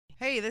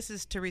Hey, this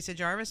is Teresa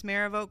Jarvis,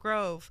 Mayor of Oak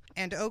Grove,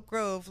 and Oak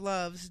Grove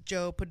loves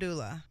Joe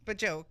Padula. But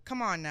Joe,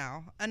 come on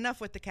now. Enough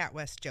with the Cat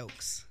West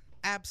jokes.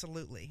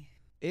 Absolutely.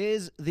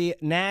 Is the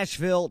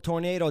Nashville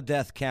tornado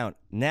death count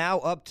now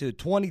up to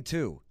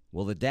 22?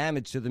 Will the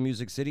damage to the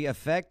Music City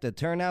affect the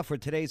turnout for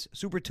today's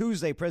Super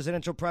Tuesday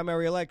presidential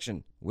primary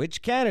election?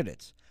 Which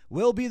candidates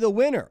will be the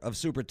winner of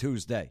Super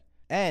Tuesday?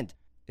 And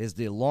is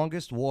the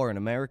longest war in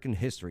American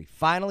history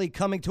finally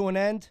coming to an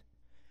end?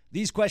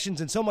 These questions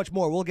and so much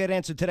more will get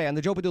answered today on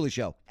The Joe Padula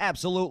Show.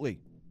 Absolutely.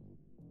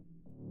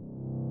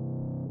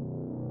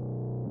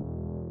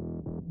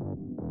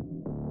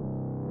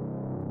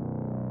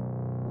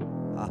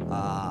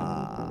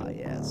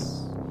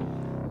 Yes.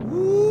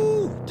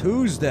 Woo!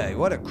 Tuesday.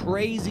 What a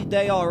crazy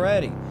day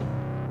already.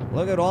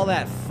 Look at all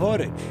that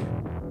footage.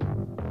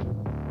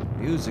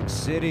 Music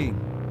City.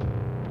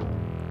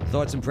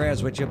 Thoughts and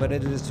prayers with you, but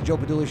it is The Joe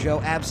Padula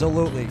Show.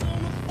 Absolutely.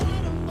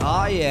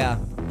 Oh, yeah.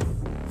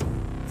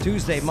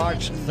 Tuesday,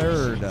 March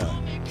 3rd,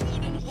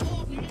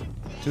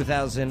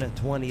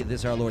 2020,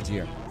 this our Lord's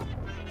year.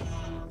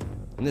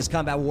 And this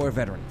combat war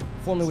veteran,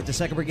 formerly with the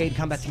 2nd Brigade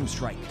Combat Team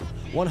Strike,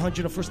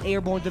 101st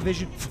Airborne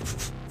Division,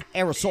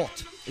 Air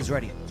Assault, is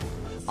ready.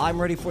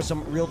 I'm ready for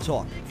some real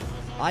talk.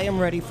 I am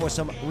ready for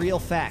some real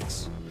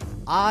facts.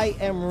 I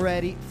am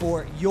ready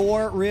for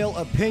your real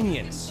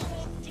opinions.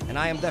 And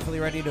I am definitely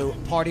ready to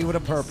party with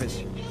a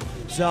purpose.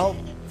 So,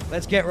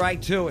 let's get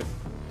right to it.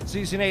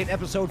 Season 8,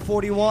 Episode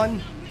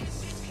 41.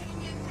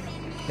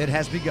 It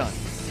has begun.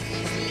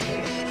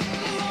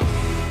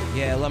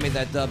 Yeah, love me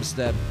that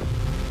dubstep.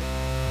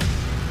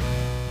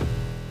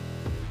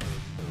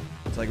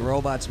 It's like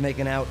robots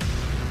making out.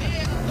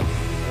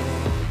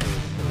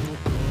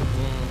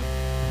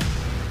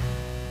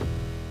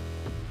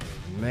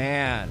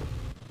 Man.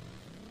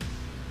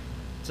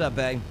 What's up,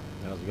 Bay?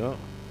 How's it going?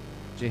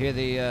 Did you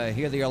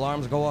hear the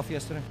alarms go off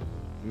yesterday?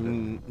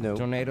 No.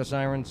 Tornado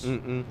sirens?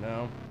 Mm-mm.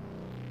 No.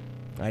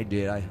 I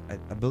did. I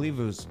believe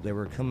they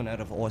were coming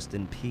out of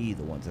Austin P,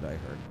 the ones that I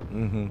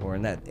heard, or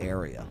in that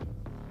area.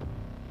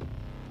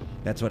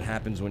 That's what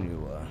happens when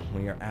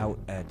you're out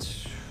at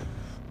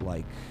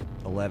like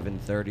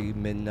 11:30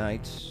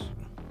 midnight,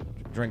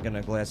 drinking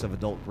a glass of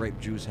adult grape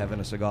juice, having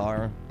a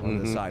cigar on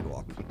the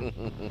sidewalk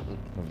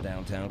of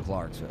downtown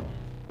Clarksville.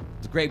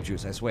 It's grape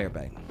juice, I swear,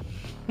 babe.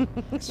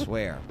 I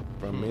swear.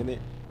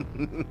 Fermented?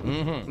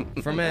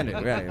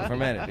 Fermented, right.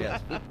 Fermented,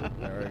 yes.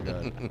 Very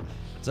good.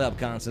 What's up,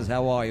 Constance?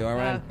 How are you? All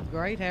right?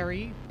 Great. How are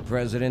you?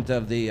 President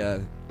of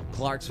the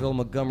Clarksville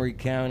Montgomery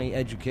County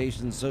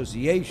Education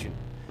Association.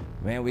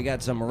 Man, we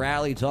got some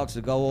rally talks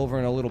to go over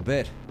in a little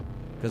bit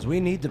because we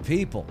need the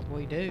people.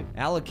 We do.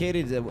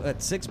 Allocated at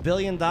 $6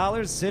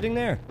 billion sitting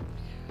there?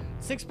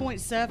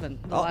 6.7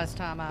 the last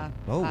time I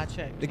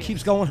checked. It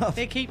keeps going up.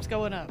 It keeps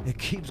going up. It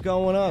keeps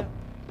going up.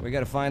 We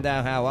got to find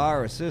out how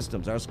our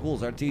systems, our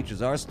schools, our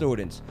teachers, our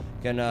students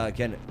can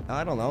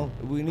I don't know,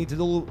 we need to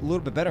do a little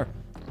bit better.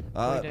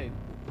 We do.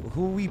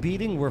 Who are we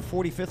beating? We're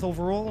 45th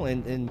overall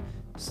in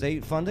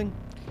state funding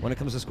when it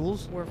comes to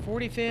schools? We're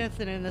 45th,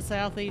 and in the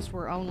Southeast,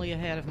 we're only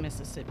ahead of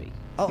Mississippi.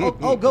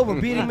 Oh, good.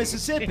 We're beating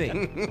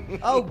Mississippi.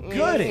 Oh,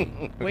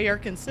 goody. We are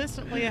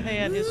consistently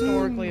ahead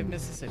historically of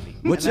Mississippi.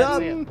 What's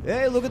up?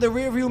 Hey, look at the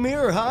rearview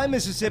mirror. Hi,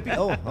 Mississippi.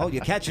 Oh,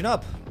 you're catching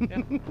up.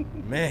 Yep.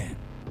 Man.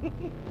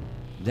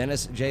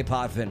 Dennis J.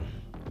 Potvin.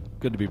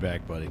 Good to be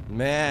back, buddy.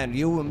 Man,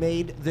 you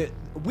made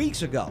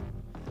weeks ago.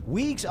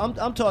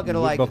 I'm talking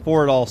like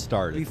before it all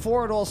started.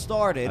 Before it all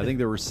started. I think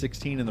there were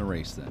 16 in the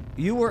race then.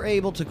 You were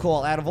able to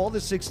call, out of all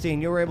the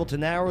 16, you were able to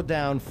narrow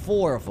down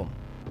 4 of them.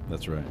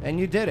 That's right. And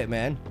you did it,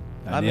 man.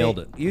 I nailed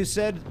it. You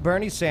said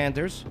Bernie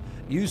Sanders.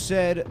 You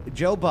said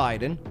Joe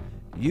Biden.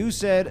 You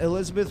said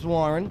Elizabeth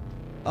Warren.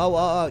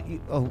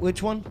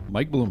 Which one?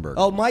 Mike Bloomberg.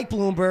 Oh, Mike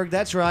Bloomberg,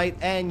 that's right.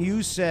 And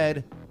you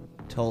said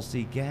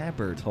Tulsi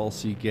Gabbard.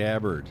 Tulsi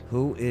Gabbard.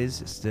 Who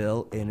is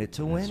still in it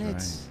to win it.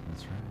 That's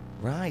right.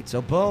 Right,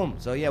 so boom.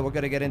 So, yeah, we're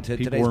going to get into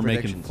People today's were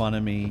predictions. making fun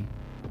of me.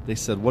 They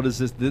said, what is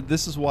this?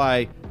 This is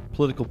why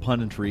political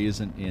punditry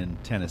isn't in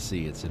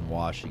Tennessee. It's in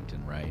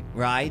Washington, right?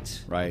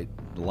 Right. Right.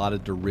 A lot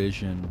of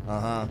derision.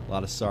 Uh-huh. A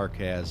lot of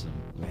sarcasm.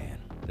 Man.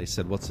 They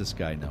said, what's this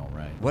guy know,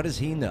 right? What does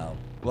he know?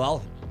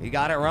 Well, he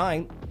got it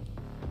right.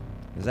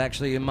 He's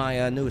actually in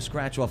my new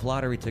scratch-off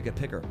lottery ticket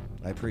picker.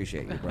 I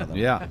appreciate you, brother.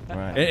 Yeah.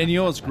 Right. And you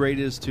know what's great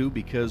is, too,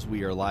 because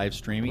we are live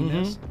streaming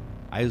this,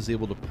 I was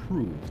able to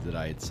prove that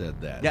I had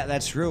said that. Yeah,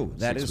 that's true.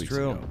 That 6 is weeks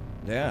true. ago.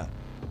 Yeah.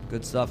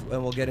 Good stuff.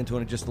 And we'll get into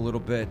it in just a little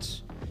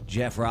bit.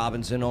 Jeff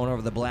Robinson, owner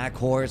of the Black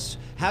Horse.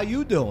 How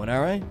you doing,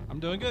 all right? I'm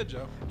doing good,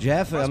 Joe.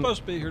 Jeff, I'm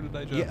supposed to be here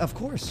today, Joe. Yeah, of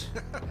course.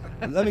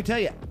 Let me tell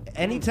you,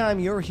 anytime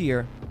you're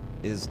here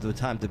is the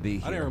time to be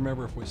here. I didn't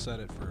remember if we said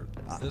it for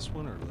this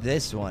one or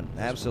this one.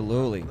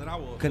 Absolutely. Then I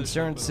will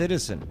Concerned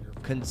citizen.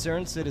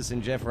 Concerned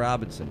citizen Jeff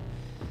Robinson.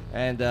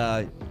 And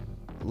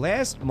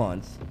last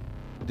month,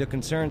 the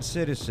Concerned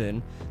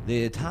Citizen,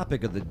 the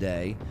topic of the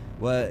day,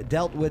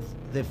 dealt with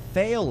the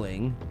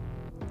failing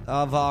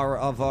of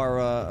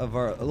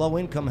our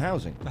low-income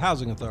housing. the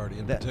Housing Authority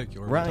in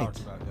particular. right. We talked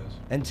about this.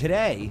 And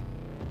today,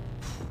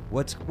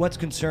 What's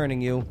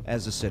concerning you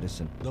as a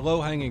citizen? The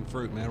low-hanging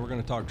fruit, man. We're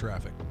going to talk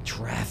traffic.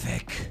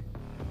 Traffic.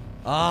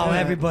 Oh,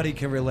 everybody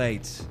can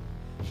relate.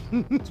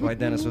 That's why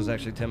Dennis was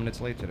actually 10 minutes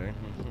late today.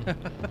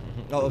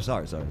 Oh,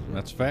 sorry.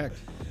 That's fact.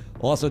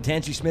 Also,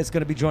 Tanchi Smith's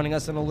going to be joining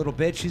us in a little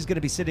bit. She's going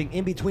to be sitting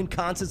in between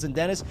Constance and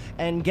Dennis.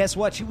 And guess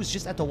what? She was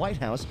just at the White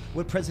House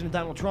with President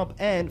Donald Trump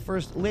and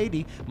First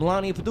Lady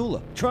Melania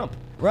Padula. Trump,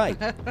 right.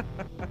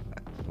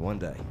 One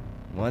day.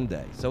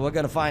 So we're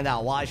going to find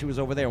out why she was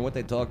over there and what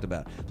they talked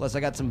about. Plus, I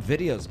got some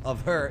videos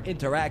of her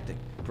interacting.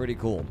 Pretty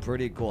cool.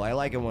 I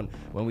like it when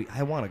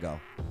I want to go.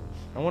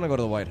 I want to go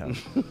to the White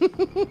House.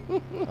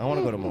 I want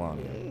to go to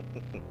Melania.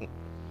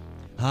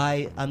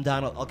 Hi, I'm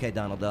Donald. Okay,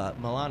 Donald.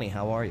 Melania,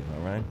 how are you?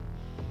 All right?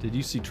 Did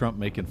you see Trump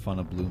making fun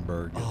of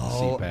Bloomberg at the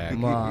CPAC?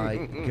 My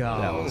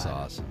God. That was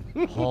awesome.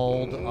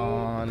 Hold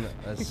on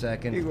a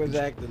second. He was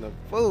acting a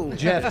fool.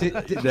 Jeff,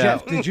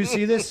 did you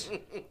see this?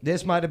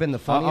 This might have been the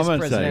funniest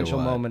presidential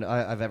moment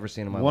I've ever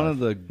seen in my life. One of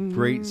the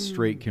great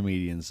straight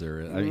comedians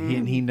there. I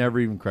mean, he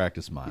never even cracked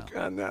a smile.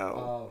 I know.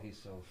 Oh,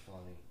 he's so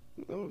funny.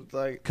 It was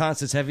like,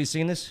 Constance, have you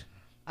seen this?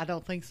 I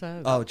don't think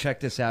so. Oh, check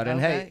this out. And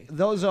hey,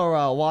 those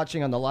are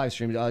watching on the live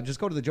stream.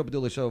 Just go to the Joe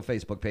Padula Show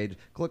Facebook page.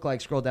 Click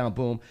like, scroll down,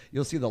 boom.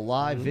 You'll see the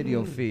live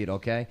video feed,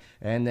 okay?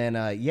 And then,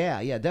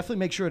 definitely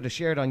make sure to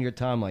share it on your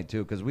timeline,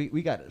 too, because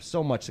we got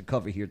so much to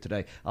cover here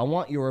today. I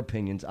want your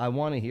opinions. I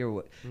want to hear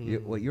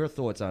what your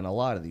thoughts on a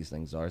lot of these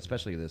things are,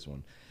 especially this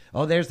one.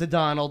 Oh, there's the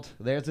Donald.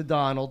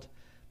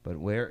 But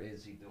where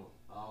is he doing?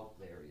 Oh,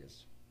 there he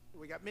is.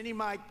 We got Mini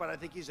Mike, but I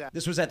think he's out.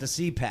 This was at the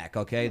CPAC,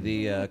 okay?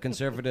 The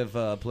Conservative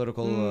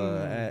Political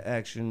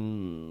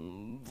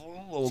Action.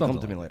 Will come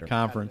to me later.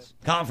 Conference,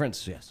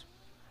 yes.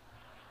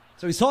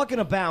 So he's talking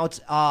about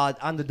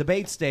on the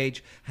debate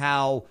stage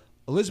how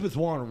Elizabeth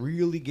Warren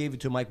really gave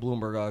it to Mike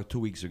Bloomberg 2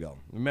 weeks ago.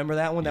 Remember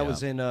that one? Yeah.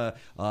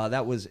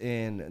 That was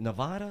in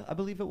Nevada, I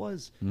believe it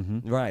was.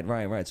 Mm-hmm.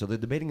 Right. So they're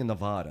debating in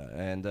Nevada,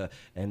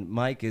 and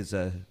Mike is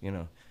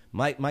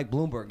Mike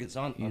Bloomberg is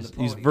on the podium.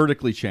 He's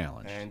vertically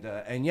challenged,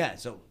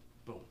 so.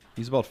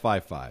 He's about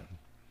 5'5".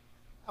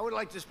 I would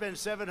like to spend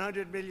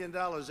 $700 million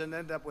and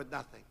end up with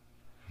nothing.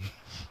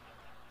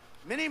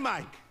 Mini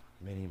Mike.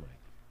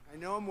 I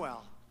know him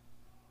well.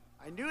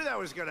 I knew that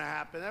was going to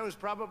happen. That was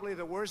probably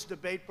the worst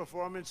debate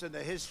performance in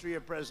the history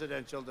of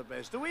presidential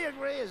debates. Do we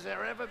agree? Has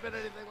there ever been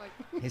anything like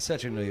that? He's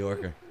such a New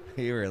Yorker.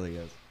 He really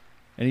is.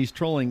 And he's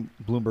trolling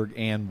Bloomberg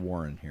and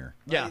Warren here.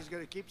 Yeah. He's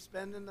going to keep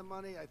spending the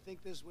money. I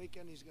think this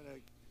weekend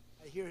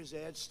I hear his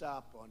ad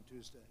stop on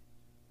Tuesday.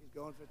 He's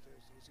going for Tuesday.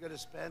 He's going to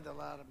spend a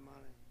lot of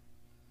money.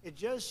 It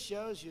just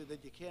shows you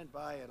that you can't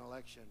buy an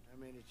election. I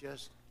mean,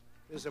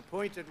 there's a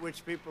point at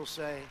which people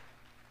say,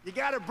 you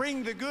got to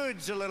bring the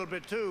goods a little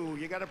bit, too.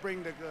 You got to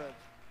bring the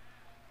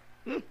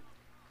goods.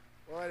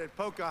 Boy, did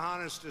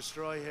Pocahontas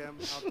destroy him,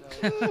 I'll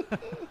tell you.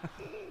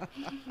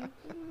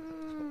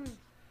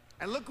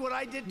 And look what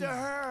I did to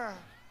her.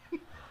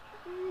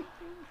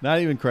 Not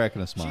even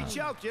cracking a smile. She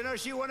choked.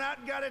 She went out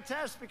and got a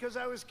test because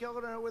I was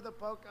killing her with a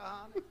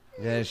Pocahontas.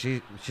 Yeah,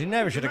 she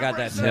never should have got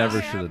that test.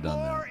 Never should have done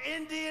that. I have more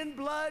Indian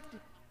blood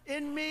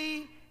in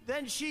me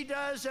than she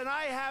does, and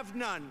I have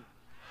none.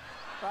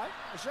 Right?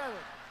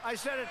 I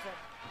said it to her.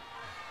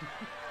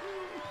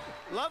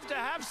 Love to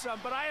have some,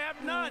 but I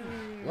have none.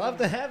 Love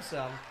to have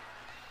some.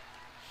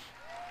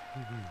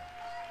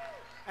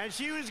 And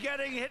she was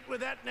getting hit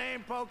with that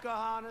name,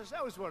 Pocahontas.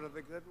 That was one of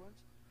the good ones.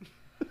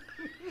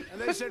 And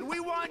they said, we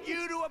want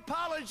you to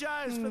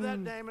apologize for that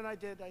name. And I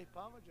did. I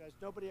apologized.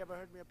 Nobody ever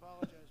heard me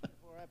apologize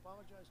before. I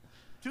apologized.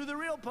 To the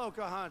real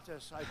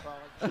Pocahontas, I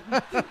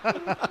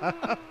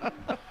apologize.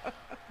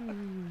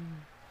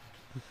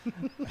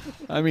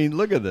 I mean,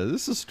 look at this.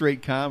 This is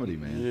straight comedy,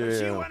 man. yeah. But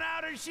she went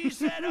out and she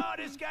said, oh,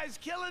 this guy's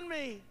killing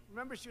me.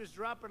 Remember, she was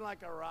dropping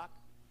like a rock.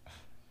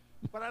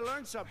 But I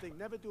learned something.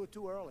 Never do it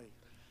too early.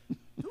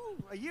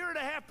 A year and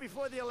a half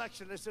before the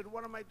election, I said,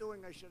 what am I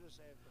doing? I should have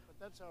saved it. But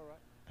that's all right.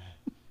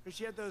 Because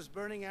she had those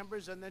burning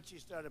embers, and then she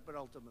started, but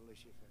ultimately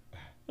she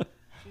failed.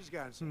 She's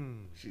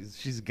gonzo.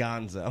 She's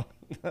gonzo.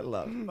 I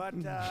love it. But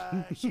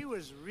she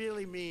was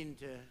really mean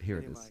to Here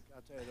Mini it is. Mike.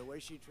 I'll tell you, the way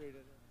she treated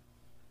her.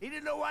 He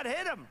didn't know what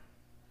hit him.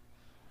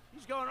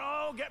 He's going,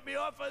 oh, get me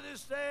off of this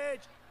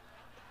stage.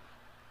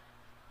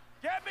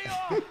 Get me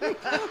off.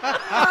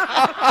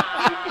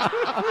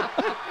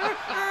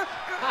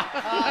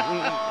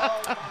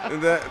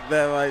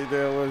 that right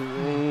there was.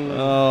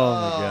 Oh,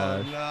 my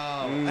gosh. No.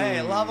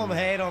 Hey, love him,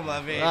 hate him.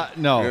 I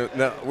mean, No.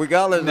 No,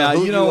 regardless Now, of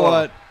who you know are.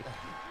 what?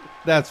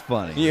 That's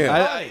funny.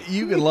 Yeah.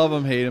 You can love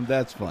him, hate him.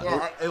 That's funny.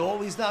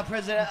 he's not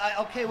president.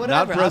 Okay,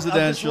 whatever. Not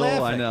presidential, I'm just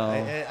I laughing.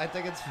 know. I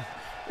think it's.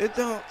 It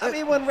don't. I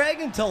mean, when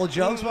Reagan told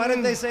jokes, why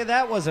didn't they say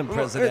that wasn't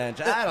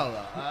presidential? I don't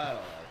know.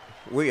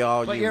 We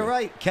all. But you're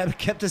right.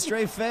 Kept a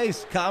straight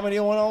face. Comedy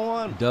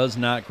 101. Does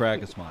not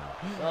crack a smile.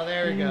 Oh,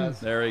 there he goes.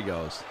 There he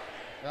goes.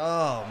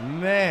 Oh,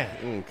 man.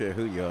 I don't care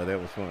who you are.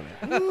 That was funny.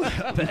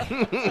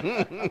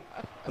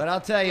 But I'll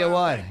tell you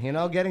what,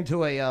 getting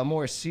to a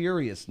more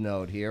serious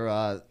note here,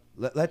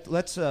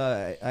 let's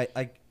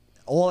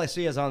all I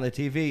see is on the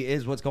TV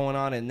is what's going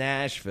on in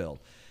Nashville.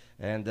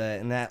 And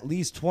at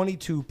least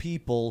 22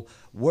 people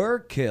were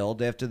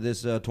killed after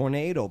this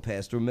tornado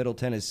passed through Middle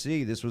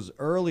Tennessee. This was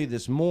early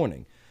this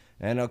morning.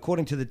 And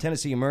according to the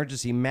Tennessee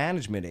Emergency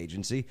Management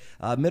Agency,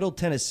 Middle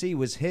Tennessee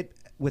was hit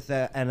with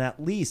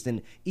at least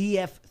an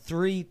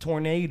EF3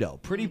 tornado.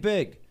 Pretty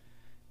big.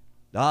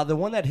 The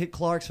one that hit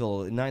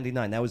Clarksville in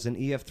 99, that was an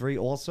EF3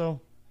 also?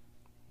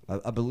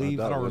 I believe.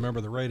 I don't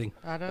remember the rating.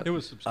 I don't. It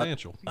was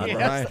substantial.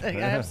 Yes, Right.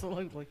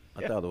 absolutely.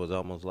 I thought it was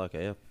almost like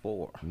a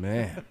F4.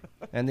 Man.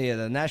 And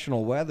the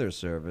National Weather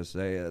Service,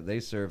 they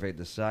surveyed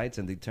the sites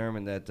and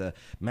determined that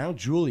Mount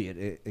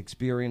Juliet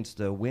experienced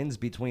winds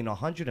between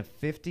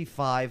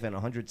 155 and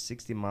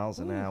 160 miles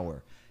an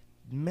hour.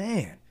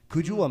 Man,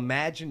 could you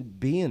imagine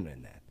being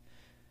in that?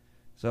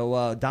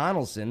 So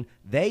Donaldson,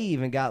 they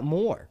even got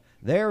more.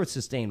 Their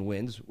sustained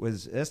winds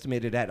was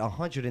estimated at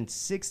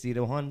 160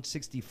 to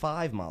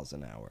 165 miles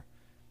an hour.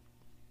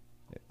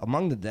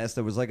 Among the deaths,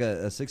 there was like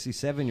a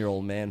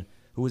 67-year-old man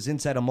who was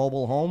inside a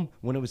mobile home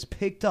when it was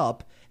picked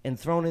up and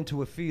thrown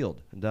into a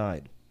field and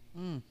died.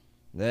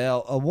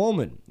 Now, a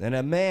woman and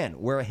a man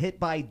were hit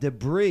by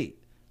debris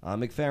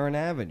on McFerrin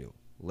Avenue,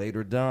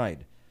 later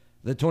died.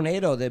 The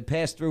tornado that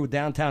passed through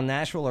downtown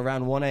Nashville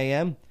around 1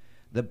 a.m.,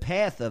 the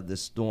path of the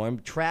storm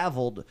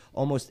traveled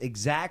almost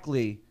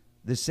exactly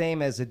the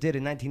same as it did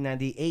in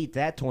 1998,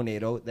 that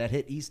tornado that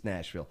hit East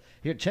Nashville.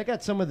 Here, check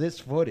out some of this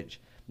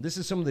footage. This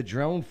is some of the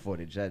drone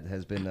footage that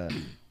has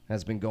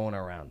been going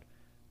around.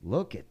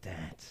 Look at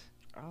that.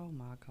 Oh,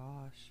 my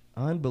gosh.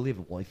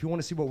 Unbelievable. If you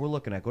want to see what we're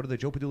looking at, go to the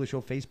Joe Padula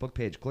Show Facebook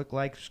page. Click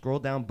like, scroll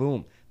down,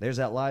 boom. There's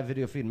that live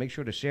video feed. Make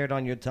sure to share it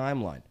on your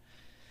timeline.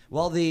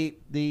 Well, the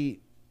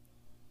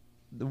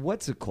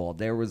what's it called?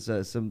 There was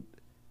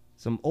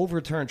some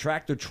overturned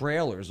tractor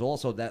trailers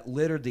also that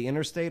littered the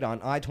interstate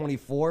on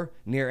I-24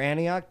 near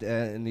Antioch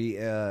in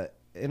the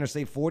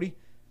Interstate 40.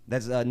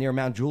 That's near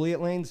Mount Juliet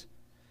lanes.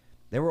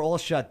 They were all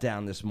shut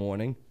down this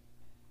morning.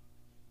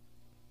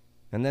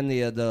 And then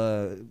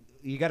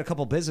you got a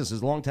couple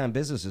businesses, longtime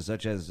businesses,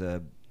 such as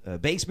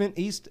Basement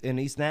East in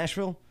East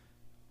Nashville,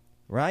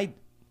 right?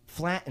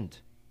 Flattened,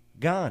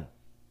 gone.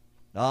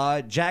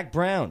 Jack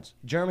Brown's,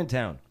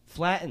 Germantown,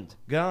 flattened,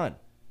 gone.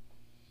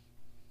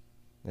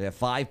 Yeah,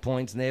 5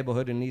 Points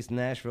neighborhood in East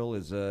Nashville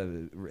is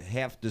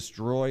half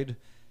destroyed.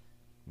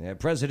 Yeah,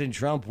 President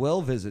Trump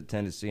will visit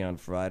Tennessee on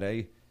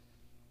Friday.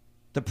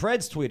 The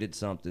Preds tweeted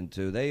something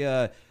too.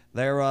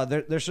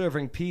 They're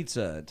serving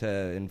pizza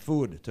and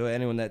food to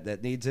anyone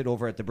that needs it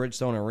over at the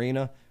Bridgestone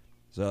Arena.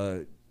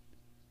 So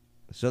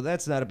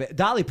that's not a bad.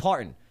 Dolly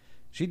Parton,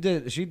 she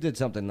did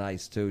something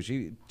nice too.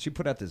 She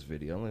put out this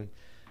video.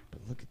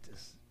 But look at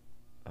this,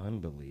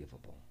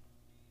 unbelievable.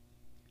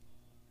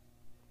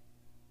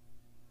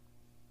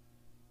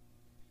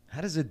 How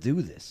does it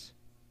do this?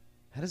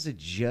 How does it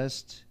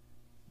just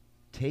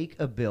take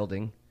a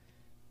building?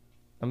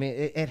 I mean,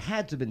 it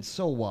had to have been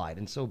so wide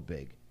and so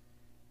big.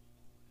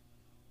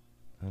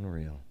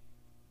 Unreal.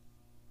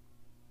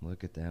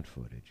 Look at that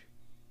footage.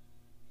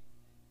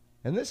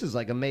 And this is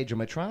like a major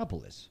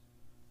metropolis.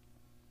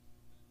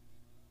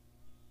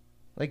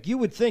 Like, you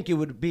would think you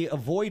would be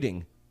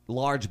avoiding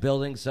large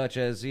buildings such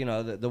as,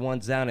 the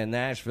ones down in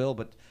Nashville,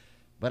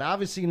 but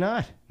obviously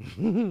not.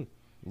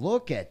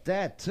 Look at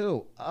that,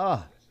 too.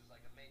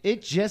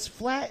 It just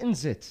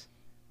flattens it.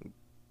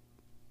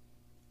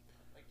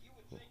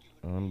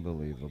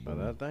 Unbelievable. But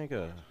I think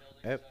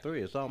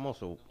F3 is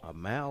almost a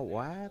mile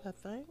wide, I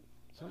think.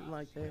 Something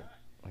like that.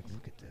 Like,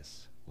 look at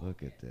this.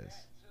 Look at this.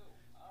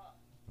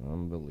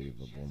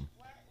 Unbelievable.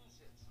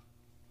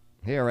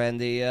 Here,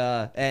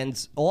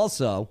 and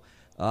also,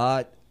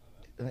 I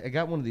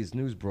got one of these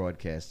news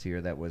broadcasts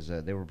here that was,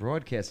 they were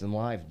broadcasting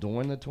live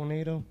during the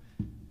tornado.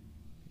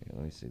 Here,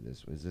 let me see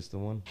this. Is this the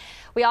one?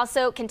 We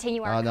also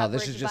continue our coverage. Oh, no,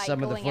 this is just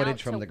some of the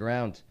footage from the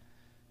ground.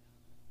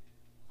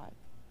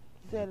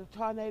 Said a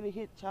tornado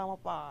hit Channel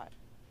 5.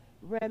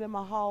 Ran in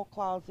my hall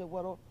closet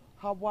where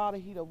her water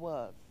heater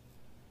was.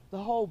 The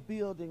whole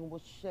building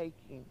was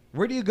shaking.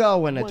 Where do you go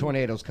when a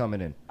tornado's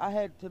coming in? I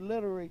had to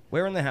literally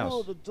Where in the house?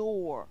 pull the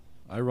door.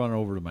 I run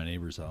over to my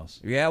neighbor's house.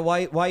 Yeah,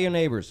 why your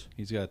neighbors?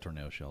 He's got a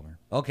tornado shelter.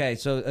 Okay,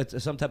 so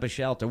it's some type of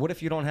shelter. What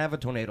if you don't have a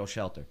tornado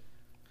shelter?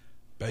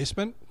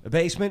 Basement? A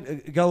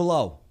basement? Go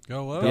low.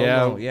 Go low.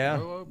 Yeah. Low, yeah.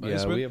 Go low, Yeah,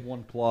 basement. we have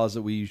one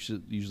closet we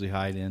usually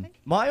hide in.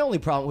 My only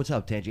problem, what's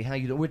up, Tangy? How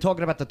you doing? We're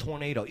talking about the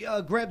tornado. Yeah,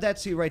 grab that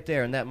seat right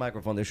there and that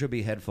microphone. There should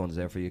be headphones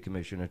there for you,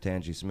 Commissioner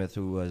Tangy Smith,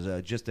 who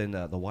was just in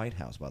the White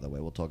House, by the way.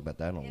 We'll talk about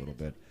that in a little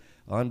bit.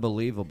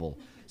 Unbelievable.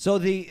 So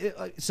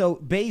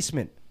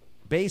basement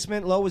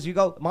low as you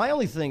go. My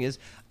only thing is,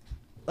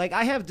 like,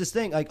 I have this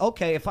thing, like,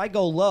 okay, if I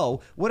go low,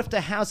 what if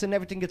the house and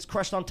everything gets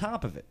crushed on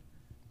top of it?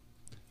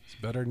 It's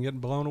better than getting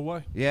blown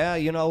away. Yeah,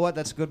 you know what?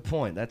 That's a good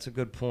point.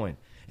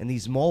 And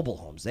these mobile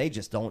homes, they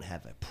just don't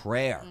have a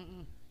prayer.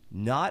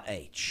 Not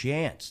a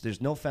chance. There's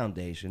no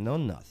foundation, no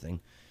nothing.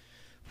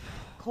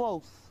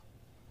 Close.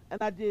 And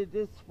I did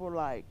this for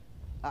like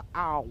an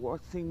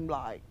hour, seemed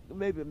like.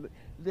 Maybe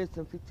less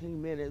than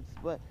 15 minutes,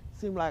 but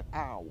seemed like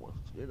hours,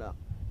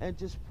 and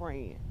just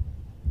praying.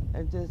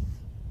 And just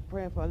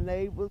praying for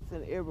neighbors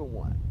and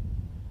everyone.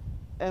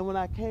 And when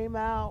I came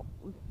out,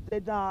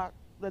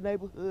 the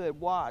neighborhood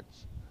watch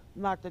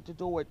knocked at the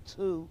door at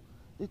 2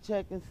 to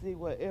check and see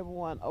were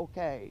everyone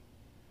okay.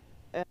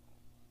 And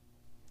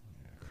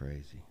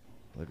crazy.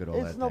 Look at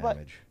all that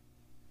damage.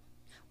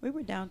 We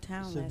were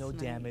downtown last night.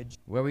 Damage.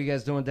 Where were you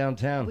guys doing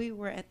downtown? We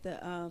were at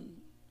the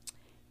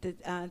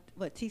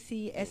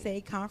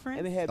TCSA conference.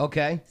 And it had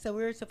Okay. So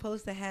we were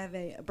supposed to have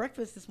a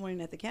breakfast this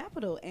morning at the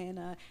Capitol, and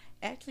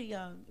actually it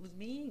was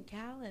me and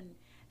Cal and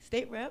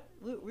State Rep.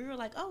 We were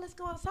like, oh, let's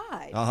go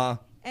outside.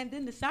 And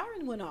then the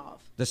siren went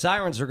off. The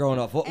sirens are going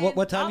off.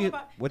 What time?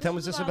 What time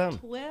was this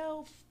about?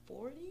 12:40.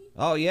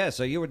 Oh yeah,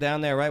 so you were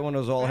down there right when it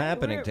was all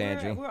happening,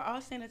 Tangi. We're all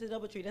staying at the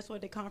DoubleTree. That's where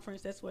the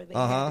conference. That's where they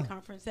had the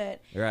conference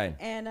at. Right.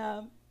 And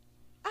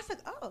I was like,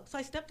 oh. So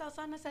I stepped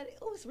outside and I said,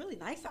 oh, it's really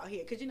nice out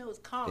here because, it was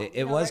calm.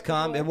 It was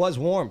calm. It was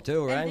warm,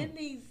 too, right? And then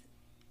these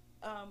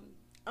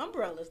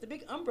umbrellas, the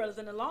big umbrellas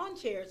and the lawn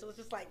chairs, so it was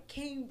just like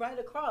came right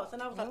across.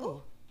 And I was like,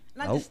 oh.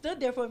 And I just stood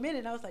there for a minute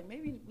and I was like,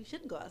 maybe we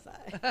shouldn't go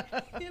outside.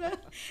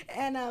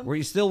 And were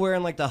you still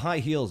wearing like the high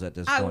heels at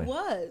this point? I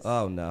was.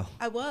 Oh, no.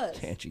 I was.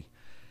 Tangi.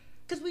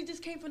 Because we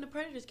just came from the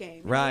Predators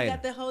game. Right. We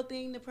got the whole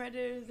thing, the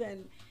Predators,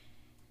 and...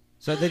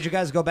 So did you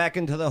guys go back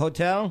into the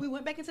hotel? We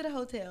went back into the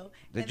hotel.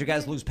 Did you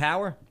guys lose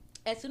power?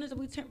 As soon as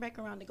we turned back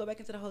around to go back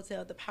into the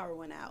hotel, the power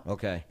went out.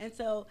 Okay. And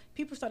so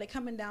people started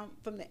coming down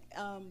from the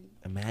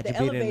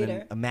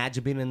elevator.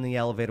 Imagine being in the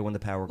elevator when the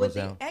power goes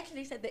out. Actually,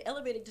 they said the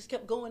elevator just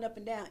kept going up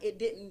and down. It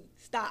didn't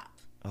stop.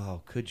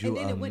 Oh, could you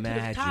imagine? And then it went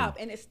to the top,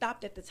 and it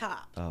stopped at the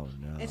top. Oh,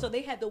 no. And so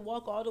they had to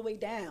walk all the way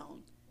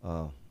down.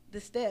 Oh.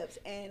 The steps,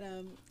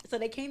 and so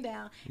they came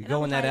down. You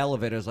go in that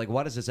elevator, it's like,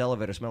 why does this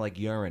elevator smell like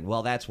urine?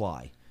 Well, that's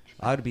why.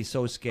 I would be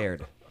so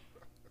scared.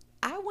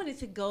 I wanted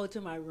to go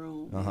to my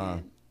room,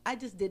 man. I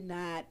just did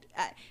not.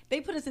 They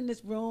put us in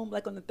this room,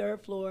 like on the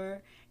 3rd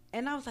floor,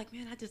 and I was like,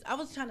 man, I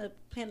was trying to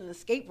plan an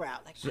escape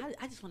route. Like,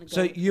 I just want to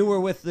go. So you were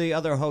with the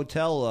other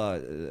hotel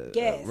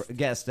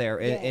guests there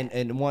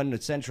in one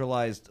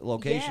centralized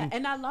location? Yeah,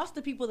 and I lost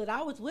the people that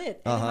I was with,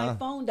 and then my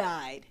phone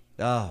died.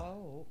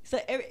 Oh.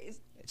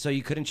 So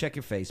you couldn't check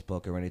your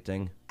Facebook or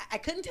anything? I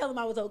couldn't tell them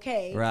I was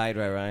okay. Right.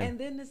 And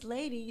then this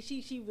lady,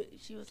 she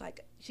was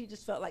like, she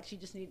just felt like she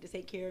just needed to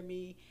take care of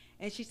me.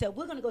 And she said,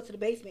 we're going to go to the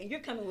basement, and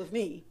you're coming with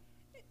me.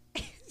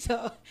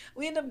 So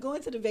we ended up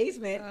going to the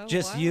basement.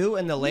 Just you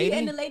and the lady? Me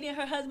and the lady and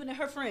her husband and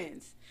her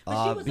friends.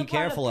 But she was be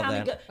careful of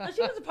that. No,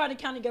 she was a part of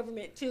county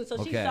government, too.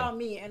 So she saw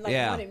me and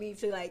wanted me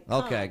to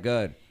come. Okay,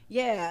 good.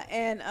 Yeah,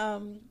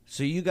 and...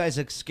 So you guys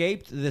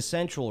escaped the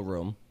central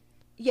room.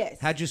 Yes.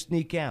 How'd you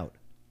sneak out?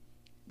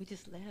 We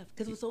just left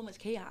because there was so much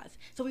chaos.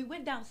 So we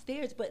went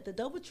downstairs, but the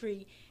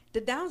DoubleTree,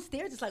 the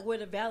downstairs is like where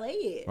the valet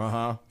is.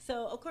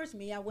 So, of course,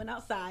 I went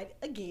outside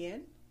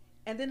again.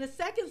 And then the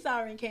second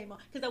siren came on.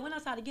 Because I went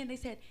outside again. They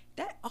said,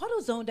 that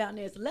AutoZone down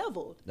there is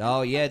leveled.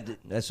 Oh, yeah.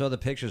 I saw the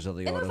pictures of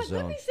the AutoZone. And I was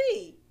like, let me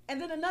see.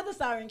 And then another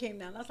siren came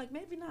down. I was like,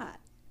 maybe not.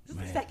 This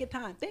is the second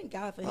time. Thank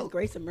God for his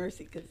grace and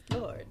mercy. Because,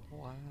 Lord,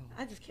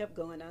 I just kept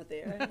going out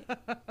there.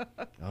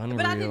 Unreal.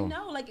 But I didn't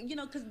know,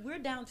 because we're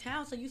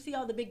downtown, so you see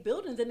all the big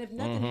buildings, and if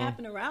nothing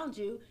happened around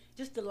you,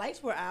 just the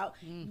lights were out,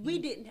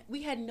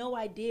 we had no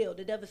idea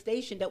the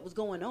devastation that was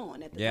going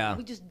on at the time.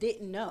 We just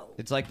didn't know.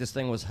 It's like this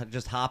thing was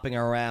just hopping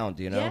around,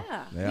 you know?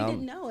 Yeah. We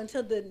didn't know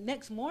until the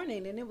next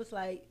morning, and it was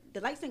like,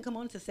 the lights didn't come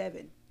on until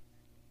 7.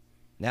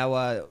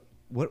 Now,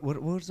 what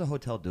does the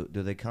hotel do?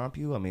 Do they comp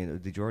you? I mean,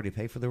 did you already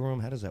pay for the room?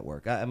 How does that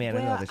work? I know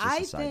that's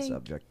just a side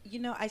subject.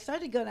 I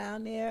started to go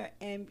down there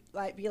and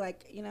be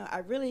like, I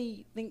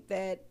really think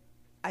that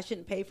I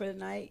shouldn't pay for the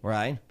night.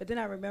 Right. But then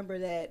I remember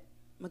that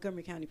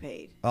Montgomery County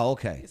paid. Oh,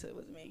 okay. So it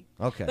was me.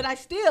 Okay. But I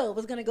still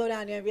was going to go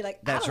down there and be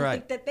like, I don't right.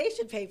 think that they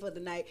should pay for the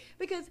night.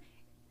 Because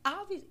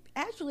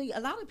actually,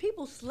 a lot of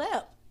people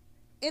slept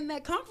in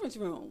that conference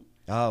room.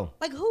 Oh.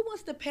 Like, who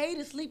wants to pay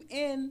to sleep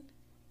in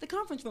the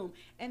conference room?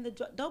 And the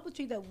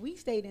DoubleTree that we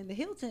stayed in, the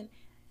Hilton,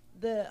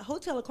 the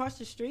hotel across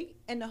the street,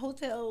 and the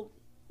hotel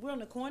we're on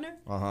the corner,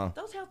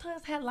 those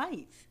hotels had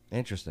lights.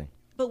 Interesting.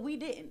 But we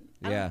didn't.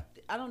 I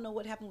don't know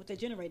what happened with the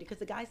generator, because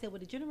the guy said, well,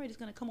 the generator's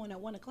going to come on at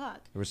 1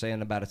 o'clock. We're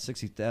saying about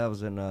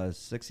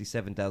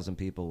 67,000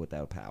 people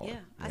without power. Yeah.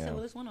 I said,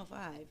 well, it's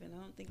 105, and I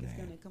don't think it's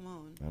going to come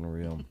on.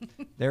 Unreal.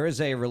 There is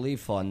a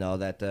relief fund, though,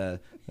 that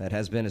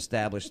has been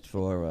established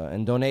for,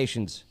 and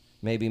donations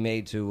may be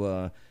made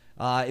to,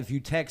 if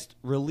you text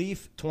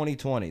Relief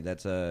 2020,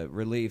 that's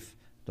Relief,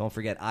 don't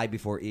forget I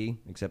before E,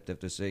 except if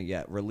to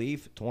say,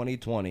 Relief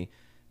 2020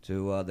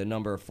 to the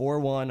number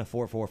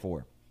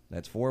 41444.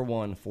 That's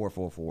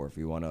 41444 if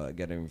you want to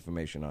get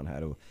information on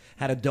how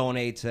to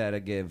donate, how to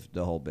give,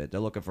 the whole bit. They're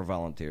looking for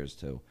volunteers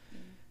too.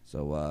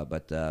 So,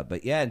 but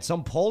yeah, in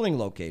some polling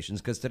locations,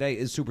 because today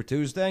is Super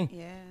Tuesday,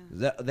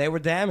 they were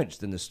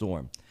damaged in the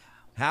storm.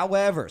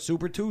 However,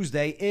 Super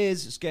Tuesday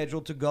is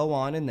scheduled to go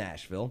on in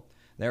Nashville.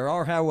 There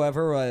are,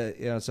 however,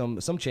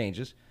 some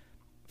changes.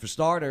 For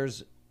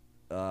starters,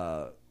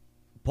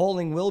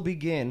 polling will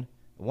begin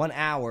 1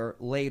 hour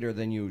later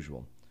than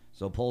usual.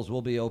 So polls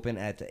will be open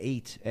at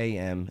 8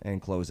 a.m.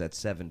 and close at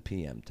 7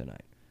 p.m.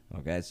 tonight.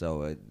 Okay,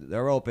 so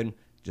they're open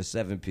just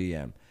 7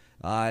 p.m.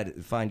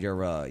 Find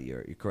your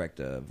correct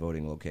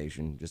voting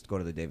location. Just go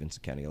to the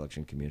Davidson County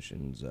Election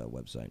Commission's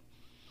website.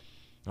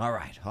 All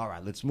right.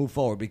 Let's move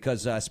forward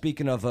because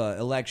speaking of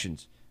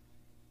elections,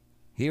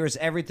 here is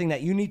everything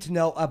that you need to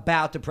know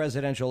about the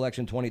presidential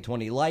election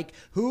 2020. Like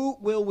who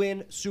will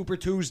win Super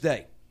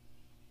Tuesday?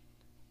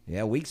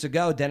 Yeah, weeks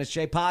ago, Dennis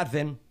J.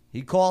 Potvin,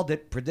 he called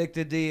it,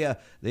 predicted the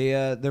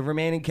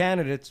remaining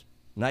candidates.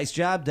 Nice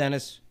job,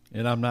 Dennis.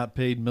 And I'm not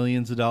paid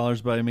millions of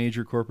dollars by a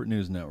major corporate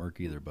news network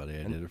either, buddy.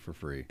 I did it for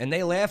free. And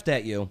they laughed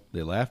at you.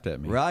 They laughed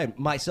at me. Right,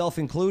 myself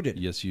included.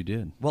 Yes, you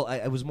did. Well,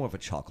 it was more of a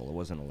chuckle. It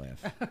wasn't a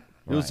laugh.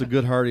 It was a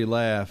good hearty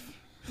laugh,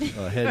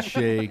 a head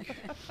shake,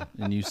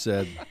 and you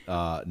said,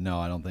 no,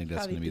 I don't think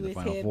that's going to be the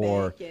Final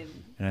Four.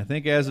 And I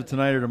think as of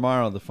tonight or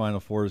tomorrow, the Final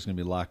Four is going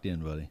to be locked in,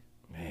 buddy.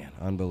 Man,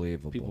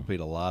 unbelievable. People paid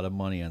a lot of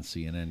money on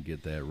CNN to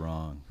get that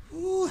wrong.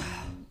 Ooh.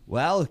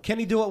 Well, can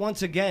he do it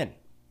once again?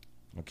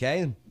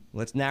 Okay,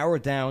 let's narrow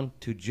it down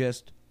to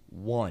just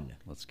one.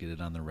 Let's get it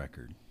on the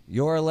record.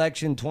 Your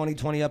election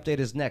 2020 update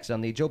is next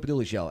on the Joe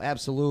Padula Show.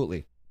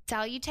 Absolutely.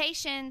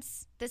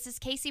 Salutations. This is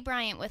Casey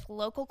Bryant with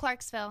Local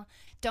Clarksville.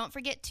 Don't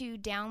forget to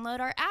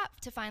download our app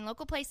to find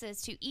local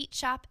places to eat,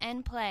 shop,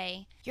 and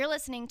play. You're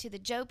listening to the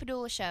Joe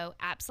Padula Show.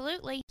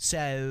 Absolutely.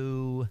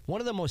 So, one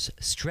of the most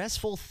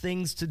stressful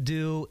things to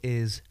do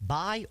is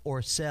buy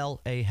or sell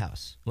a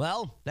house.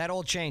 Well, that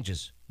all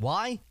changes.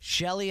 Why?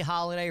 Shelley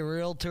Holiday,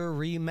 Realtor,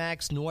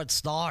 Remax, North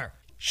Star.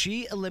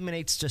 She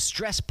eliminates the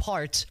stress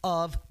parts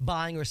of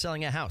buying or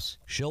selling a house.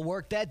 She'll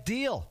work that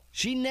deal.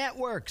 She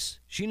networks.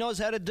 She knows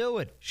how to do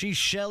it. She's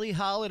Shelley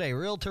Holiday,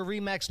 Realtor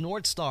Remax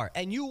North Star,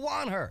 and you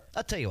want her.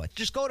 I'll tell you what,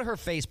 just go to her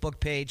Facebook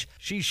page.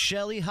 She's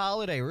Shelley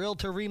Holiday,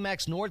 Realtor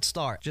Remax North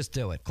Star. Just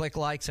do it. Click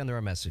like, send her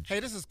a message. Hey,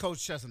 this is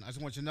Coach Chesson. I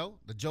just want you to know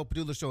the Joe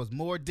Padula Show is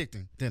more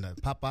addicting than a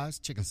Popeye's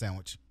chicken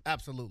sandwich.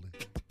 Absolutely.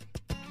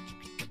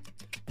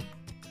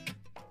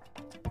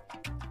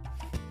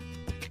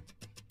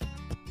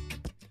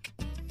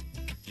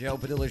 Joe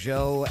Padula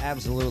Show,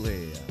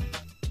 absolutely.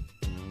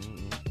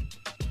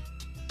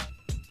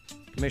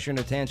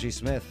 Commissioner Tangi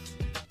Smith.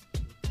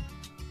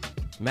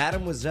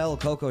 Mademoiselle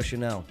Coco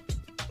Chanel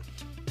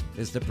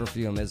is the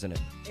perfume, isn't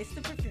it? It's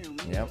the perfume.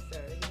 Yep. Yes,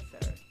 sir. Yes,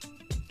 sir.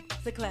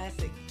 It's a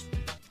classic.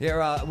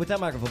 Here, with that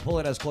microphone, pull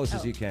it as close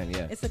as you can,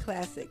 yeah. It's a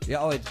classic.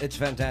 Yeah, it's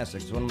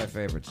fantastic. It's one of my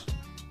favorites.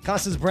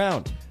 Constance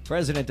Brown,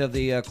 president of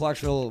the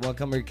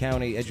Clarksville-Montgomery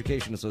County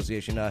Education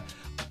Association.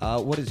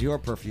 What is your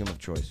perfume of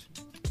choice?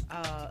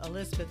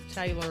 Elizabeth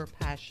Taylor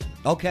Passion.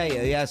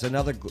 Okay, yes,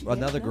 another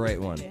great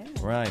one. Yeah.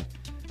 Right.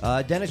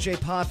 Dennis J.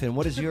 Potvin,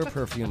 what is your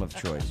perfume of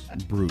choice?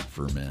 Brute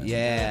for men.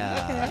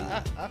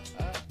 Yeah.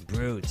 Okay.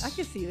 Brutes. I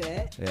can see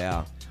that.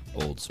 Yeah.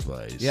 Old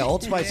Spice. Yeah,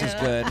 Old Spice is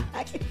good.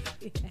 I can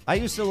see that. I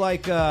used to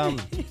like,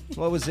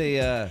 what was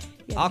the,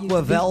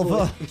 Aqua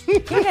Velva?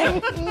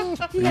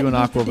 Are you an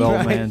Aqua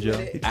Velva man, Joe?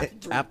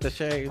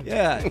 Aftershave.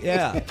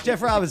 Yeah.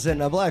 Jeff Robinson,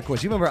 Black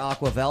Horse. You remember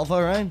Aqua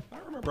Velva, right? I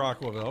remember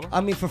Aqua Velva.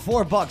 I mean, for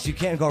 $4, you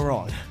can't go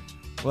wrong.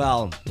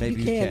 Well,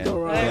 maybe you can. Go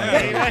wrong.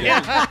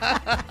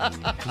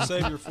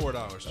 Save your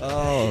 $4.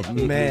 Oh,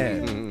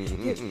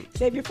 man.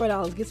 Save your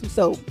 $4. Get some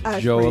soap.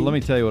 Joe, let me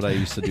tell you what I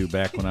used to do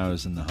back when I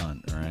was in the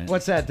hunt, all right?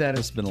 What's that,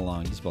 Dennis? It's been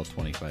it's about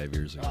 25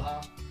 years ago.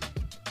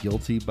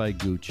 Guilty by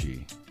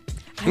Gucci.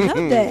 I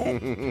love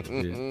that.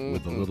 Yeah,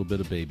 with a little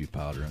bit of baby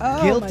powder.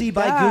 Oh, Guilty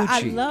by Gucci. I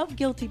love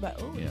Guilty by.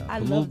 Oh, yeah, I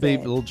put love that. that.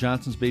 Little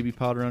Johnson's baby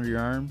powder under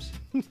your arms.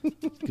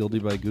 Guilty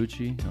by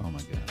Gucci. Oh my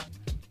God.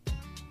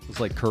 It's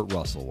like Kurt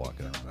Russell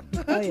walking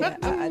around. Oh yeah,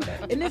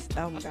 and this.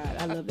 Oh my God,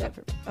 I love that.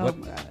 Oh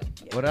my God.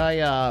 Yeah. What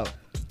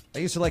I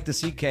used to like the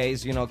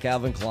CKs,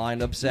 Calvin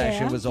Klein,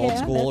 Obsession was old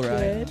school,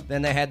 right? Good.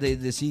 Then they had the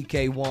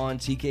CK1,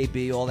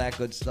 CKB, all that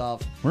good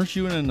stuff. Weren't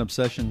you in an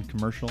Obsession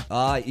commercial?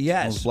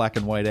 Yes. Those black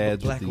and white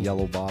ads with the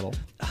yellow bottle.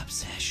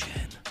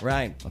 Obsession.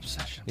 Right.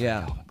 Obsession.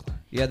 Yeah.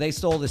 Yeah, they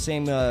stole the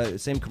same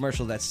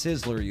commercial that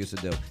Sizzler used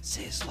to do.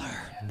 Sizzler.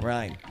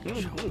 Right.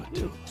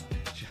 Joe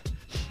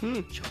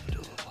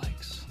Padula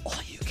likes all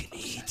you can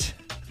eat.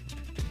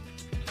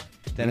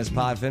 Dennis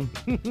Potvin.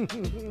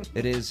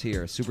 It is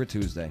here, Super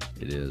Tuesday.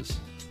 It is.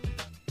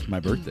 My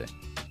birthday.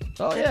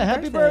 Oh, yeah,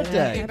 happy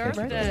birthday. Happy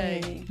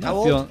birthday. How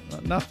old?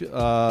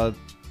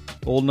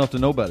 Old enough to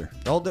know better.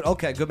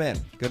 Okay, good man.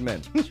 Good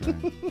man. That's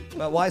right.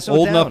 But why so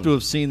old down? enough to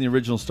have seen the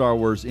original Star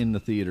Wars in the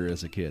theater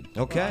as a kid.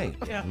 Okay.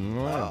 Yeah.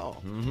 Wow.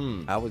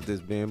 Mm-hmm. I was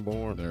just being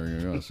born. There you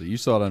go. So you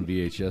saw it on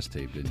VHS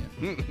tape, didn't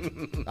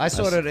you? I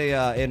saw it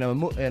in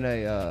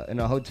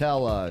a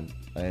hotel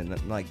in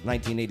like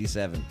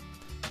 1987.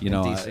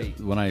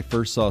 When I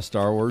first saw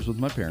Star Wars with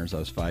my parents, I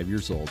was 5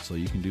 years old, so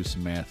you can do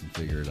some math and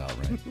figure it out,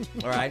 right?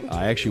 All right.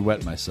 I actually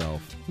wet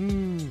myself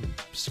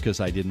just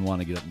because I didn't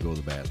want to get up and go to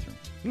the bathroom.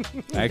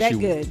 That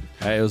good?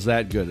 It was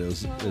that good.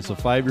 As a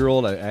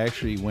 5-year-old, I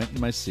actually went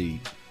in my seat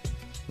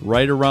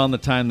right around the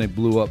time they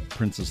blew up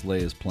Princess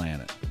Leia's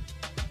planet.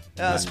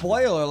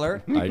 Spoiler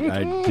alert.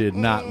 I did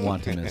not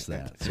want to miss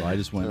that, so I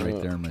just went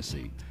right there in my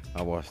seat.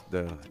 I watched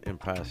the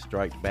Empire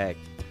Strike Back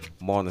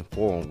Morning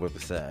 4 on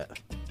Riverside.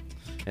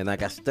 And I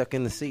got stuck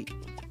in the seat.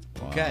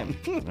 Okay.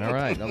 All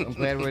right. I'm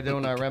glad we're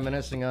doing our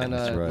reminiscing on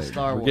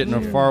Star Wars. We're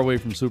getting far away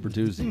from Super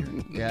Tuesday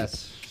here.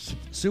 Yes.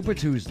 Super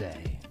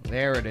Tuesday.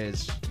 There it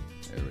is.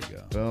 There we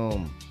go.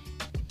 Boom.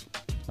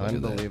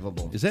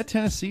 Unbelievable. Is that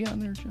Tennessee on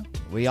there, Joe?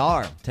 We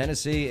are.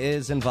 Tennessee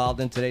is involved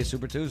in today's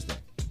Super Tuesday.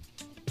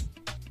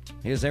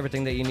 Here's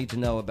everything that you need to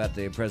know about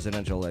the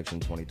presidential election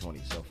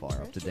 2020 so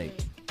far, up to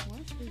date.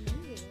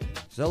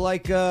 So,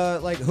 like,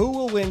 who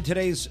will win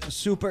today's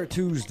Super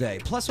Tuesday?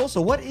 Plus,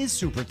 also, what is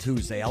Super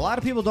Tuesday? A lot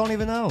of people don't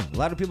even know. A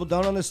lot of people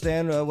don't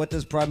understand what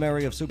this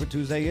primary of Super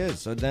Tuesday is.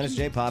 So, Dennis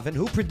J. Poffin,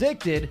 who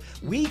predicted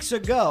weeks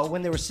ago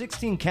when there were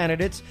 16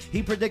 candidates,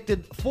 he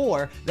predicted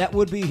 4 that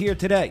would be here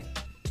today.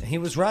 And he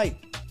was right.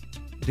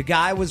 The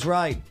guy was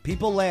right.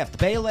 People laughed.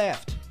 Bay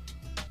laughed.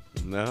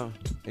 No.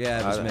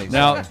 Yeah, it was me.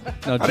 Now,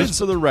 just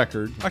for the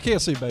record. I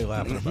can't see Bay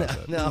laughing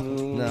about that.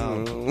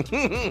 No.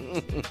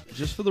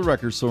 Just for the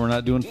record, so we're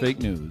not doing fake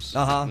news.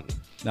 Uh-huh.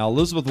 Now,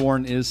 Elizabeth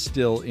Warren is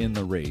still in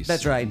the race.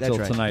 That's right. Until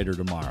that's right. tonight or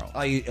tomorrow.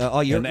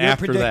 You're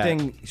after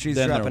predicting that, she's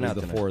then dropping there out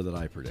will be the tonight. 4 that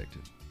I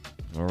predicted.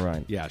 All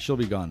right. Yeah, she'll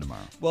be gone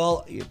tomorrow.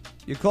 Well, you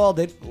called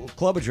it.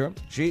 Klobuchar,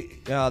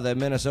 the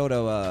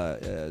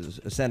Minnesota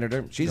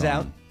senator, she's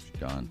out. She's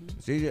gone.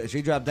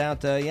 She dropped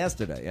out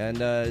yesterday,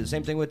 and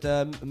same thing with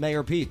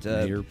Mayor Pete.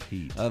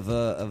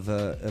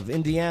 of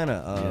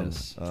Indiana.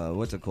 Yes.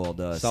 What's it called?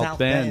 South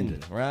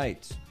Bend.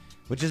 Right.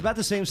 Which is about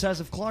the same size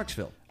of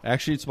Clarksville.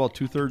 Actually, it's about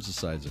 2/3 the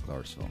size of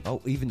Clarksville.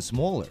 Oh, even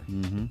smaller.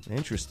 Mm-hmm.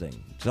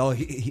 Interesting. So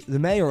the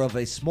mayor of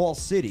a small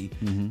city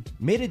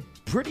made it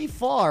pretty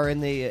far in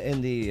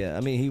the. I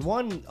mean, he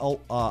won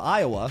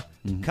Iowa,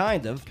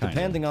 kind of,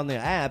 depending on the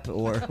app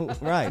or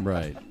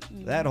right.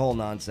 That whole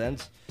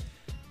nonsense.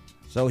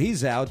 So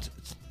he's out.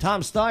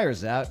 Tom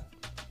Steyer's out.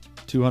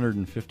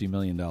 $250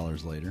 million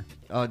later.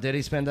 Oh, did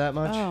he spend that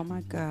much? Oh,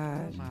 my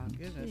God. Oh, my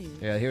goodness.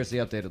 Yeah, here's the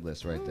updated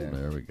list right there.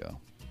 There we go.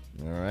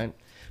 All right.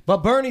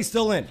 But Bernie's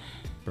still in.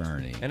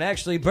 Bernie. And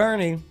actually,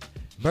 Bernie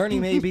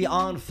may be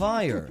on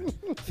fire.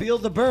 Feel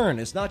the burn.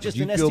 It's not just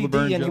an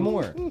STD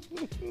anymore.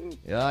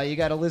 You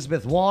got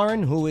Elizabeth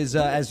Warren, who is,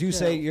 as you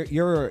say,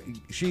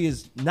 she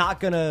is not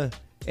going to,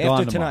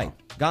 after tonight.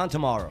 Gone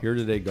tomorrow. Here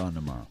today, gone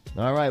tomorrow.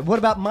 All right. What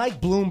about Mike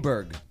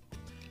Bloomberg?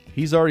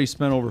 He's already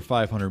spent over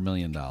 $500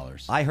 million.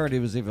 I heard it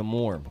was even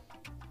more.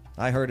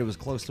 I heard it was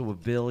close to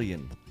 $1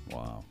 billion.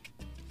 Wow.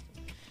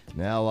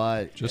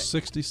 Now, just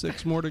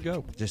 66 more to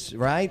go. Just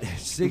right,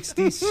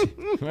 60.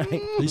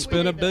 Right. He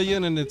spent $1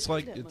 billion, and it's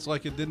like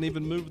it didn't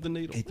even move the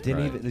needle. It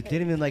didn't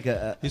even like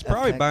a. He's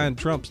probably buying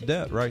Trump's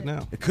debt right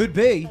now. It could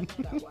be.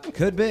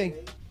 Could be.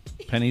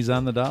 Pennies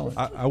on the dollar.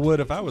 I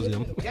would if I was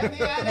him. Get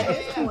me out of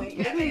this point.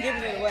 You've been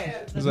giving it away.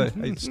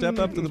 Hey, step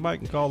up to the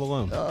mic and call the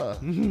loan.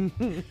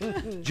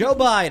 Joe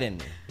Biden.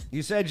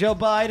 You said Joe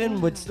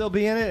Biden would still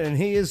be in it, and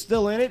he is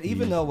still in it,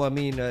 even though, I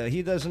mean,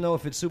 he doesn't know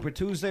if it's Super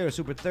Tuesday or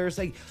Super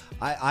Thursday.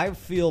 I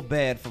feel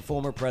bad for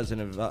former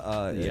President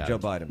Joe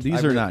Biden.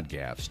 These are not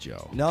gaffes,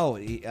 Joe. No,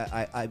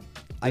 I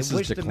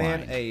wish the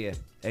man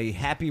a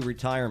happy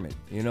retirement.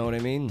 You know what I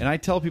mean? And I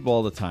tell people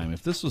all the time,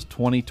 if this was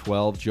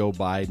 2012 Joe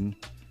Biden,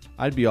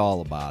 I'd be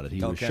all about it.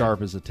 He was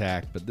sharp as a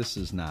tack, but this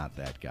is not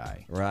that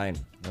guy. Right.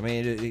 I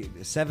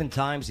mean, 7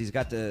 times he's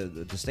got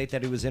the state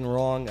that he was in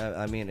wrong.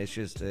 I mean, it's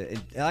just,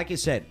 like you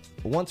said,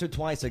 once or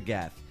twice a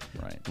gaffe.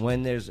 Right.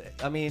 When there's,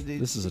 I mean.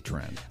 This is a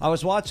trend. I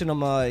was watching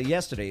him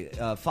yesterday.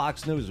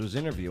 Fox News was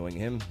interviewing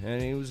him,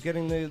 and he was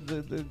getting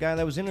the guy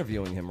that was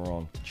interviewing him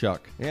wrong.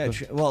 Chuck. Yeah,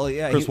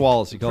 Chris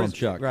Wallace, he called him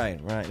Chuck. Right.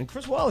 And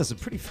Chris Wallace is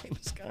a pretty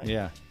famous guy.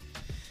 Yeah.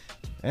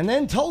 And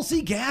then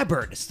Tulsi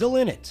Gabbard, still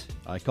in it.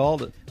 I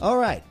called it. All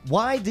right.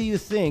 Why did you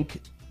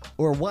think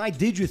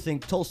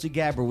Tulsi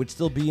Gabbard would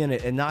still be in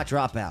it and not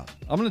drop out?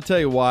 I'm going to tell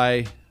you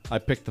why I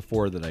picked the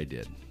 4 that I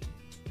did.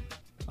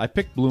 I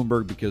picked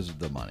Bloomberg because of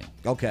the money.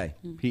 Okay.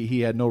 He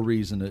had no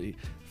reason to.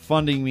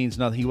 Funding means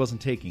nothing. He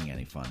wasn't taking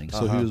any funding,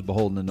 so he was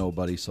beholden to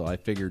nobody. So I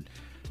figured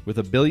with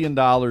 $1 billion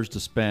to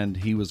spend,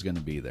 he was going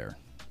to be there.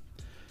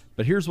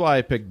 But here's why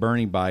I picked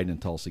Bernie, Biden,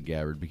 and Tulsi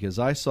Gabbard, because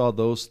I saw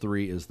those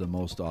 3 as the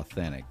most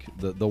authentic.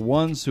 The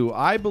ones who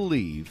I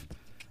believe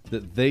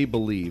that they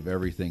believe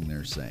everything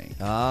they're saying.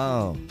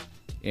 Oh.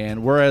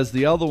 And whereas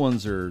the other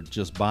ones are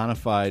just bona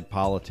fide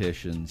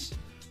politicians,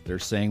 they're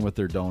saying what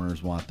their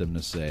donors want them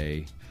to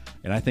say.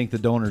 And I think the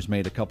donors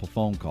made a couple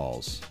phone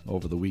calls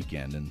over the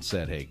weekend and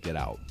said, hey, get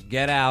out.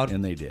 Get out.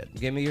 And they did.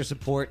 Give me your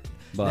support.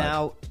 But,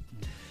 now,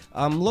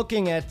 I'm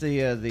looking at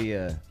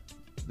the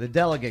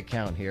delegate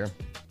count here.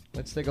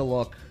 Let's take a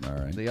look. All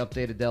right. The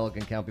updated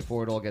delegate count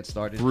before it all gets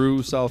started.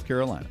 Through South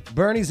Carolina.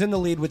 Bernie's in the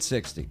lead with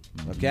 60.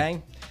 Okay?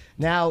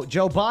 Now,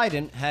 Joe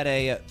Biden had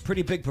a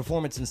pretty big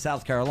performance in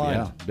South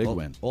Carolina. Yeah, big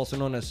win. Also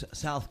known as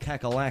South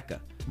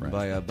Kakalaka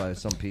by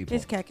some people.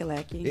 It's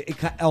Kakalaki.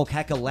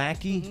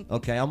 Kakalaki?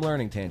 Okay, I'm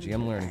learning, Tangi.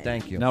 I'm learning.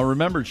 Thank you. Now,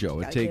 remember, Joe,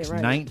 it takes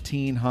right.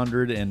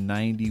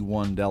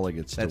 1,991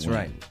 delegates That's to win.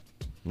 right.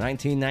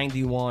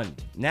 1991.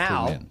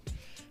 Now,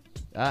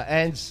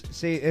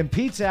 and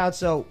Pete's out,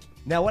 so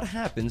now what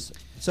happens?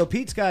 So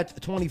Pete's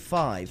got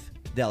 25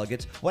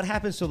 delegates. What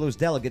happens to those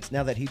delegates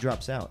now that he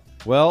drops out?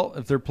 Well,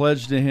 if they're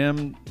pledged to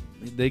him,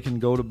 they can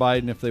go to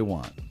Biden if they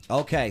want.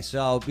 Okay,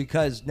 so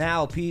because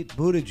now Pete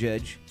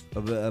Buttigieg,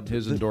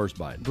 his endorsed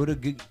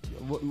Biden.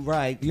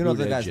 Right, you know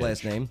the guy's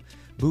last name.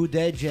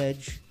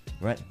 Buttigieg,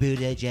 right?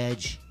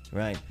 Buttigieg,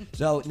 right.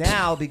 So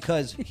now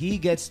because he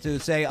gets to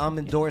say, I'm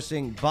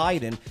endorsing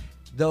Biden,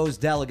 those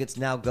delegates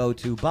now go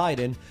to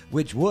Biden,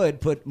 which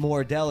would put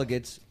more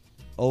delegates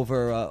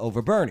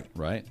over Bernie.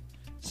 Right.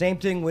 Same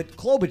thing with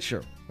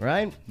Klobuchar,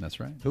 right? That's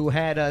right. Who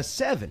had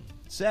seven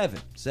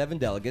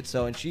delegates.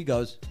 So, and she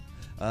goes,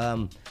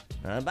 Biden.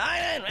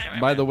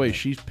 By the way,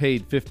 she's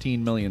paid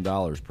 $15 million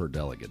per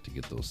delegate to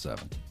get those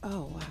 7.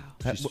 Oh,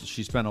 wow.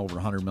 She spent over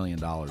 $100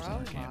 million on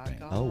her campaign.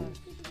 Oh.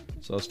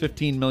 So it's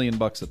 $15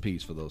 million a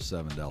piece for those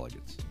 7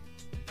 delegates.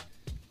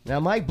 Now,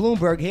 Mike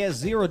Bloomberg has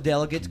 0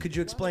 delegates. Could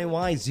you explain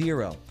why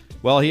 0?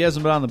 Well, he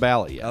hasn't been on the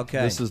ballot yet.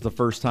 Okay. This is the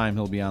first time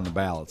he'll be on the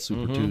ballot,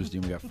 Super Tuesday,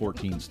 and we got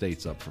 14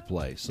 states up for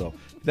play. So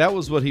that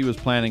was what he was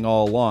planning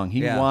all along.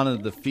 He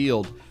wanted the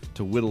field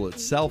to whittle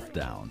itself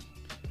down,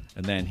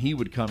 and then he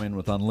would come in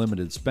with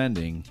unlimited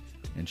spending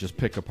and just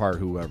pick apart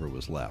whoever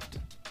was left.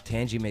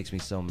 Tangi makes me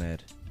so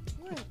mad.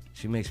 What?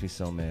 She makes me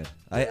so mad.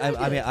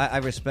 I mean, I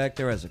respect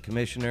her as a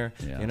commissioner,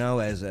 you know,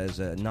 as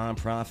a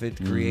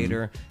nonprofit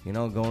creator, you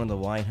know, going to the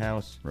White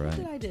House. Right. What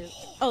did I do?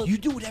 Oh, you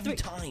do it every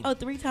time. Oh,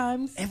 3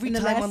 times? Every in the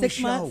time last on the 6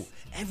 show. months?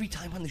 Every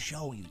time on the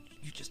show,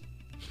 you just...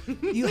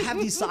 You have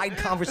these side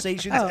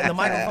conversations, and the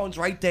microphone's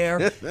right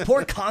there.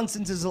 Poor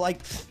Constance is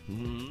like...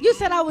 You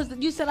said I was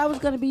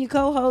going to be your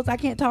co-host. I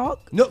can't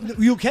talk? No,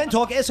 you can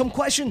talk. Ask some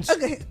questions.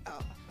 Okay.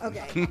 Oh,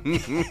 okay.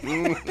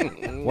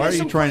 Why are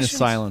you trying to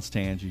silence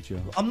Tangi,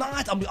 Joe? I'm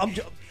not.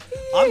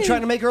 I'm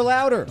trying to make her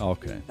louder.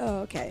 Okay. Oh,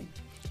 okay.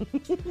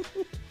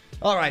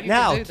 All right, You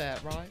now. can do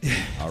that, right?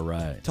 All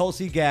right.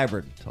 Tulsi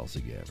Gabbard.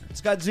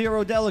 It's got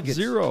 0 delegates.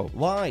 0.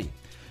 Why?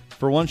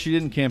 For one, she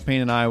didn't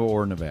campaign in Iowa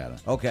or Nevada.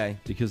 Okay.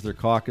 Because they're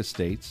caucus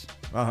states.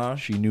 Uh-huh.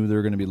 She knew they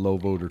were going to be low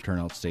voter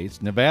turnout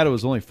states. Nevada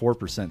was only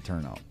 4%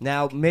 turnout.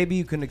 Now, maybe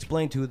you can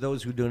explain to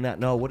those who do not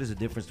know what is the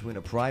difference between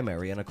a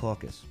primary and a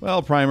caucus.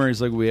 Well, primary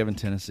is like we have in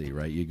Tennessee,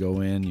 right? You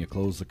go in, you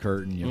close the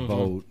curtain, you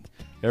vote.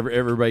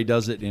 Everybody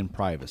does it in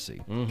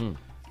privacy.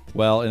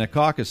 Well, in a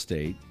caucus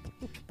state,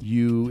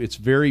 it's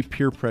very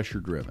peer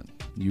pressure driven.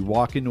 You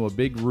walk into a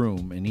big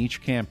room in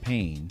each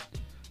campaign,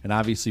 and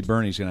obviously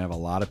Bernie's going to have a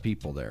lot of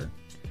people there.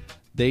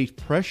 They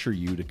pressure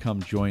you to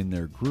come join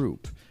their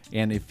group.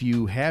 And if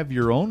you have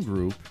your own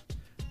group,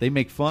 they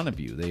make fun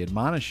of you. They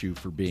admonish you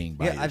for being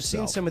by yourself. I've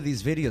seen some of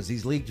these videos,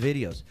 these leaked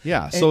videos.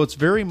 Yeah, so it's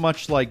very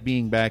much like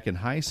being back in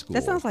high school.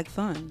 That sounds like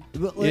fun.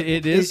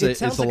 It is. It's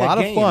sounds a like lot a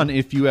of game. fun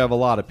if you have a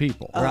lot of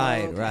people.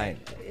 Right, okay. right.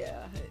 Yeah.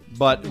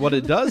 But what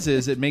it does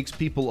is it makes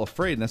people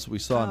afraid, and that's what we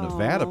saw in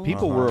Nevada.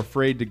 People were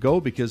afraid to go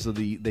because of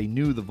they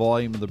knew the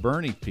volume of the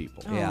Bernie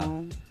people.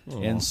 Yeah.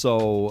 And so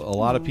a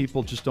lot of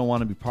people just don't want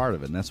to be part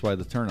of it, and that's why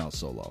the turnout's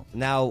so low.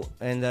 Now,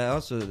 and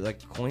also,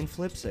 like, coin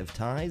flips have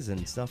ties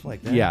and stuff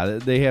like that? Yeah,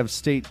 they have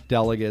state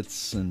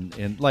delegates,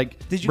 and like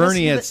Did you guys Bernie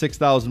see had that-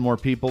 6,000 more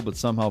people, but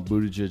somehow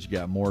Buttigieg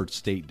got more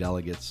state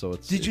delegates. So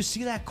Did you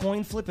see that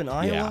coin flip in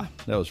Iowa? Yeah,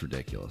 that was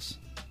ridiculous.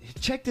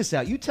 Check this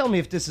out. You tell me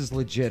if this is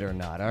legit or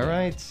not, all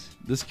right?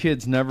 This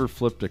kid's never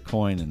flipped a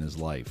coin in his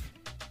life,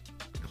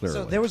 clearly.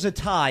 So there was a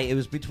tie. It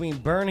was between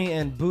Bernie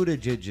and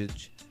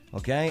Buttigieg,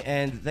 okay?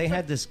 And they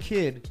had this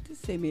kid.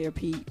 Just say Mayor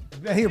Pete.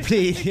 Mayor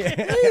Pete,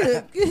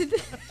 yeah.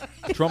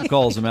 Trump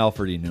calls him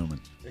Alfred E.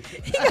 Newman.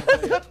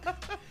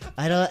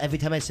 I don't. Every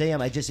time I say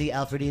him, I just see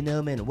Alfred E.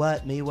 Newman.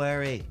 What? Me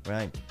worry.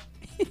 Right.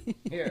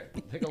 Here,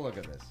 take a look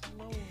at this.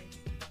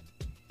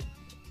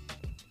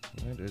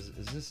 What is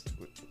this?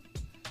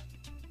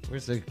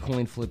 Where's the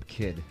coin flip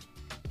kid?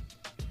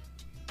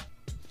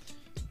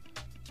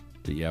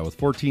 But yeah, with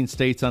 14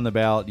 states on the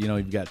ballot,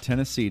 you've got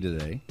Tennessee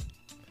today.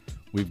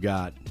 We've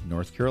got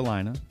North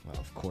Carolina. Well,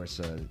 of course,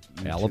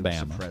 YouTube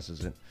Alabama.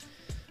 suppresses it.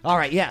 All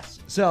right, yes.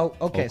 So,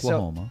 okay,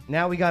 Oklahoma. so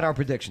now we got our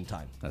prediction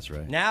time. That's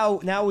right.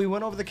 Now we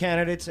went over the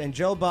candidates and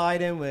Joe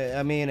Biden,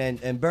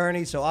 and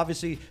Bernie. So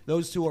obviously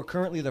those two are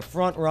currently the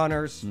front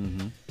runners.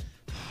 Mm-hmm.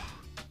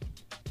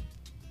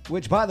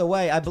 Which, by the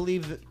way, I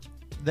believe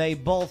they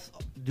both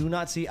do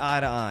not see eye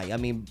to eye. I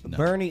mean, No.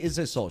 Bernie is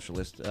a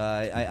socialist.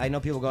 I know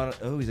people going,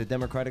 oh, he's a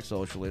democratic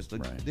socialist.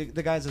 Right.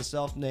 The guy's a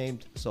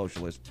self-named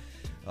socialist.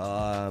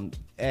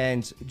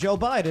 And Joe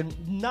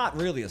Biden, not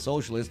really a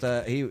socialist.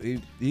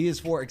 He is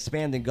for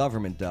expanding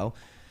government, though.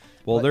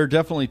 Well, they're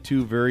definitely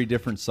two very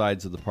different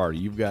sides of the party.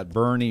 You've got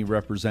Bernie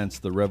represents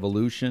the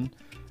revolution,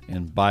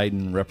 and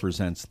Biden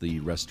represents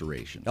the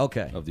restoration of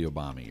the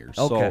Obama years.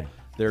 Okay. So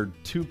they're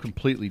two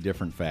completely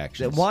different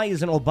factions. Why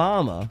isn't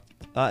Obama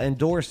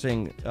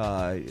endorsing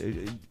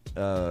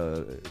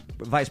former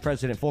Vice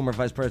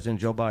President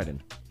Joe Biden?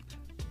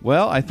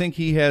 Well, I think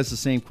he has the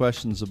same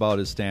questions about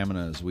his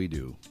stamina as we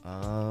do.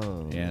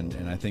 Oh.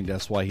 And I think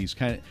that's why he's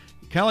kind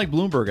of like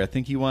Bloomberg. I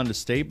think he wanted to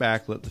stay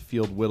back, let the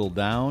field whittle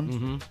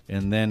down,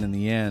 and then in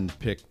the end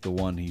pick the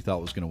one he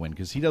thought was going to win,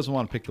 because he doesn't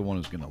want to pick the one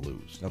who's going to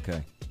lose.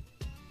 Okay.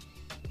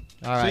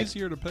 All right. It's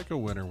easier to pick a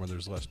winner when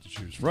there's less to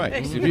choose from. Right.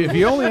 If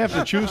you only have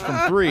to choose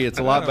from 3, it's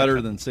a lot better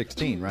than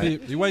 16,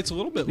 right? He waits a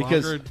little bit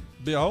because longer.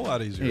 Be a whole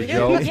lot easier.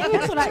 Yeah,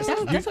 that's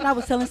what I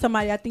was telling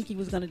somebody I think he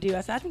was going to do.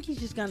 I said, I think he's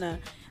just going to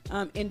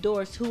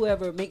endorse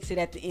whoever makes it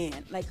at the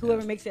end. Like,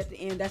 whoever makes it at the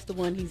end, that's the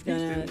one he's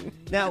going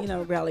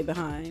to rally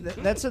behind.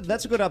 That's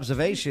a good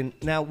observation.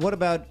 Now, what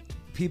about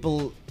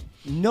people,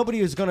 nobody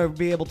is going to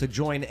be able to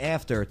join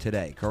after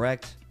today,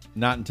 correct?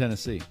 Not in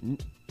Tennessee.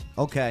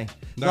 Okay.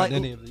 Not in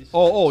any of these.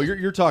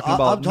 You're talking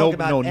about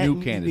no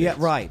new candidates. Yeah,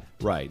 right.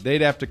 Right.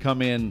 They'd have to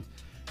come in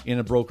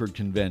a brokered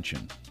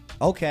convention.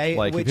 Okay.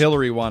 Like if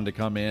Hillary wanted to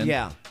come in,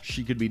 yeah,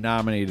 she could be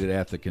nominated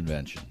at the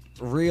convention.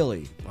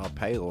 Really? I'll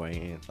pay the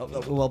way in.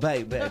 Well,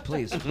 babe,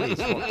 please,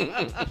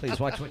 please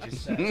watch what you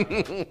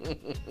say.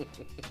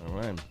 All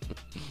right.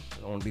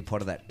 I want to be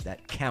part of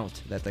that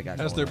count that they got.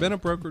 Has there been a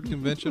brokered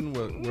convention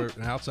where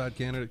an outside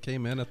candidate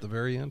came in at the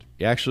very end?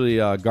 Actually,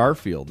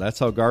 Garfield. That's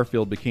how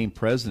Garfield became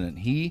president.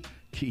 He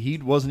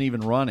wasn't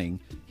even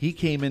running. He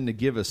came in to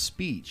give a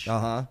speech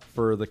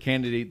for the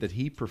candidate that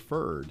he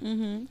preferred,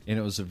 and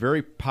it was a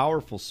very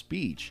powerful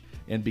speech.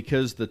 And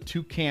because the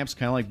two camps,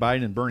 kind of like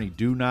Biden and Bernie,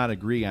 do not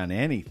agree on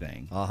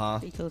anything,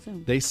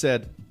 they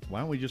said, why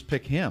don't we just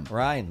pick him?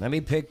 Right. Let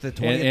me pick the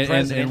 20th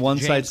president. And one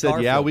James side said,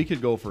 Garfield. yeah, we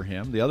could go for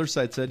him. The other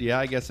side said, yeah,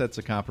 I guess that's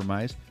a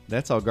compromise.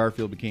 That's how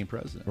Garfield became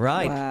president.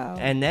 Right. Wow.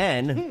 And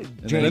then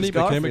then he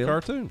Garfield became a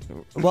cartoon.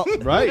 Well,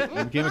 right.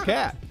 He became a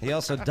cat. He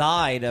also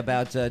died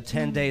about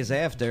 10 days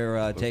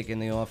after taking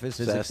the office.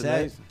 His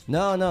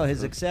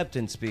his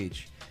acceptance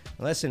speech.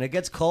 Listen, it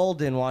gets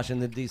cold in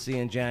Washington, D.C.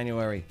 in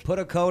January. Put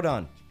a coat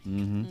on.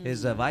 Mm-hmm.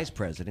 His vice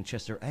president,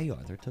 Chester A.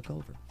 Arthur, took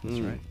over. That's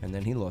right. And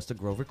then he lost to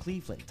Grover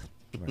Cleveland.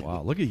 Right.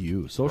 Wow, look at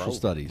you. Social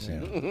studies.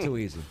 Yeah. Too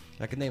easy.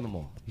 I can name them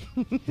all.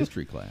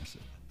 History class.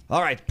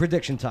 All right,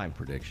 prediction time.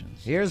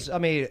 Predictions.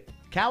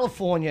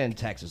 California and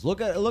Texas.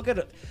 Look at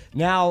it.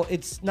 Now,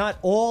 it's not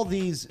all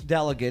these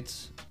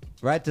delegates,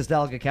 right? This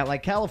delegate count.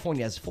 Like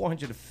California has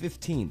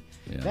 415.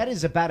 Yeah. That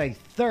is about a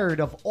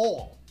third of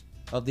all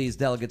of these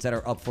delegates that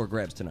are up for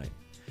grabs tonight.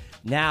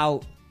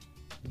 Now,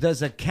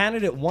 does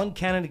one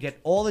candidate get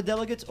all the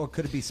delegates, or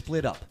could it be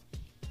split up?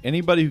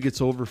 Anybody who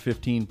gets over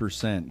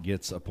 15%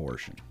 gets a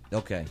portion.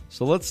 Okay.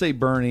 So let's say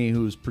Bernie,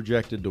 who's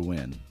projected to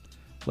win,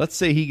 let's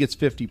say he gets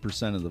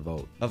 50% of the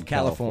vote of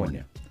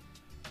California.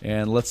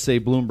 And let's say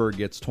Bloomberg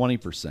gets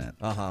 20%.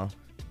 Uh-huh.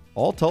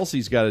 All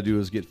Tulsi's got to do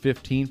is get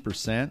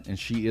 15%, and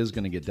she is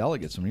going to get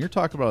delegates. When you're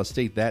talking about a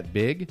state that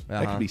big,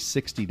 that could be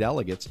 60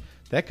 delegates.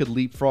 That could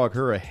leapfrog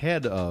her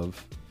ahead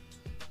of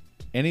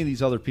any of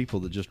these other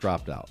people that just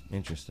dropped out.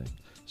 Interesting.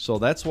 So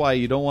that's why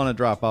you don't want to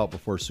drop out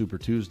before Super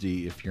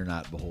Tuesday if you're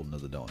not beholden to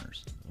the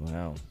donors.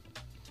 Wow.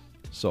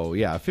 So,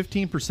 yeah, a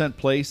 15%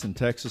 place in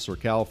Texas or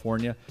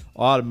California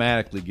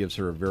automatically gives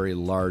her a very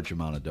large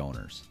amount of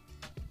donors.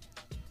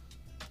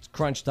 It's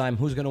crunch time.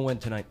 Who's going to win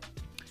tonight?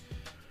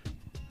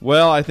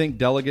 Well, I think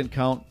delegate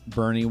count,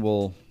 Bernie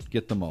will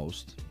get the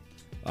most.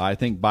 I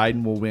think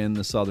Biden will win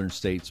the southern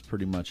states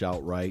pretty much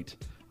outright.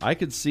 I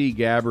could see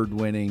Gabbard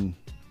winning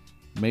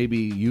maybe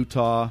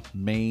Utah,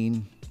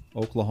 Maine,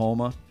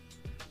 Oklahoma.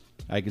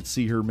 I could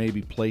see her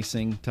maybe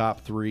placing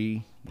top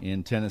 3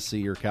 in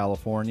Tennessee or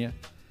California.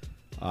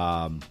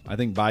 I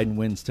think Biden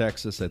wins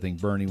Texas. I think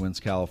Bernie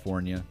wins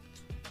California.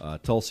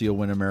 Tulsi will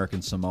win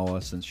American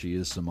Samoa since she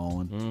is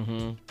Samoan.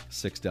 Mm-hmm.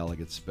 6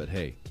 delegates, but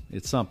hey,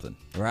 it's something.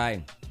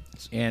 Right.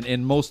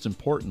 And most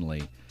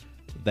importantly,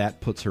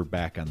 that puts her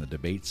back on the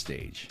debate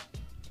stage.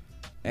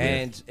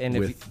 And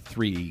with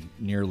 3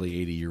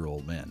 nearly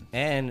 80-year-old men.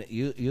 And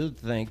you'd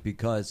think,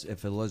 because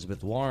if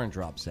Elizabeth Warren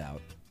drops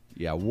out,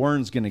 yeah,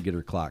 Warren's going to get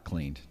her clock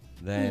cleaned.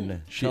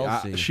 Then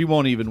she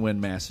won't even win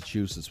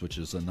Massachusetts, which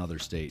is another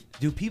state.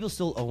 Do people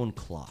still own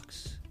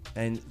clocks?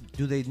 And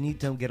do they need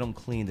to get them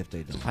cleaned if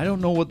they don't? I don't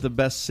know what the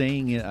best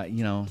saying is,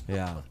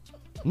 Yeah.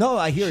 No,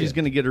 I hear she's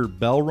going to get her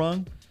bell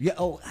rung. Yeah.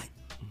 Oh,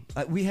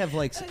 we have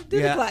like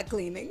do the clock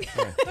cleaning.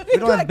 Yeah. We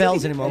don't have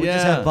bells anymore. We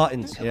just have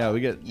buttons. Yeah,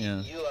 we get You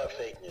have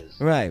fake news.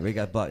 Right, we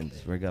got buttons.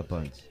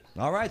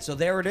 All right, so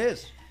there it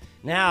is.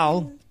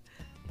 Now,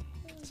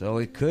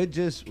 we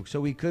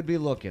could be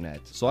looking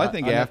at. So I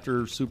think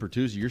after Super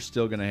Tuesday, you're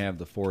still going to have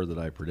the 4 that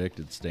I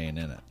predicted staying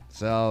in it.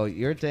 So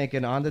you're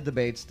thinking on the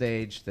debate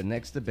stage, the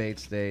next debate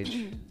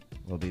stage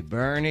will be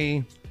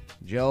Bernie,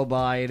 Joe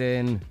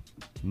Biden,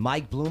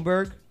 Mike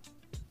Bloomberg,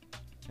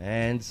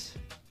 and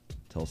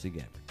Tulsi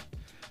Gabbard.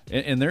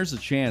 And there's a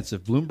chance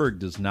if Bloomberg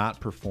does not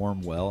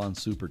perform well on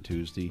Super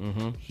Tuesday,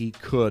 he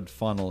could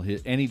funnel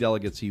any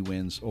delegates he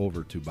wins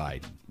over to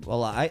Biden.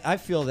 Well, I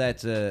feel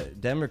that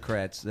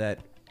Democrats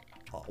that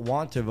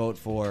want to vote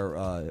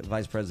for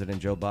Vice President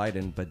Joe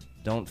Biden but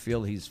don't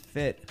feel he's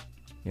fit,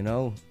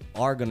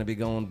 are going to be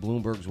going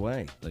Bloomberg's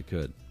way. They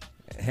could.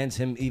 Hence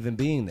him even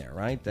being there,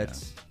 right?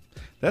 That's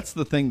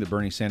the thing that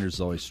Bernie Sanders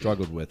has always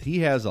struggled with.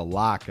 He has a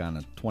lock on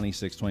a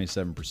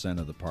 26-27%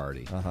 of the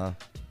party.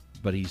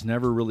 But he's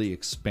never really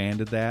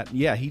expanded that.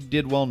 Yeah, he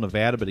did well in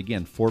Nevada, but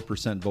again,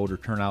 4% voter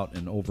turnout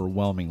and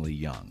overwhelmingly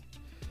young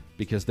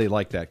because they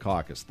like that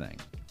caucus thing.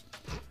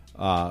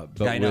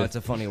 But I know, it's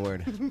a funny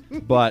word.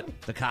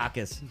 But the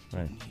caucus.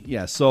 Right.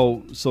 Yeah,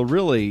 so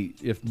really,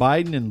 if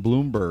Biden and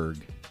Bloomberg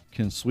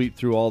can sweep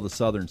through all the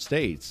southern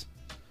states,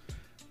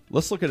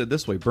 Let's look at it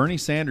this way. Bernie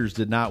Sanders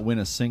did not win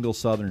a single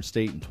southern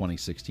state in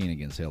 2016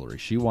 against Hillary.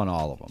 She won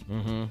all of them.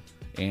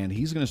 Mm-hmm. And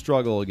he's going to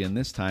struggle again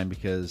this time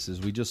because,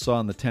 as we just saw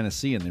in the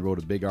Tennessee, and they wrote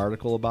a big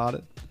article about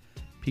it,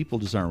 people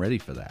just aren't ready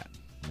for that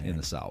in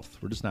the South.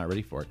 We're just not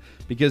ready for it.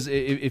 Because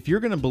if you're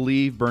going to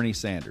believe Bernie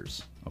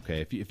Sanders,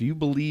 okay, if you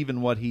believe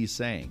in what he's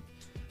saying,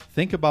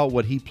 think about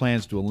what he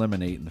plans to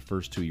eliminate in the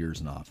first 2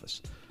 years in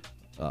office.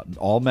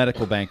 All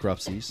medical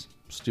bankruptcies,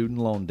 student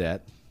loan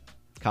debt,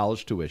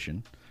 college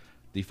tuition,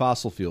 the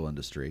fossil fuel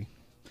industry,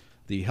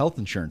 the health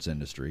insurance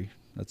industry.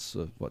 That's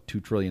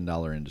 $2 trillion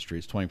industry.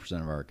 It's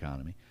 20% of our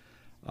economy.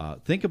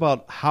 Think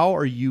about how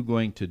are you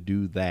going to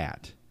do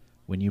that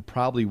when you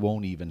probably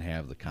won't even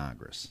have the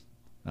Congress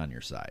on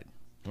your side.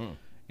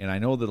 And I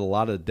know that a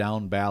lot of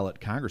down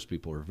ballot Congress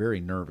people are very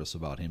nervous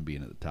about him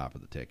being at the top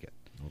of the ticket.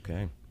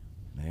 Okay,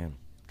 man.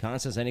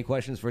 Constance, any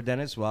questions for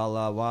Dennis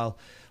while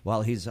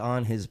he's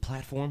on his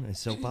platform, his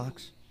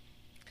soapbox?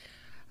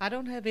 I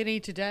don't have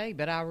any today,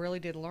 but I really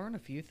did learn a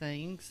few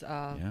things,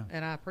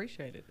 and I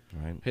appreciate it.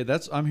 Right. Hey,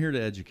 I'm here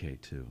to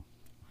educate too,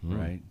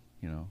 right?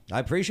 You know, I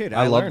appreciate it.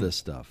 I love this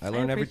stuff. I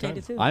learn every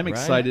time. I'm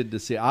excited to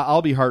see.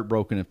 I'll be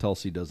heartbroken if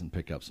Tulsi doesn't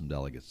pick up some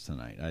delegates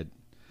tonight.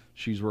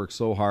 She's worked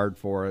so hard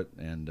for it,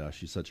 and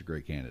she's such a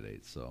great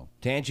candidate. So,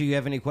 Tangi, you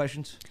have any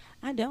questions?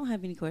 I don't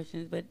have any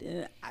questions, but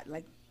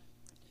like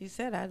you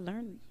said, I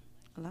learned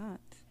a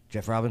lot.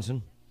 Jeff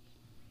Robinson?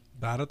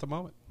 Not at the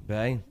moment.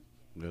 Bay?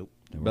 Nope.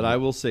 But I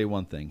will say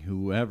one thing: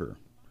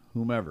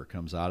 whomever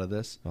comes out of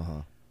this,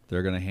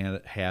 they're going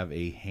to have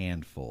a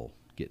handful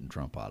getting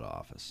Trump out of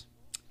office.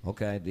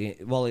 Okay.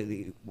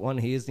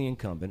 He is the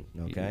incumbent.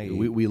 Okay.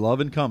 We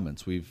love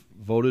incumbents. We've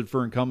voted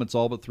for incumbents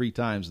all but 3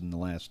 times in the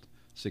last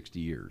 60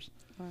 years.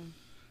 Wow.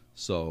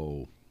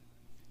 So,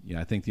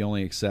 I think the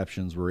only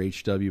exceptions were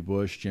H.W.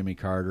 Bush, Jimmy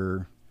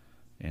Carter,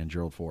 and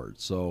Gerald Ford.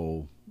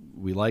 So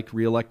we like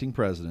re-electing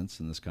presidents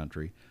in this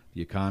country.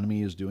 The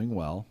economy is doing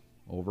well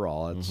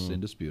overall. That's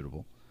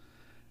indisputable.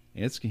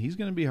 He's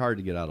going to be hard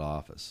to get out of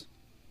office.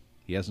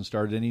 He hasn't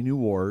started any new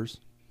wars.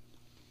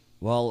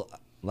 Well,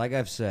 like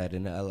I've said,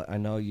 and I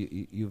know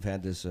you've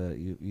had this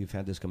you've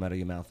had this come out of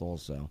your mouth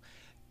also.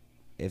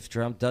 If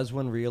Trump does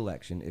win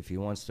re-election, if he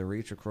wants to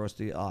reach across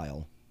the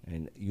aisle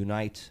and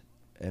unite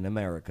in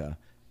America,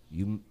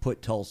 you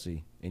put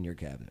Tulsi in your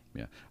cabinet.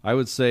 Yeah, I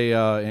would say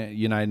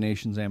United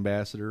Nations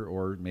ambassador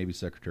or maybe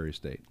Secretary of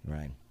State.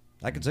 Right.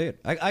 I could see it.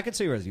 I could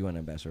see her as UN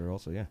ambassador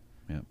also. Yeah.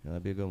 Yeah,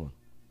 that'd be a good one.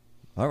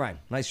 All right,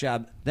 nice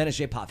job, Dennis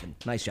J. Potvin.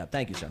 Nice job.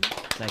 Thank you, sir.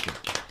 Thank you.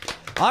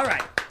 All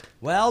right.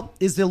 Well,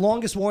 is the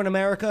longest war in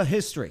America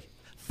history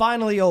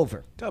finally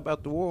over? Talk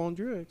about the war on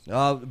drugs.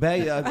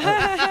 Bay,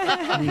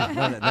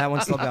 that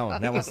one's still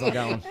going. That one's still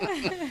going.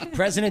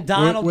 President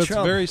Donald with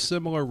Trump. With very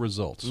similar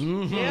results.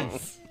 Mm-hmm.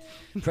 Yes.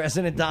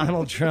 President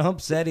Donald Trump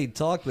said he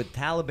talked with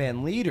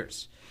Taliban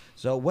leaders.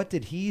 So what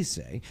did he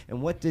say,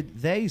 and what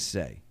did they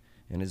say?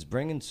 And is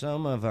bringing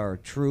some of our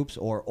troops,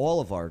 or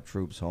all of our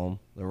troops, home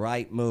the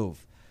right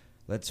move?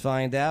 Let's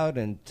find out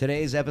in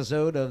today's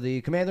episode of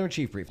the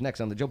Commander-in-Chief Brief.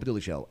 Next on the Joe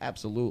Padula Show.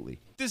 Absolutely.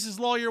 This is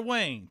Lawyer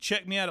Wayne.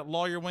 Check me out at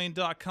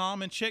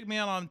lawyerwayne.com and check me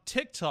out on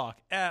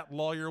TikTok at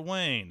Lawyer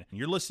Wayne.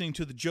 You're listening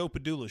to the Joe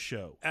Padula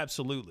Show.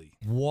 Absolutely.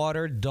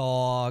 Water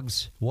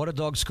dogs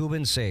scuba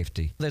and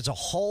safety. There's a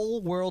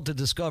whole world to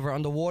discover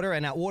underwater,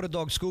 and at Water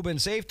Dog Scuba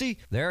and Safety,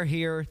 they're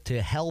here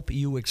to help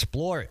you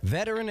explore it.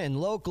 Veteran and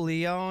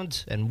locally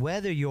owned, and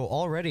whether you're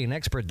already an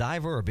expert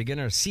diver or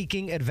beginner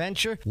seeking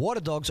adventure, Water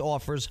Dogs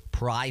offers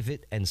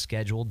private and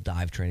scheduled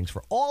dive trainings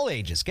for all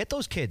ages. Get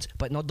those kids,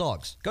 but no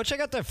dogs. Go check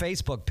out their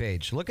Facebook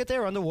page. Look at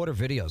their underwater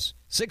videos.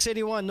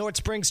 681 North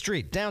Spring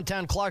Street,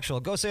 downtown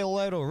Clarksville. Go say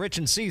hello to Rich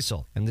and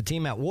Cecil and the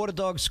team at Water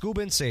Dog Scuba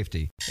and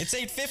Safety. It's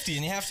 8:50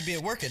 and you have to be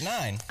at work at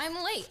 9.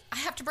 I'm late. I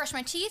have to brush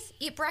my teeth,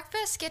 eat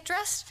breakfast, get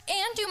dressed,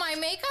 and do my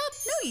makeup.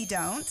 No, you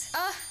don't.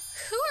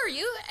 Who are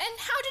you, and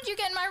how did you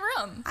get in my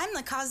room? I'm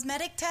the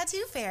Cosmetic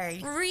Tattoo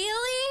Fairy.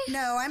 Really?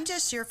 No, I'm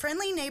just your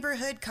friendly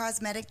neighborhood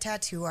cosmetic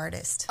tattoo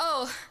artist.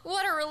 Oh,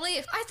 what a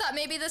relief. I thought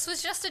maybe this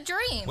was just a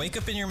dream. Wake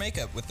up in your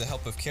makeup with the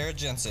help of Kara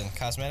Jensen,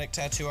 cosmetic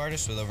tattoo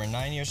artist with over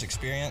 9 years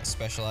experience,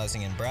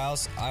 specializing in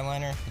brows,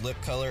 eyeliner, lip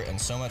color,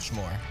 and so much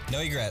more. No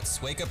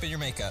regrets. Wake up in your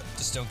makeup.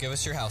 Just don't give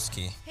us your house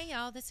key. Hey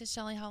y'all, this is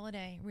Shelly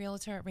Holiday,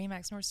 realtor at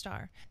RE/MAX North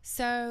Star.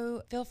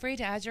 So feel free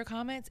to add your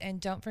comments and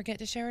don't forget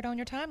to share it on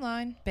your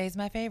timeline. Bay's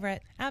my favorite.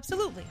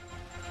 Absolutely.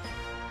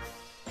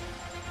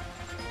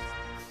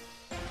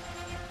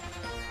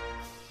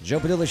 Joe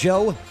Padula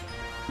Show.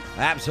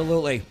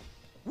 Absolutely.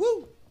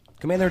 Woo!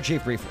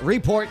 Commander-in-Chief Brief.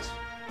 Report.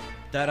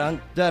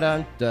 Da-dun,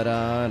 da-dun,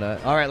 da-dun.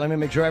 All right, let me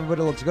make sure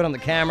everybody looks good on the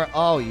camera.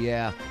 Oh,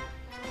 yeah.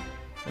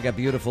 I got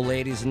beautiful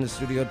ladies in the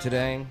studio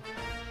today.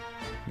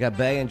 We got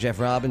Bay and Jeff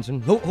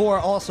Robinson, who are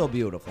also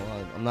beautiful.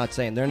 I'm not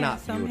saying they're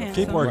not beautiful.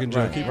 Handsome. Keep working,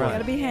 Joe. Keep working.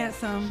 Gotta be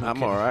handsome.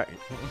 I'm all right.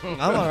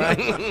 I'm all right.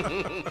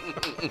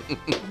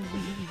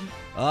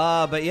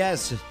 But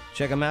yes,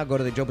 check them out. Go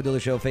to the Joe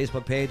Padula Show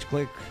Facebook page.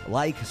 Click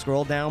like,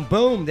 scroll down.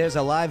 Boom, there's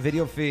a live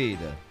video feed.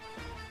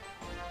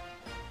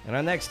 And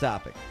our next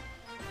topic.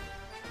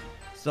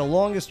 It's the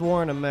longest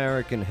war in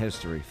American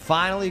history.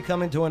 Finally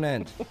coming to an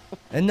end.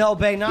 And no,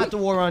 Bay, not the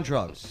war on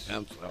drugs.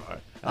 I'm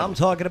sorry. I'm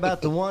talking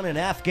about the one in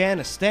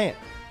Afghanistan.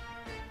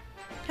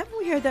 Haven't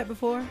we heard that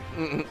before?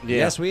 Yeah.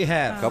 Yes, we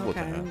have. A couple okay.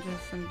 times.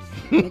 I'm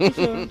just making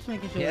sure. Just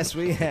making sure. Yes,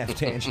 we have,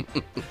 Tangy.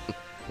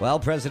 Well,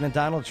 President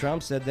Donald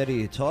Trump said that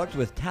he talked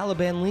with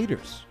Taliban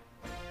leaders.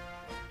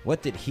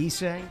 What did he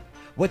say?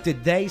 What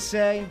did they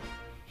say?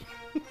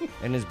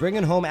 And is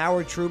bringing home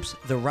our troops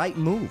the right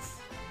move?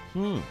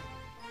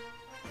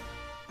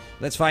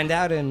 Let's find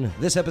out in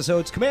this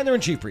episode's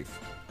Commander-in-Chief Brief.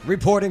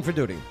 Reporting for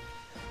duty.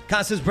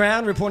 Constance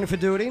Brown reporting for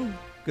duty.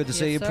 Good to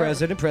see you, sir.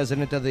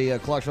 President of the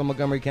Clarksville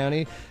Montgomery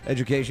County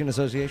Education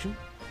Association.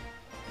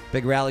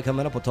 Big rally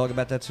coming up. We'll talk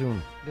about that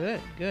soon.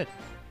 Good.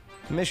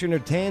 Commissioner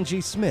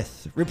Tangi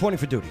Smith reporting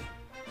for duty.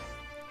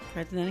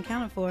 President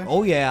accounted for.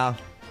 Oh, yeah.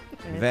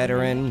 President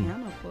Veteran.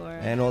 accounted for.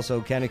 And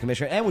also county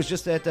commissioner. And was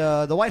just at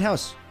the White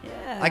House.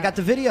 Yeah. I got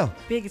the video.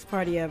 Biggest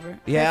party ever.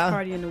 Yeah. Best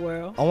party in the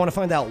world. I want to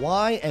find out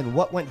why and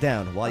what went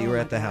down while you were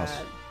my at the house.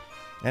 God.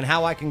 And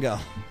how I can go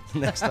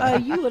next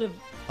time. You would have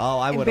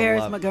I would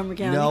embarrassed have Montgomery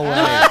County. No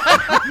way.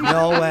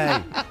 No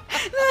way.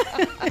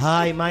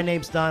 Hi, my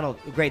name's Donald.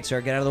 Great, sir.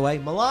 Get out of the way.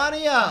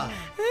 Melania!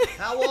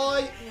 How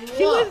are you?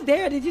 She was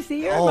there. Did you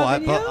see her? Oh,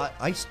 in my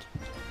video?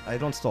 I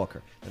don't stalk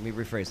her. Let me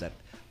rephrase that.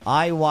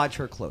 I watch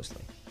her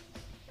closely.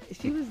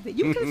 She was there.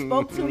 You could have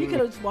spoke to her. You could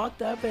have just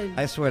walked up and.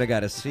 I swear to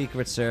God, a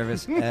Secret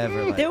Service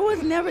ever. Like, There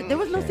was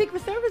no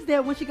Secret Service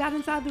there when she got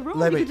inside the room.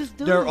 Let you me- could just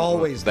do they're it.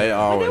 always They there.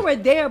 But always. they were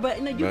there,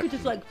 but you could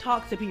just like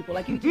talk to people.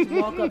 Like you could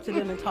just walk up to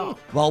them and talk.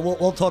 Well,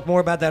 we'll talk more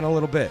about that in a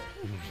little bit.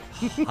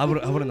 I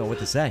wouldn't know what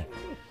to say.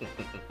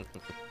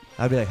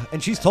 I'd be like,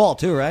 and she's tall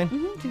too, right?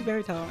 Mm-hmm. She's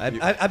very tall.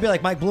 I'd be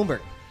like Mike Bloomberg.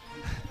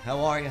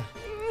 How are you?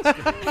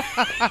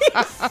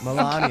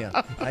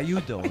 Melania, how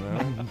you doing?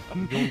 Huh?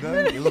 You doing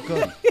good? You look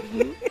good.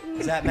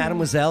 Is that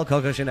Mademoiselle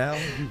Coco Chanel?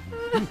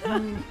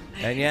 And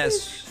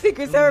yes,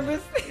 Secret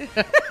Service.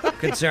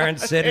 concerned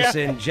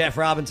citizen Jeff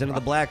Robinson of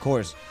the Black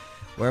Horse,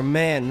 where,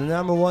 man, the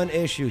number one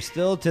issue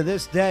still to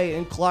this day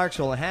in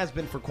Clarksville, and has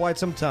been for quite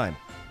some time,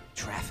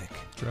 traffic.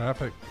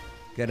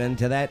 Get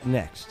into that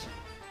next.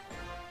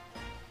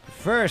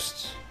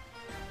 First,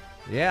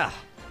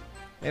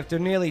 after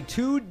nearly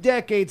 2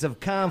 decades of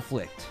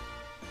conflict,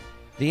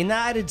 the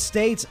United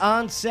States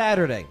on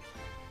Saturday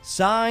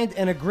signed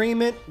an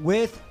agreement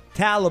with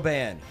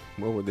Taliban.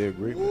 What was the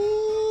agreement?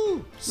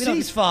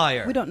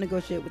 Ceasefire. We don't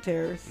negotiate with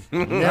terrorists.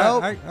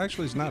 Nope.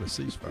 Actually, it's not a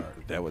ceasefire.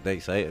 That's what they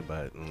say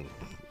about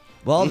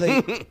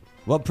it.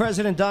 Well,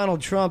 President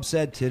Donald Trump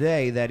said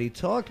today that he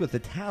talked with the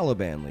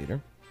Taliban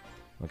leader.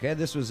 Okay,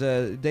 this was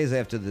days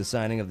after the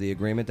signing of the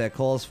agreement that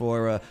calls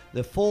for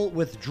the full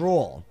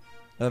withdrawal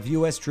of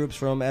U.S. troops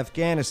from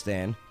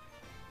Afghanistan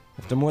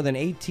after more than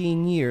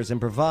 18 years,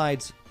 and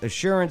provides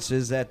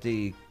assurances that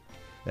the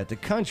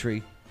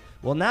country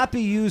will not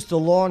be used to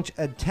launch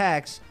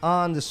attacks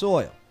on the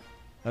soil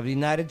of the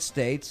United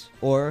States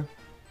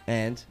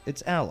and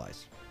its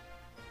allies.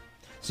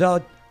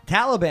 So,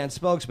 Taliban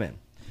spokesman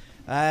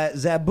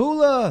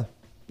Zabullah,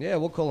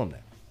 we'll call him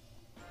that.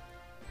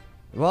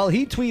 Well,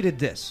 he tweeted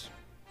this.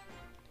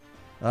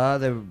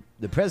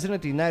 The President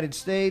of the United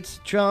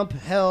States, Trump,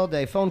 held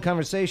a phone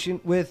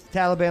conversation with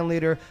Taliban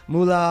leader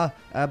Mullah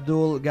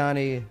Abdul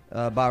Ghani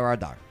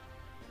Baradar.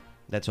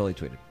 That's all he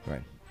tweeted,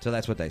 right? So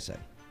that's what they said.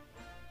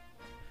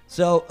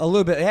 So a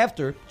little bit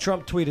after,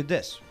 Trump tweeted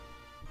this.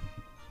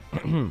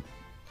 No,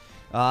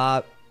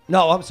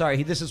 I'm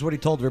sorry. This is what he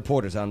told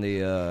reporters on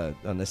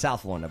the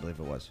South Lawn, I believe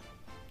it was.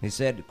 He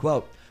said,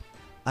 quote,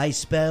 "I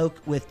spoke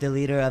with the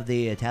leader of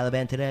the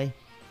Taliban today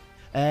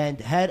and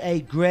had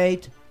a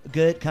good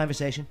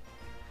conversation.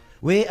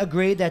 We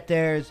agreed that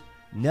there's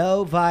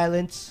no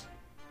violence.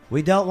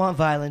 We don't want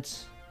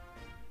violence.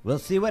 We'll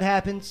see what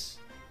happens.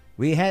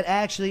 We had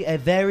actually a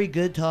very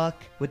good talk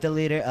with the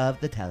leader of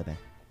the Taliban."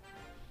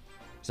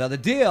 So the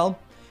deal,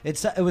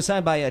 it was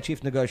signed by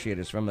chief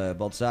negotiators from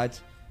both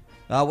sides,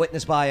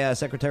 witnessed by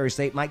Secretary of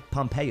State Mike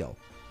Pompeo.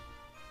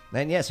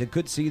 And yes, it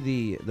could see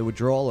the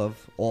withdrawal of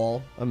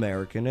all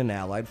American and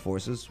allied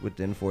forces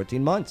within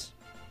 14 months.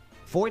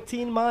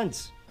 14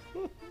 months!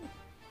 It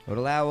would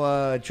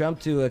allow Trump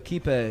to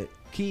keep a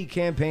key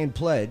campaign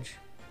pledge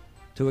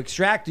to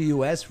extract the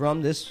U.S.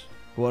 from this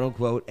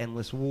quote-unquote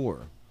endless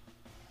war.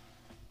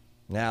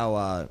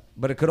 Now,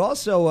 but it could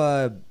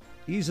also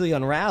easily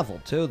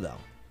unravel, too, though.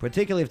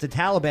 Particularly if the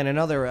Taliban and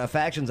other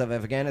factions of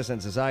Afghanistan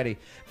society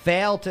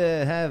fail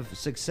to have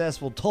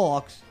successful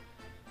talks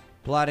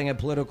plotting a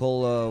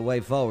political way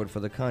forward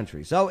for the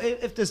country. So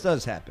if this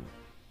does happen,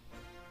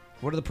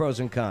 what are the pros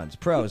and cons?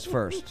 Pros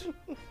first.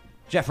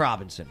 Jeff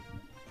Robinson.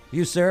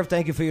 You serve.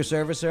 Thank you for your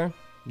service, sir.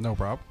 No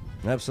problem.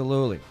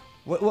 Absolutely.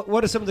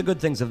 What are some of the good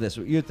things of this,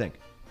 you think?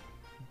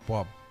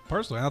 Well,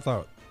 personally, I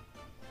thought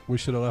we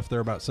should have left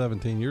there about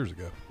 17 years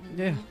ago.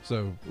 Yeah.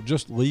 So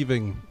just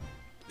leaving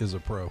is a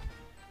pro.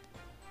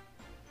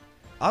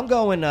 I'm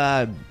going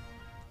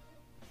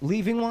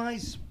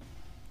leaving-wise,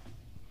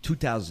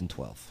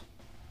 2012.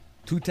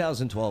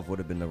 2012 would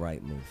have been the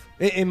right move,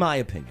 in my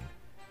opinion.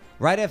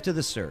 Right after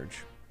the surge,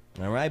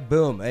 All right,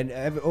 boom. And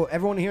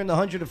everyone here in the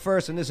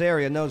 101st in this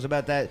area knows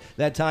about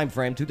that time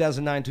frame,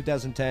 2009,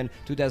 2010,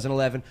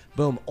 2011.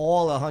 Boom,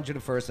 all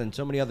 101st and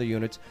so many other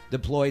units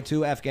deployed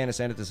to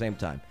Afghanistan at the same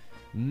time.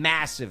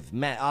 Massive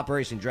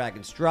Operation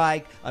Dragon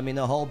Strike. I mean,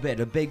 the whole bit,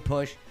 a big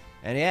push.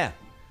 And yeah,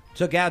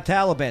 took out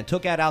Taliban,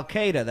 took out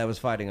Al-Qaeda that was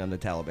fighting under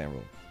Taliban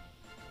rule.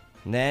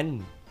 And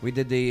then we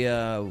did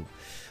the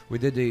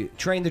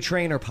train the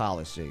trainer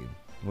policy,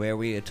 where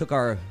we took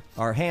our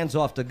hands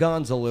off the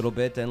guns a little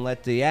bit and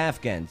let the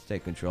Afghans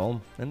take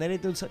control. And they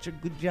didn't do such a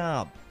good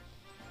job.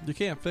 You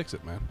can't fix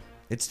it, man.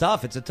 It's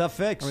tough. It's a tough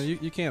fix. I mean,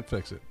 you can't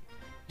fix it.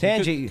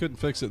 Tangi, you couldn't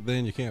fix it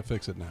then. You can't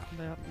fix it now.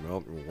 Yep. Well,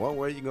 one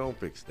way you gonna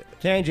fix that?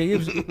 Tangi,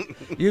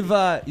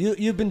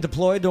 you've been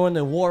deployed during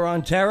the war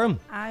on terror.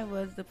 I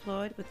was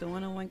deployed with the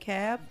 101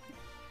 Cab,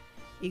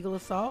 Eagle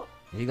Assault.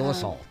 Eagle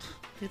Assault.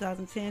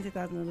 2010,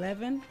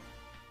 2011,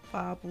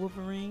 Fob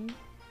Wolverine.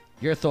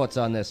 Your thoughts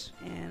on this?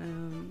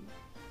 And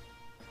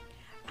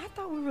I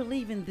thought we were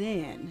leaving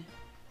then.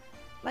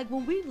 Like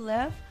when we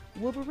left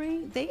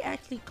Wolverine, they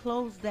actually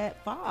closed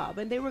that fob,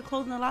 and they were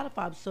closing a lot of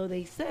fobs, so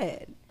they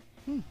said.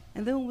 And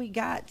then when we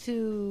got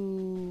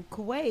to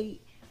Kuwait,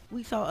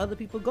 we saw other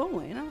people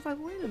going, and I was like,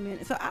 wait a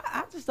minute. So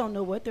I just don't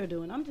know what they're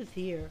doing. I'm just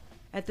here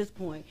at this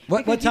point.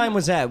 What time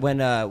was that when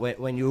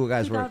you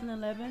guys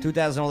 2011. were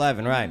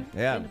 2011, right?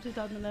 Yeah. End of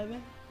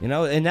 2011. You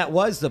know, and that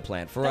was the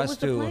plan for us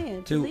to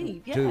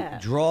leave. Yeah.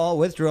 to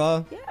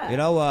withdraw. Yeah. You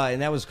know,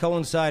 and that was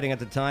coinciding at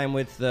the time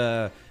with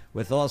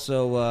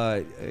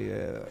also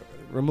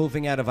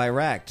removing out of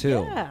Iraq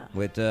too. Yeah.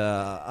 With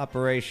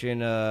Operation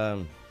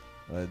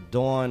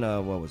Dawn.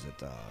 What was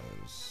it?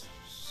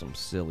 Some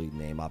silly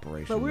name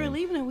operation. But we were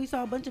leaving, and we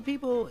saw a bunch of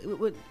people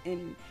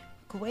in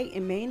Kuwait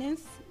and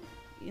maintenance,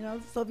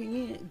 Soviet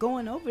Union,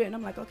 going over there, and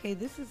I'm like, okay,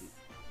 this is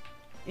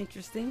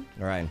interesting.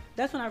 Right.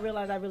 That's when I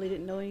realized I really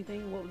didn't know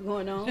anything what was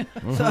going on.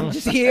 So I'm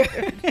just here.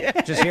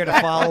 Just here to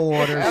follow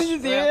orders. I'm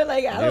just here,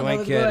 like, I don't know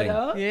what's going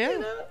on.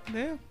 Yeah.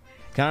 Yeah.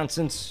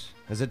 Constance,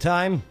 is it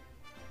time?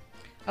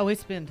 Oh,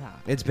 it's been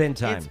time. It's been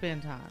time. It's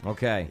been time.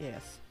 Okay.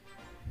 Yes.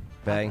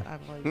 Bay? I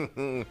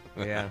believe.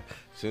 Yeah.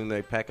 Soon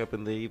they pack up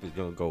and leave, it's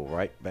going to go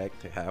right back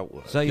to how it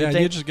was. So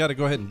you just got to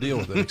go ahead and deal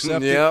with it.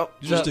 Accept it. Yep.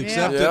 You just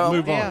accept it and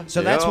move on.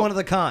 So that's one of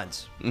the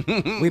cons.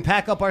 We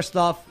pack up our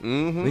stuff.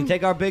 We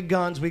take our big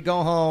guns. We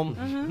go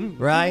home.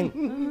 Right?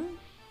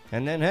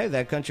 And then, hey,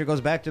 that country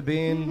goes back to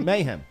being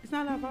mayhem. It's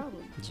not our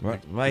problem.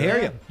 Right. I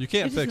hear you. You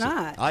can't It's fix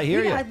not. it. I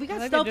hear you. We got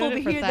They've stuff been doing over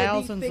it for here that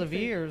needs thousands of fixing,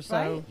 years,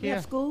 right? so, We yeah.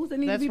 have schools that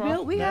need That's to be right.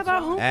 built. We That's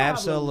have our right. own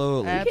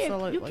Absolutely.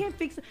 problems. You can't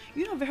fix it.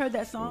 You never heard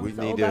that song? We It's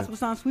the need old to- gospel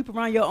song, "Sweep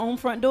around your own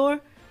front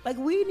door." Like,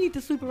 we need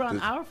to sweep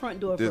around our front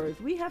door first.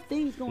 We have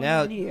things going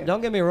Now, on here.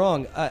 don't get me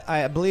wrong.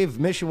 I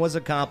believe mission was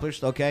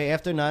accomplished, okay,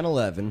 after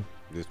 9/11.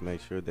 Just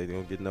make sure they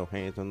don't get no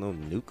hands on no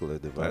nuclear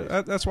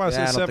device. That's why I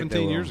said I don't think they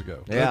 17 will. years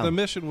ago. Yeah. The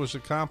mission was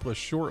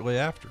accomplished shortly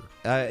after.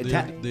 The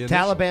initial.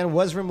 Taliban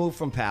was removed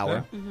from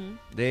power.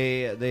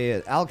 Yeah.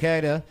 The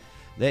Al-Qaeda,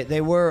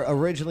 they were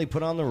originally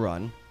put on the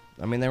run.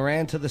 I mean, they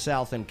ran to the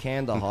south in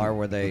Kandahar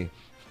where they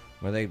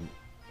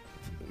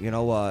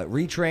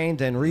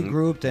retrained and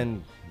regrouped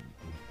and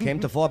came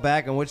to fall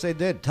back, in which they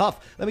did. Tough.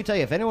 Let me tell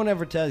you, if anyone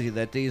ever tells you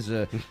that these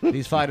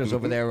fighters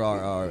over there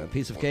are a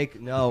piece of cake,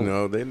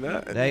 no, they're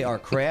not. They are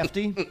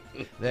crafty.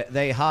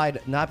 They hide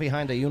not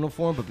behind a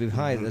uniform, but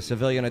behind the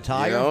civilian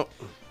attire. Yep.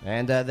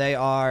 And they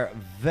are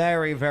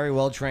very, very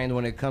well trained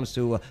when it comes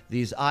to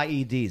these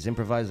IEDs,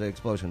 improvised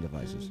explosion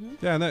devices.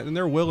 Yeah, and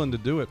they're willing to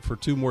do it for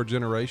 2 more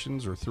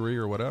generations or 3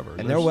 or whatever.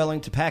 And they're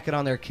willing to pack it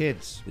on their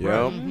kids.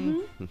 Yep.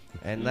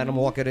 And let them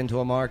walk it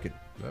into a market.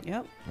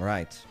 Yep.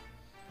 Right.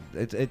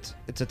 It's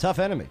a tough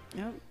enemy.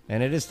 Yep.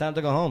 And it is time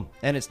to go home.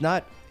 And it's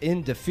not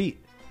in defeat.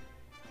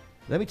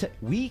 Let me tell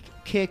you, we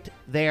kicked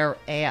their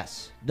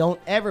ass. Don't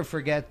ever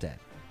forget that.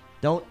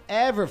 Don't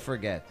ever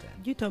forget that.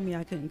 You told me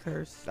I couldn't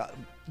curse.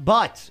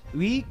 But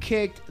we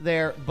kicked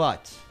their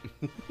butts.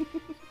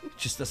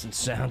 Just doesn't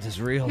sound as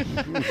real.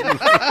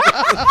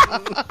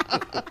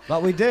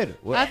 But we did.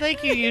 I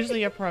think you use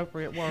the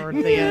appropriate word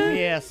then.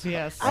 Yes.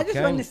 I just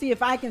wanted to see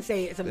if I can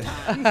say it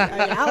sometimes.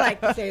 I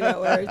like to say that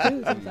word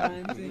too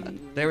sometimes.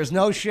 There was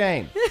no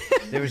shame.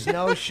 There was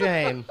no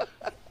shame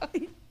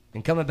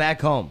in coming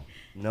back home.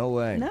 No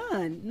way.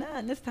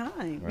 None this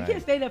time. Right. You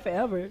can't stay there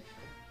forever.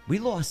 We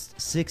lost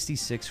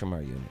 66 from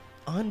our unit.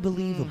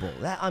 Unbelievable.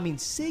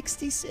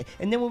 66.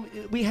 And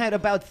then we had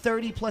about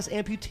 30 plus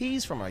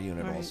amputees from our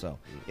unit also.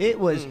 It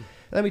was,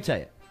 let me tell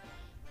you,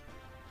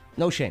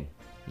 no shame.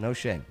 No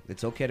shame.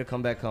 It's okay to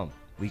come back home.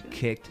 We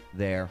kicked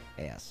their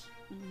ass.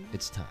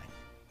 It's time.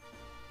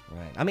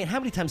 Right. I mean, how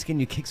many times can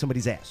you kick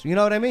somebody's ass? You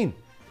know what I mean?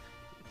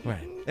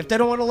 Right. If they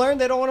don't want to learn,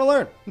 they don't want to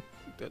learn.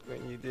 That's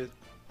when you did.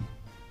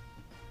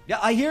 Yeah,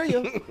 I hear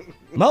you.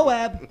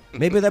 Moab.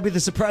 Maybe that'll be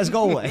the surprise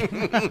goal way.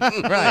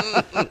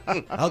 Right.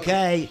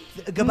 Okay.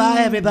 Goodbye,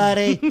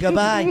 everybody.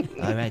 Goodbye.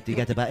 All right. You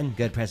got the button?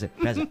 Good. Press it.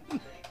 Press it.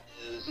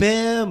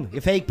 Boom.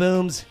 You fake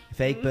booms.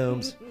 Fake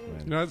booms.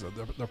 You know,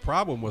 the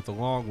problem with the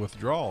long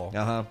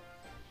withdrawal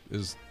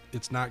is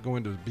it's not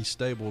going to be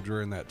stable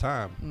during that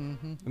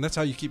time. And that's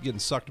how you keep getting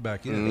sucked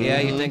back in. Yeah,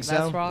 you think so?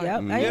 That's right.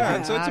 Yep. Yeah,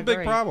 it's a big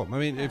agree. problem. I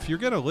mean, if you're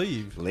going to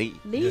leave,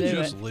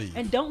 just leave.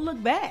 And don't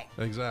look back.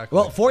 Exactly.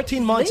 Well,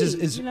 14 months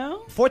Leave, is you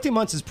know? 14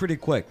 months is pretty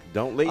quick.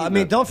 Don't leave. I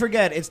mean, don't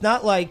forget, it's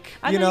not like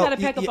I know you gotta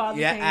pack up all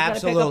the yeah, things. You gotta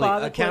absolutely. pick up all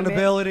the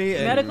Accountability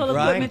and medical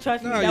equipment.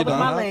 Trust me, No, you that was don't.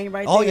 my lane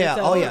right Oh there. yeah,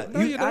 so oh yeah. No,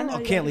 you don't.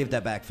 I can't leave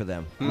that back for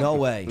them. No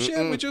way.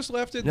 Shit, we just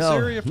left it in No,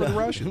 Syria for no, the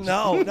Russians.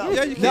 no.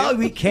 Yeah, you No, can.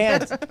 we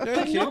can't. Yeah,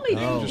 But you normally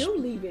can. they do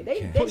leave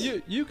it.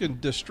 Well, you can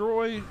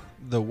destroy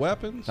the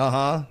weapons,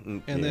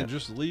 and then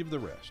just leave the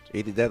rest.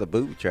 Either that or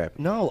booby trap.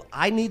 No,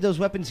 I need those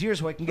weapons here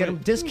so I can get them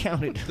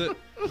discounted.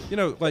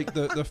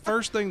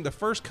 The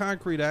first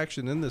concrete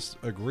action in this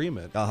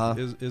agreement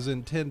is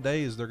in 10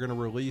 days they're going to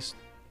release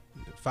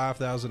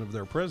 5,000 of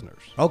their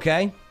prisoners.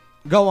 Okay,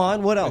 go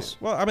on. What else?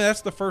 Well, I mean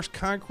that's the first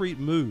concrete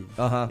move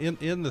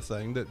in the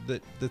thing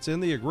that's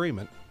in the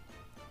agreement.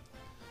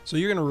 So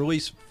you're going to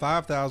release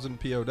 5,000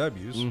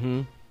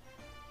 POWs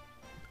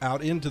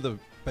out into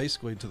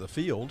basically to the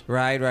field.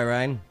 Right.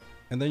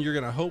 And then you're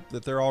going to hope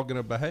that they're all going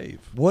to behave.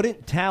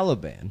 Wouldn't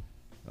Taliban,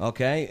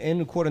 okay,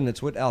 in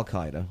coordinates with Al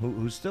Qaeda,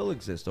 who still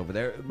exist over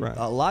there,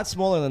 a lot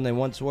smaller than they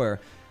once were,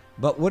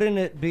 but wouldn't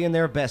it be in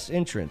their best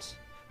interest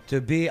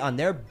to be on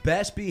their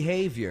best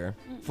behavior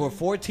for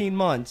 14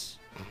 months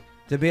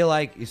to be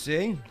like, you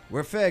see,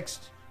 we're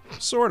fixed?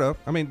 Sort of.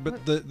 I mean,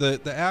 but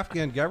the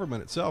Afghan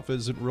government itself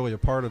isn't really a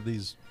part of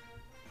these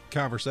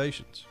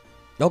conversations.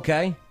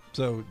 Okay.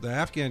 So the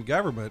Afghan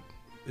government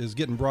is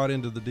getting brought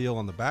into the deal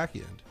on the back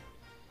end.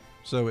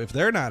 So if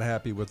they're not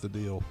happy with the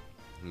deal,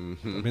 I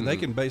mean, they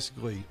can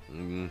basically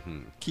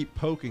keep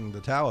poking the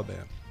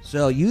Taliban.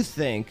 So you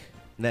think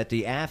that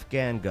the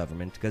Afghan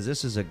government, because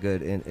this is a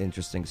good,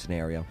 interesting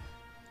scenario,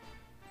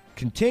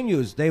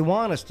 continues, they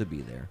want us to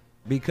be there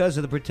because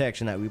of the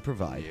protection that we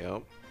provide.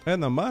 Yep.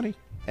 And the money.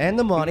 And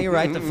the money,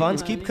 right? The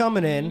funds keep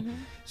coming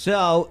in.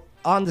 So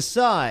on the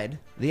side,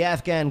 the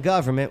Afghan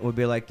government would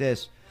be like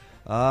this.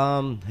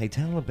 Hey,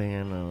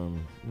 Taliban,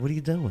 what are you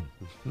doing?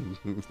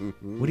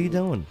 What are you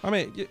doing? I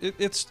mean,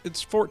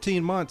 it's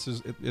 14 months.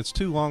 It's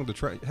too long to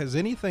try. Has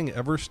anything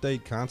ever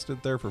stayed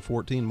constant there for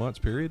 14 months,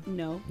 period?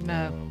 No.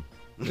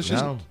 It's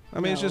just,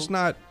 I mean, it's just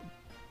not,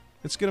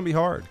 it's going to be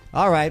hard.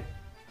 All right.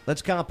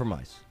 Let's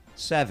compromise.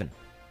 7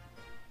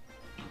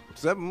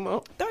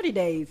 months. 30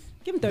 days.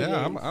 Give him 30 days.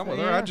 I'm with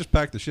her. I just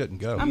pack the shit and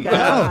go. I'm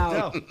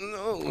out.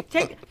 No.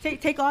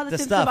 Take all the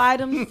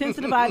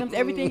sensitive items,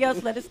 everything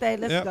else, let it stay.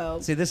 Let's go.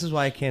 See, this is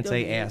why I can't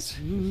say ass.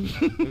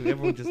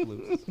 Everyone just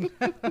loses.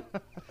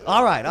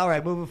 All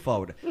right, moving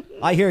forward.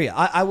 I hear you.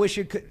 I wish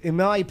it could, in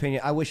my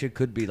opinion, I wish it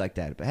could be like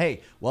that. But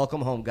hey,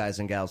 welcome home, guys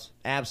and gals.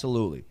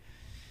 Absolutely.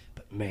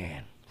 But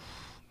man,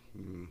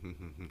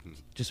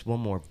 just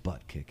one more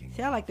butt kicking.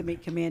 See, I like to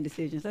make command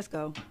decisions. Let's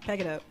go. Pack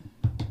it up.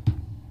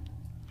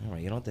 All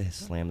right, you don't have to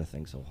slam the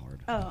thing so hard.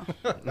 Oh.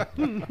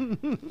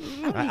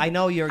 I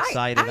know you're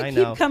excited. I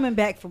keep coming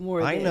back for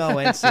more of I this. know,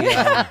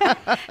 NCO.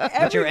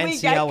 Every your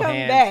week NCO I come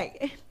hand.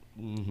 back at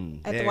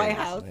There the White it is.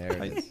 House.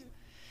 There it is.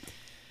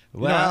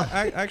 Well,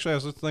 I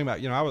was just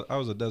thinking about, I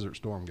was a Desert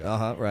Storm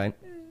guy. Right.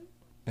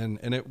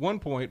 And at one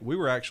point, we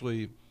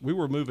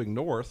were moving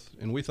north,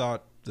 and we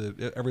thought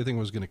that everything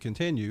was going to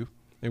continue,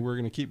 and we were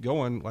going to keep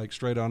going, like,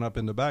 straight on up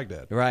into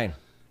Baghdad. Right.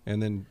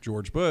 And then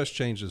George Bush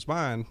changed his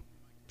mind,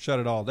 shut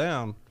it all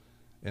down,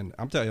 and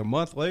I'm telling you, a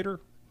month later,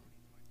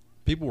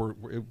 people were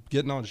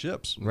getting on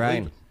ships. And right.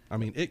 leaving. I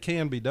mean, it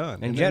can be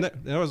done. And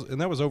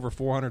that was over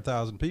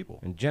 400,000 people.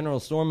 And General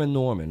Stormin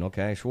Norman,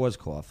 okay,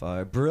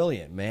 Schwarzkopf,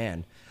 brilliant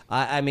man.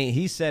 I mean,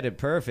 he said it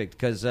perfect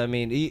because, I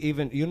mean,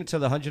 even units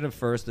of the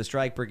 101st, the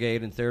Strike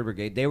Brigade and 3rd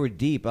Brigade, they were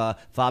deep.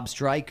 Fob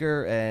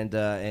Stryker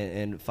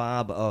and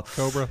Fob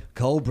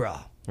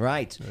Cobra.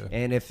 Right. Yeah.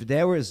 And if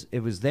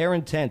it was their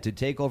intent to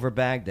take over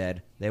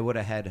Baghdad, they would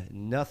have had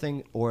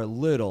nothing or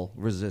little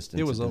resistance.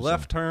 It was a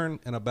left turn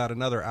and about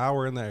another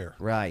hour in the air.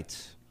 Right.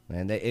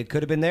 And it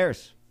could have been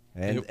theirs.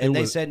 And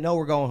they said, no,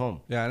 we're going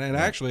home. Yeah, and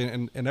actually,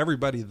 and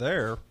everybody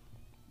there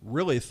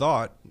really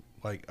thought,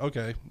 like,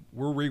 okay,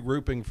 we're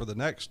regrouping for the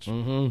next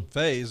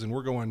phase, and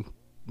we're going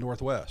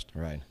northwest.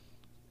 Right.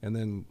 And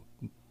then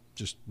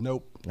just,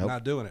 nope.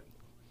 Not doing it.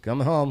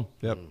 Come home.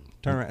 Yep.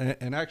 Turn around.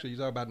 And actually, you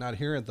talk about not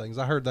hearing things.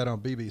 I heard that on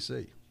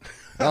BBC.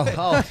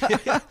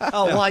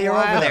 While you're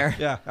over there.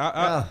 Yeah.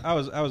 I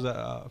was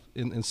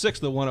in 6th of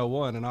the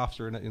 101, an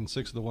officer in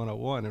 6th of the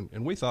 101,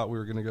 and we thought we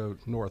were going to go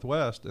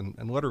northwest,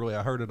 and literally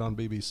I heard it on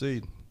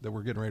BBC that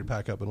we're getting ready to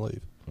pack up and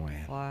leave.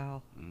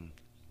 Wow.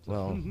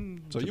 Well,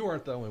 so you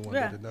weren't the only one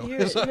that didn't know.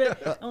 You're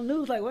on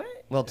news like what?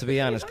 Well, to be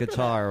honest,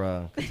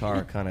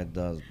 Qatar kind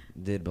of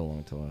did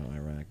belong to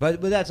Iraq, but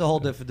that's a whole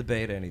different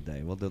debate any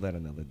day. We'll do that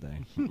another day.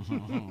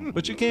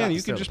 But you can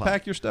just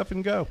pack your stuff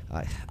and go.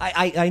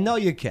 I know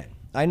you can.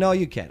 I know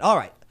you can. All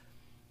right,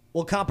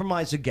 we'll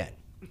compromise again.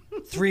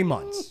 3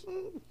 months.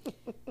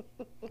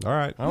 All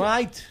right. 3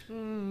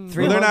 months.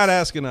 They're not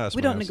asking us.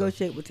 We don't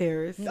negotiate with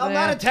terrorists. I'm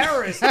not a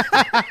terrorist.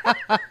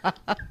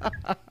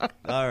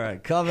 All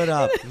right, coming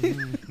up.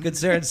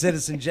 Concerned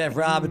citizen Jeff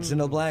Robinson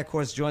of Black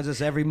Horse joins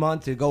us every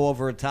month to go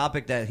over a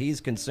topic that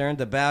he's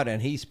concerned about,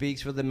 and he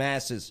speaks for the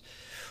masses.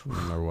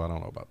 No, I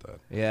don't know about that.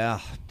 Yeah,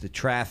 the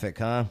traffic,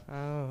 huh?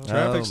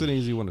 Traffic's an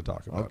easy one to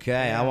talk about.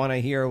 Okay, I want to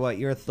hear what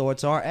your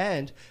thoughts are.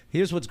 And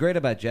here's what's great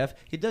about Jeff.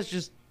 He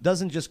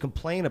doesn't just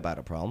complain about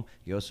a problem.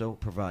 He also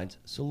provides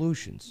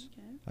solutions.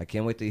 Okay. I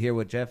can't wait to hear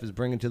what Jeff is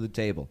bringing to the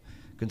table.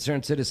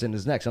 Concerned Citizen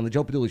is next on the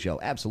Joe Padula Show.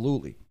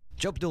 Absolutely.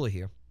 Joe Padula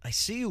here. I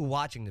see you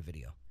watching the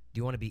video. Do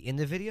you want to be in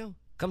the video?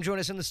 Come join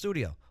us in the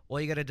studio. All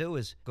you got to do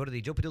is go to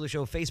the Joe Padula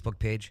Show Facebook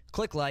page,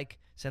 click like,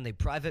 send a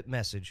private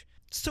message.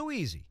 It's too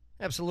easy.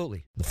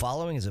 Absolutely. The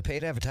following is a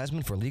paid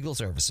advertisement for legal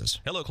services.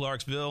 Hello,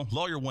 Clarksville.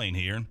 Lawyer Wayne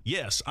here.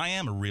 Yes, I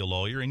am a real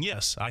lawyer, and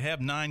yes, I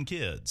have 9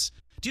 kids.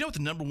 Do you know what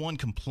the number one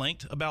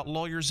complaint about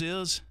lawyers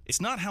is?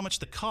 It's not how much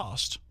they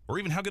cost or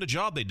even how good a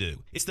job they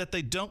do. It's that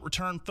they don't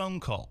return phone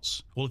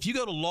calls. Well, if you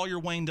go to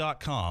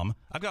lawyerwayne.com,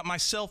 I've got my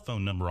cell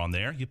phone number on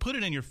there. You put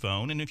it in your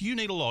phone, and if you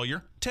need a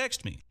lawyer,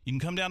 text me. You can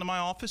come down to my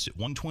office at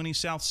 120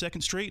 South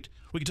 2nd Street.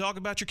 We can talk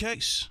about your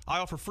case. I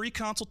offer free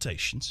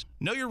consultations.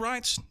 Know your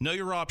rights, know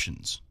your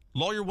options.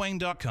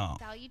 LawyerWayne.com.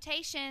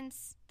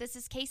 Salutations. This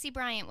is Casey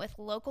Bryant with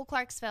Local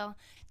Clarksville.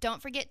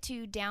 Don't forget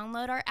to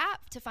download our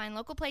app to find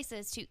local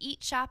places to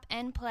eat, shop,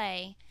 and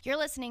play. You're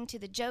listening to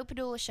The Joe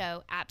Padula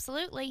Show.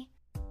 Absolutely.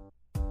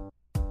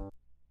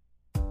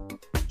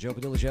 Joe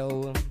Padula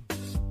Show.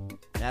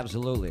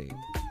 Absolutely.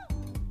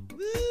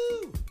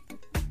 Woo!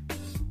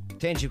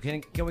 Tenchu,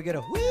 can we get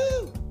a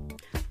woo?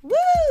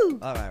 Woo!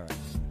 All right.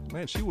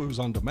 Man, she woos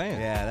on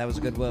demand. Yeah, that was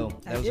a good woo.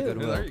 That was a good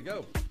woo. There you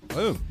go.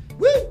 Boom.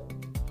 Woo!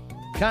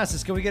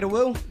 Constance, can we get a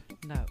woo?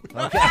 No.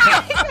 Okay.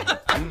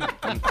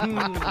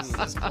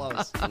 This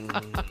close.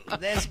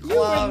 This close. You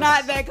were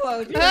not that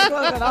close. You weren't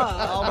close at all.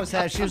 I almost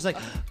had. She was like,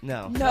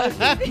 no. No,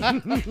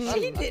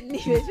 she didn't even.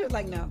 She was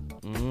like, no.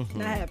 Mm-hmm.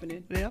 Not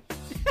happening. Yep.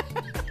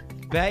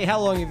 Bay, how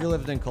long have you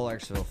lived in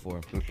Clarksville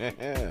for?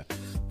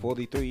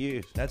 43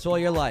 years. That's all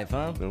your life,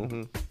 huh?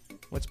 Mm-hmm.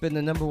 What's been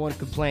the number one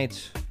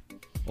complaint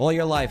all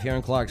your life here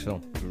in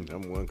Clarksville?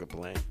 Number one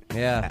complaint.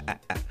 Yeah.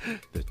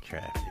 The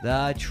traffic.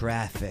 The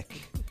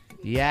traffic.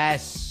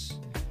 Yes.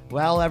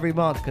 Well, every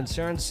month,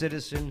 concerned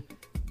citizen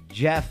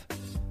Jeff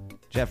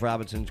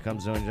Robinson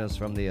comes on just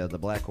from the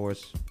Black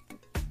Horse.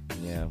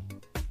 Yeah.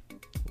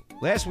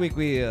 Last week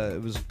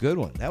it was a good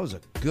one. That was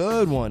a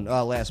good one.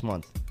 Last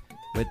month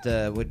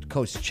with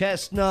Coach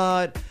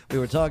Chestnut, we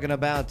were talking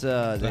about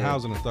the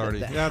housing authority.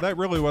 Yeah, that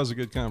really was a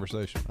good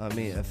conversation. I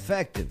mean,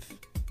 effective.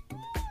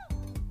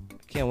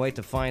 Can't wait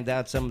to find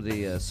out some of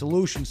the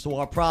solutions to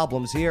our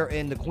problems here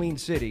in the Queen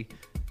City.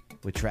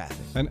 With traffic,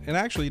 and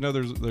actually,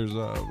 there's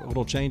a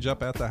little change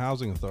up at the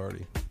housing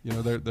authority.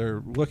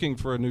 They're looking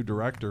for a new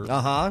director.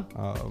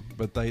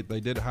 But they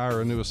did hire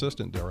a new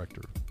assistant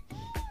director,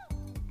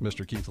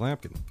 Mr. Keith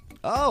Lampkin.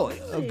 Oh,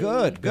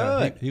 good.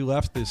 Yeah, he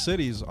left the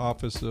city's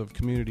Office of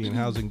Community and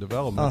Housing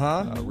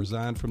Development,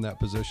 resigned from that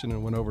position,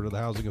 and went over to the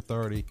housing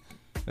authority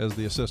as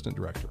the assistant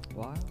director.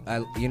 Wow.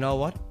 You know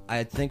what?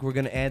 I think we're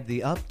going to add the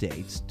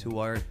updates to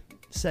our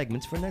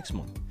segments for next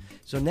month.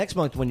 So next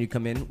month when you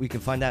come in, we can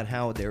find out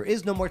how there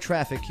is no more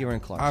traffic here in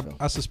Clarksville.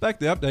 I suspect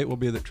the update will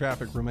be that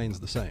traffic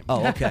remains the same.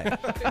 Oh, okay.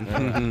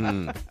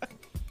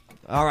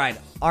 All right.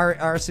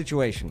 Our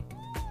situation.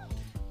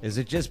 Is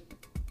it just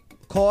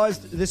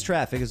caused, this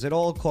traffic, is it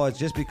all caused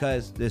just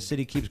because the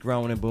city keeps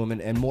growing and booming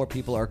and more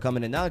people are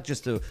coming in, not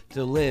just to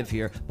live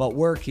here, but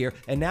work here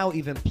and now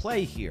even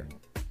play here?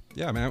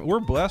 Yeah, man, we're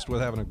blessed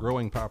with having a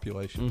growing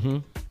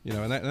population,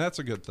 and that's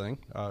a good thing.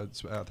 I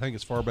think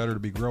it's far better to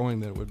be growing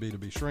than it would be to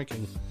be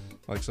shrinking,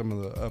 like some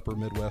of the upper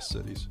Midwest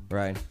cities.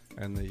 Right.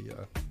 And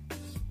the,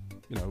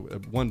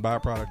 one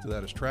byproduct of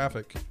that is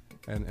traffic,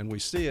 and we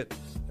see it.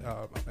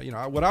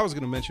 What I was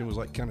going to mention was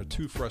like kind of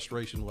 2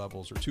 frustration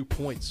levels or 2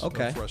 points of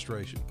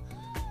frustration.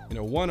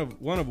 One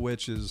of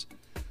which is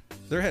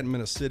there hadn't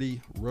been a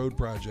city road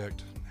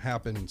project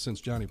happen since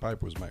Johnny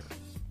Piper was mayor.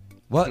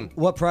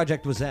 What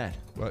project was that?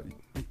 Well,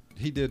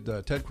 he did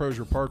Ted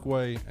Crozier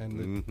Parkway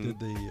and did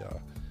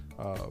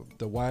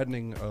the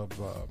widening of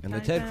and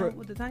the Ted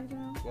with the Tiny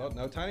Town. Well,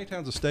 no, Tiny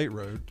Town's a state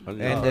road,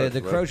 and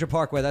the Crozier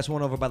Parkway, that's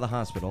one over by the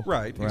hospital.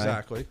 Right,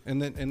 exactly.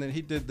 And then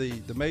he did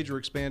the major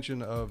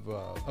expansion of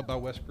up by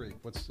West Creek.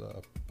 What's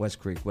West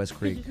Creek?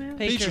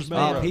 Peaches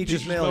Mill.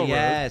 Peaches Mill.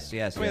 Yes.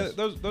 I mean,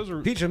 those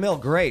are Peaches Mill,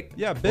 great.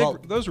 Yeah,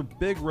 those are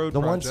big road.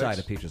 The projects. one side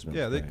of Peaches Mill.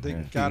 Yeah, they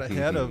got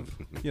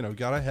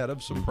ahead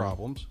of some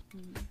problems,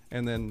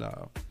 and then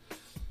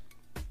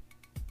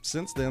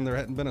since then there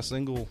hadn't been a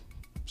single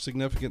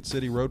significant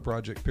city road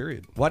project,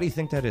 period. Why do you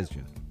think that is,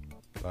 Jim?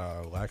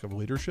 Lack of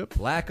leadership.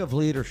 Lack of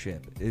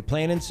leadership.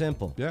 Plain and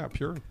simple. Yeah,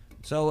 pure.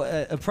 So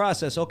a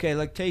process, okay,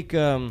 like take,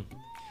 and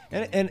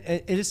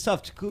it is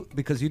tough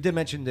because you did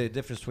mention the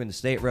difference between the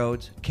state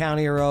roads,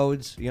 county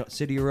roads,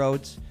 city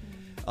roads.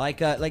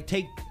 Like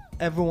take,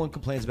 everyone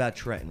complains about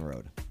Trenton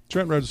Road.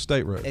 Trenton Road's a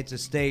state road. It's a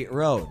state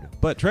road.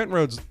 But Trenton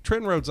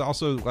Road's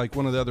also like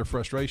one of the other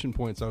frustration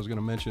points I was going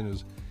to mention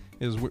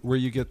is where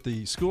you get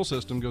the school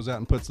system goes out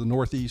and puts the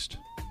northeast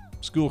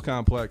school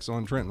complex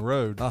on Trenton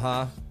Road,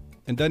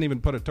 and doesn't even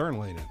put a turn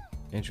lane in.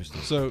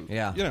 Interesting. So,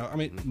 yeah, I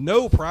mean,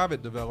 no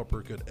private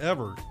developer could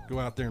ever go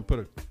out there and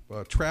put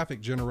a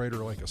traffic generator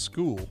like a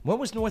school. When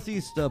was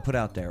Northeast put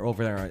out there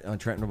over there on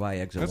Trenton by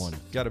Exit 1?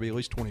 Got to be at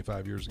least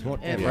 25 years ago.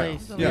 At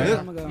least.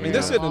 Yeah.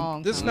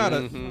 This is not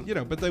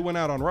a, but they went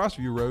out on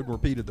Rossview Road and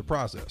repeated the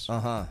process.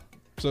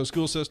 So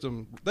school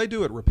system, they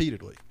do it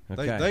repeatedly.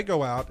 Okay. They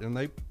go out and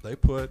they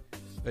put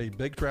a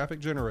big traffic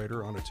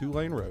generator on a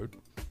 2-lane road.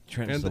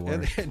 Trenton's the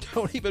worst. And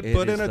don't even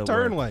put in a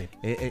turn lane.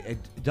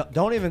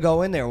 Don't even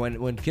go in there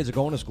when kids are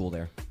going to school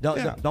there.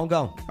 Don't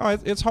go. Oh,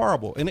 it's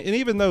horrible. And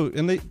even though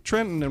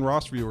Trenton and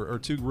Rossview are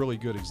two really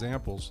good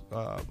examples.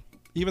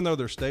 Even though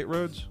they're state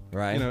roads,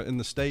 right? And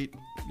the state,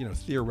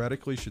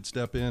 theoretically should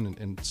step in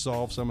and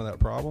solve some of that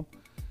problem.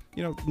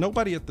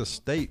 Nobody at the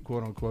state,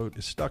 quote unquote,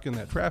 is stuck in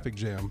that traffic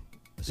jam.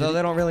 So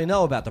they don't really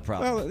know about the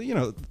problem.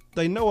 Well,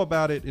 they know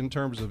about it in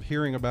terms of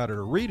hearing about it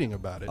or reading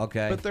about it.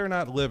 Okay. But they're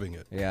not living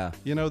it. Yeah.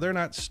 They're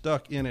not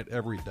stuck in it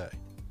every day.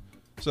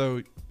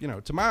 So,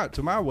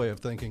 to my way of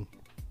thinking,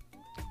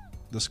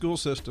 the school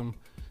system,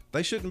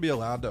 they shouldn't be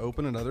allowed to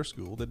open another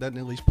school that doesn't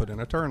at least put in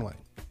a turn lane.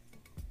 I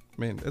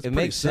mean, it's it pretty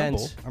makes simple.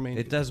 sense. I mean,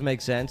 it does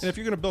make sense. And if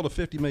you're going to build a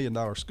 $50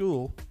 million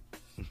school,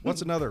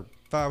 what's another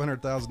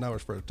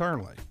 $500,000 for a turn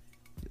lane?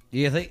 Do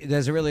you think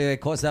does it really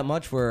cost that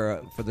much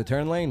for the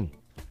turn lane?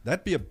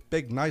 That'd be a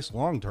big, nice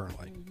long turn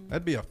lane.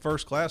 That'd be a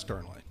first-class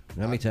turn lane.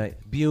 Let me tell you,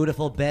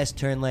 beautiful, best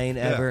turn lane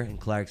ever in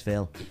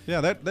Clarksville.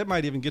 Yeah, that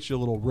might even get you a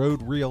little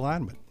road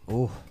realignment.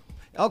 Oh,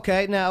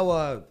 okay.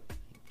 Now,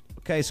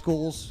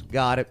 schools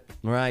got it,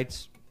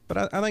 right?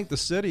 But I think the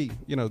city,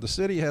 the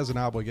city has an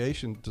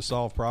obligation to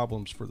solve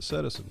problems for the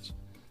citizens,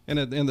 and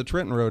in the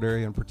Trenton Road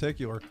area in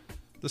particular,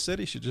 the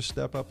city should just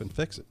step up and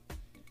fix it.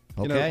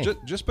 Okay.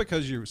 Just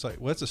because you say,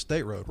 well, it's a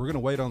state road, we're going to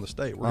wait on the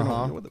state.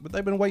 But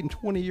they've been waiting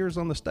 20 years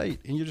on the state,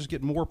 and you just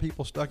get more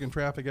people stuck in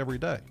traffic every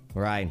day.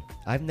 Right.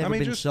 I've never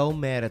been so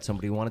mad at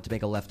somebody who wanted to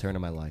make a left turn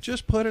in my life.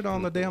 Just put it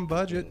on the damn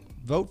budget,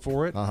 vote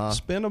for it,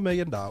 spend $1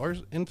 million,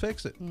 and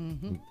fix it.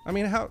 I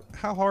mean, how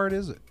hard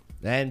is it?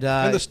 And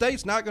the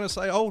state's not going to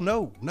say, oh,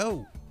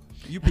 no.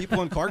 You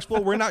people in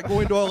Clarksville, we're not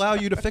going to allow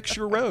you to fix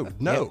your road.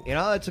 No.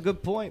 That's a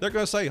good point. They're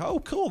going to say, oh,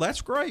 cool,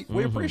 that's great.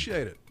 We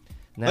appreciate it.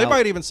 Now, they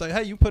might even say,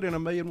 hey, you put in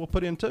 $1 million, we'll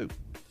put in $2 million.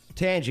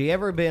 Tangi,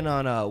 ever been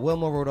on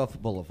Wilma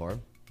Rudolph Boulevard?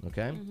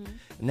 Okay.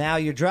 Now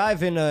you're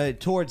driving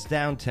towards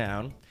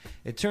downtown.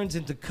 It turns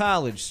into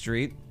College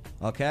Street.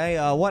 Okay.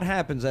 What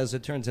happens as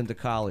it turns into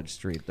College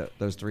Street,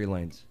 those 3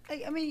 lanes?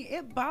 I mean,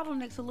 it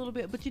bottlenecks a little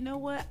bit, but you know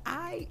what?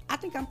 I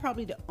think I'm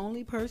probably the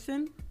only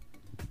person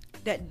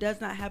that does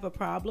not have a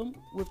problem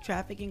with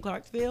traffic in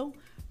Clarksville,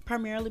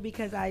 primarily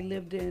because I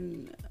lived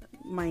in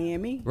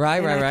Miami.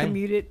 I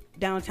commuted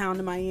downtown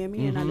to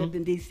Miami, and I lived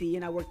in D.C.,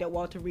 and I worked at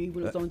Walter Reed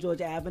when it was on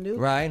Georgia Avenue.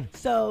 Right.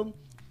 So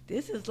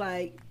this is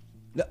like...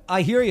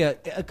 I hear you.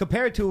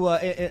 Compared to,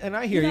 and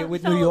I hear you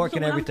with New York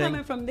and everything. I'm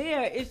coming from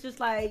there, it's just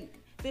like...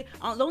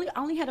 I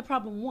only had a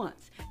problem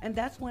once, and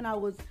that's when I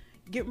was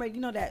getting ready,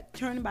 that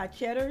turning by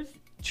Cheddar's.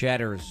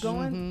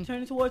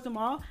 Turning towards the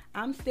mall.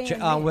 I'm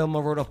staying on Wilma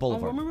Rudolph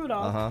Boulevard. On Wilma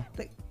Rudolph.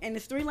 And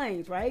it's 3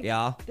 lanes, right?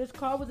 Yeah. This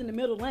car was in the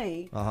middle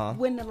lane.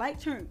 When the light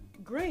turned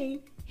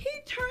green, he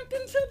turned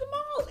into the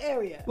mall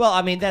area. Well,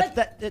 I mean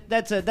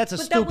that's a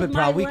stupid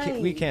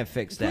problem. We can't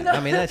fix that. I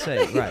mean that's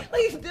it, right?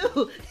 Please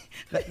do.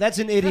 That's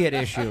an idiot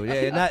issue.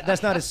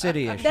 That's not a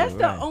city issue. That's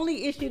the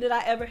only issue that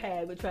I ever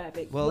had with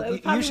traffic. Well,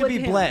 you should be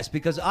blessed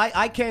because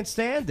I can't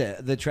stand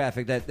the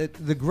traffic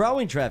the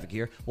growing traffic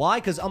here. Why?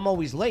 Because I'm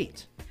always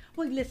late.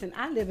 Well, listen,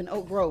 I live in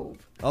Oak Grove.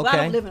 Okay. Well, I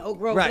don't live in Oak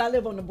Grove, right. but I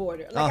live on the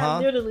border. I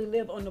literally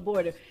live on the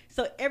border.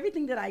 So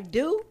everything that I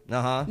do,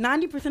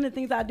 90% of the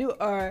things I do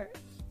are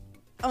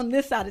on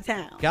this side of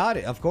town. Got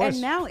it, of course.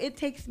 And now it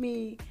takes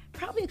me,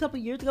 probably a couple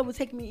of years ago, it would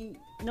take me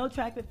no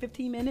traffic,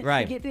 15 minutes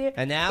to get there.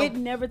 And now? It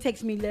never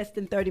takes me less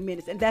than 30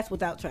 minutes, and that's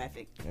without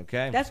traffic.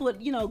 Okay. That's what,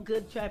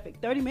 good traffic,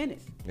 30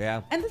 minutes.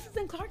 Yeah. And this is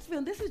in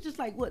Clarksville. This is just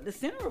like, the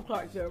center of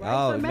Clarksville, right?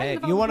 Oh, so man.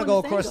 You want to go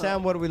across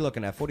town? What are we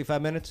looking at,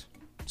 45 minutes?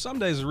 Some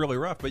days is really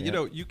rough, but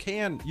you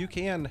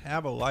can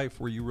have a life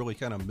where you really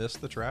kind of miss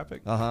the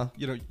traffic.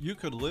 You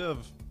could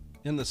live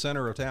in the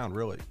center of town,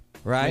 really.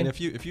 Right. I mean,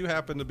 if you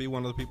happen to be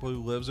one of the people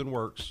who lives and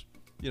works,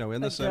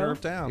 in the center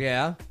of town.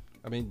 Yeah.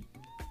 I mean,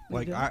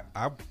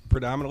 I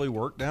predominantly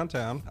work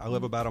downtown. I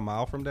live about a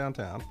mile from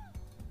downtown.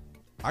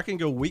 I can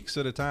go weeks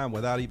at a time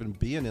without even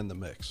being in the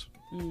mix.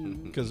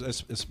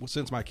 Because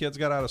since my kids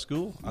got out of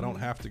school, I don't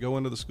have to go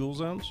into the school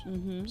zones,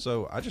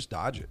 so I just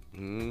dodge it.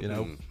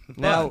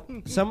 Now,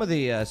 some of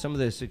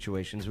the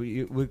situations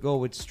we go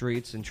with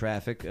streets and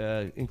traffic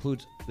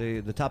includes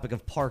the topic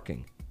of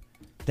parking,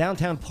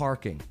 downtown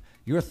parking.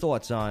 Your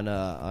thoughts on,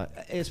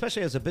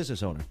 especially as a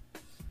business owner?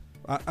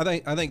 I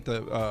think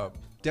the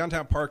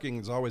downtown parking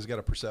has always got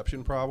a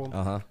perception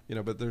problem.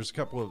 But there's a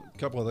couple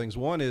of things.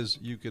 One is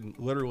you can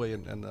literally,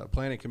 and the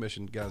planning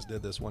commission guys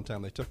did this one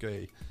time. They took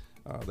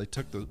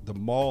the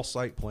mall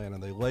site plan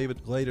and they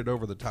laid it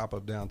over the top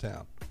of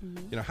downtown.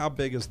 How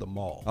big is the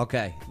mall?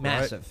 Okay,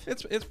 massive.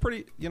 Right? It's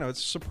pretty.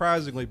 It's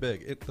surprisingly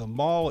big. The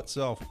mall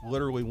itself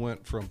literally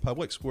went from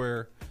Public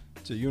Square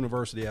to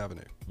University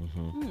Avenue,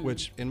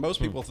 which, and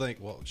most people think,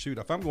 well, shoot,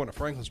 if I'm going to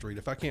Franklin Street,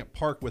 if I can't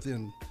park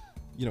within,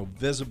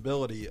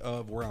 visibility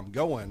of where I'm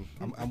going,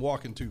 I'm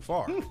walking too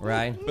far.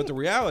 Right. But the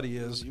reality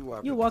is,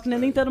 you're walking the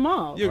length of the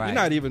mall. You're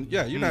not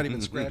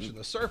even scratching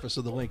the surface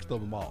of the length of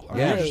the mall. I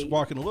mean, Yeah. you're just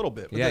walking a little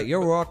bit. But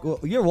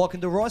you're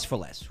walking to Ross for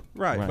less.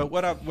 Right. But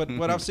what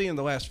I've seen in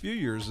the last few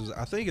years is,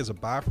 I think, is a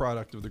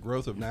byproduct of the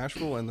growth of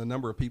Nashville and the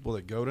number of people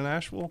that go to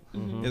Nashville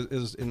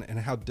is and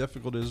how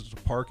difficult it is to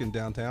park in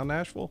downtown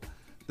Nashville.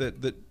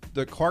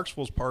 That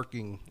Clarksville's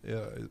parking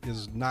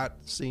is not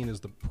seen as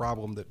the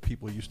problem that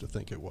people used to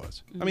think it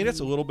was. I mean,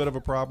 it's a little bit of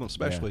a problem,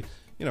 especially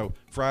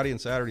Friday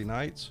and Saturday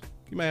nights.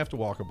 You may have to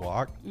walk a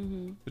block,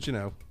 but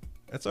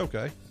that's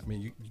okay. I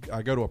mean,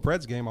 I go to a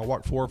Preds game, I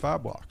walk 4 or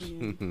 5 blocks.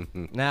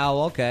 Now,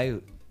 okay,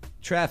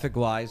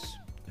 traffic-wise,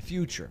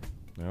 future.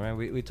 All right,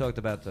 we talked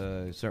about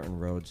certain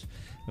roads.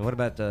 And what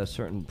about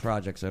certain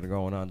projects that are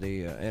going on?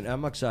 And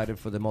I'm excited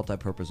for the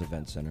multi-purpose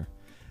event center.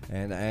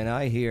 And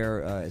I hear,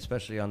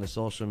 especially on the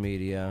social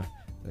media,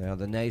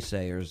 the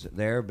naysayers,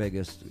 their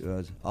biggest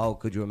was,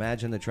 could you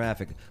imagine the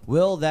traffic?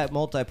 Will that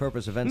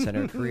multi-purpose event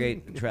center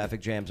create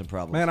traffic jams and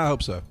problems? Man, I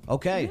hope so.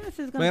 Okay.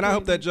 Yes, Man, I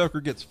hope that joker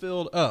gets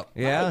filled up.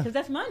 Yeah. Because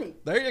that's money.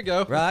 There you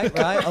go. Right.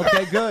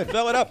 Okay, good.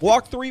 Fill it up.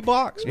 Walk 3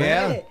 blocks,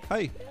 man. Yeah.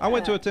 Hey, I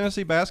went to a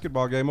Tennessee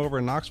basketball game over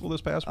in Knoxville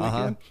this past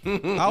weekend.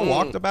 I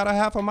walked about a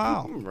half a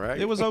mile. Right.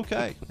 It was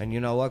okay. And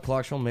you know what,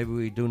 Clarksville? Maybe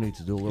we do need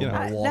to do a little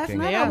more walking.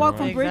 Last night I walked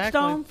from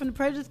Bridgestone from the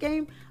Prejudice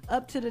game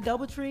up to the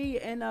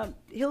DoubleTree and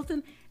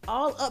Hilton,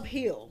 all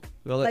uphill.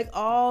 Well,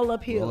 all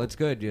uphill. Well, it's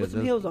good. With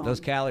some heels on. Those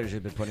calories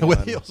you've been putting With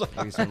on heels on.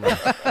 recently.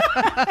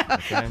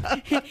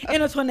 Okay.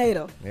 In a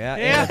tornado. Yeah.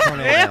 In a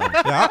tornado.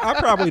 Yeah, I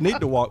probably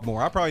need to walk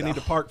more. I probably need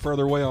to park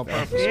further away on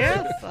purpose.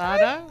 Yes, I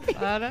know.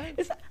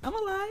 I'm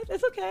alive.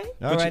 It's okay.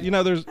 All right.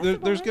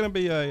 There's going to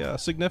be a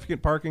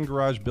significant parking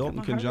garage built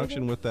in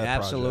conjunction with that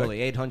Absolutely.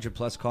 project. 800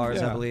 plus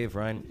cars, I believe,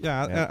 right?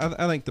 Yeah,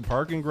 I think the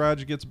parking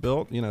garage gets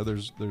built.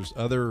 There's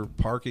other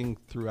parking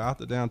throughout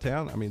the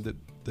downtown. I mean, that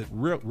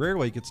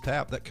rarely gets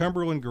tapped. That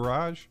Cumberland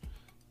garage,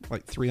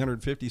 like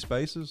 350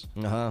 spaces.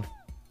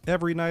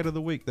 Every night of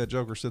the week, that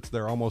joker sits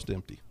there almost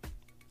empty.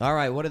 All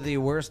right, what are the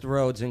worst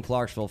roads in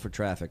Clarksville for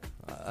traffic?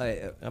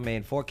 I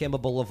mean, Fort Campbell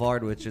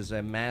Boulevard, which is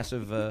a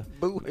massive...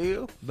 Boot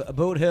Hill?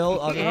 Boot Hill.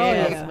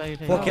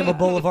 Fort Campbell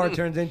Boulevard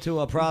turns into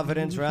a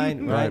Providence, right?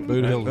 Right,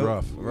 Boot Hill's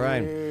rough.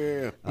 Right.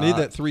 Yeah. Need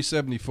that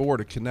 374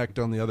 to connect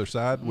on the other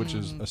side, which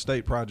is a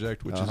state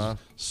project, which is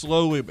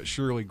slowly but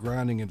surely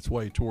grinding its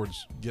way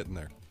towards getting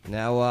there.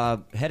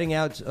 Now, heading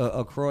out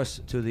across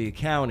to the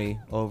county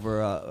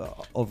over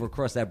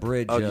across that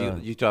bridge. Oh,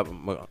 you talking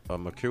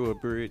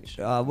McCure Bridge?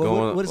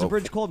 What is the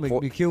bridge called?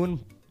 McEwen?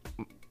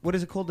 What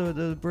is it called,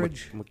 the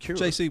bridge? McClure.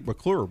 J.C.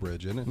 McClure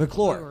Bridge, isn't it?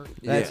 McClure.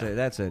 That's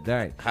it. All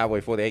right. Highway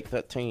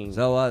 4813.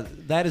 So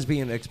that is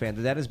being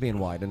expanded. That is being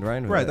widened,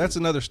 right? Right. That's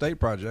another state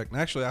project.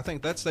 And actually, I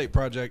think that state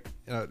project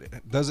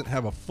doesn't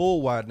have a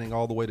full widening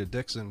all the way to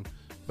Dixon,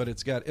 but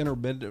it's got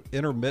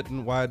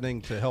intermittent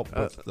widening to help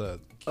with the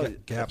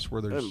gaps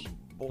where there's...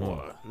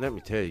 Boy, let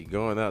me tell you,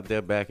 going out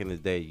there back in the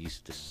day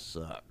used to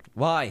suck.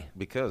 Why?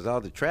 Because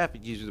all the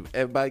traffic,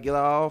 everybody get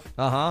off.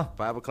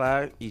 5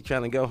 o'clock, you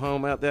trying to go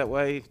home out that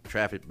way,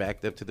 traffic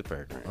backed up to the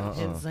fairgrounds.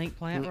 In Zinc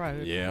Plant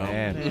Road. Yeah.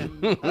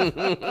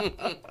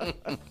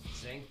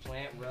 Zinc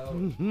Plant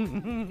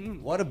Road.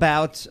 What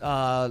about,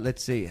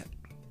 let's see.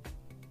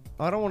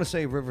 I don't want to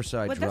say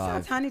Riverside But Drive.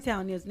 that's how Tiny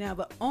Town is now,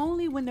 but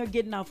only when they're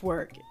getting off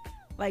work.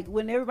 Like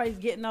when everybody's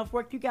getting off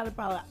work, you got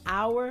about an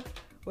hour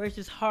where it's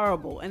just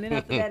horrible. And then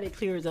after that, it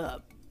clears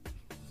up.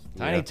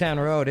 Tiny Town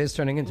Road is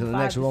turning into the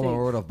next Roman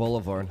Road of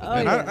Boulevard.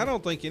 And I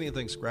don't think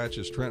anything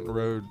scratches Trenton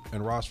Road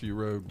and Rossview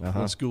Road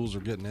when schools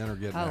are getting in or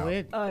getting out.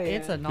 It's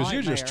a nightmare. Because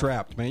you're just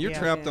trapped, man. You're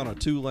trapped on a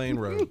 2-lane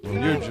road.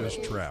 You're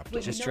just trapped.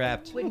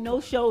 Trapped. With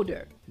no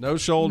shoulder. No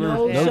shoulder,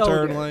 no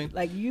turn lane.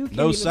 Like you can't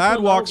no even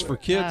sidewalks pull over.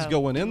 for kids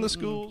going in the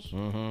schools.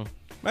 Man,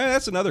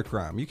 that's another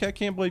crime. You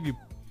can't believe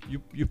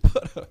you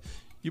put a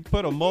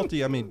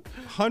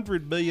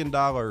 $100 million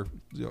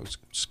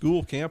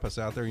school campus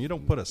out there, and you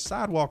don't put a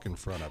sidewalk in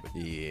front of it.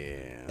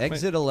 Yeah.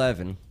 Exit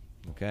 11,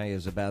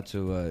 is about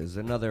to is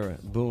another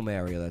boom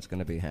area that's going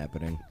to be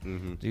happening.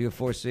 Do you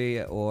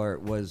foresee, or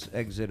was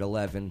Exit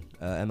 11,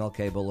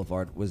 MLK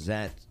Boulevard, was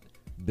that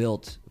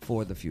built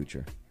for the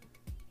future?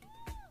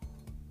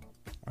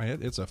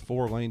 It's a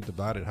 4-lane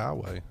divided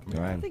highway.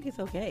 I think it's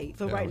okay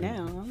for right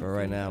now. For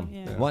right now.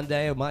 Yeah. One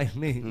day it might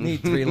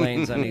need 3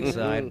 lanes on each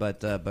side,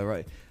 but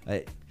right.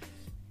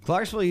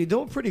 Clarksville, you're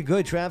doing pretty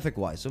good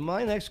traffic-wise. So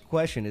my next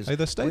question is... Hey,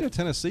 the state of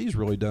Tennessee's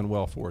really done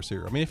well for us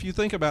here. I mean, if you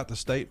think about the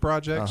state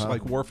projects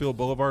like Warfield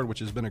Boulevard, which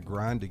has been a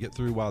grind to get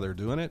through while they're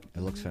doing it.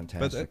 It looks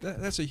fantastic.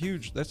 But that's a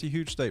huge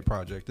state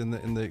project. And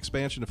the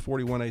expansion of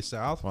 41A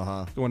South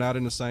going out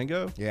into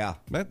Sango. Yeah.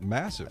 That's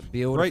massive.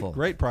 Beautiful.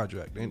 Great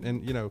project.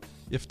 And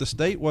if the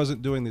state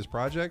wasn't doing these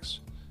projects,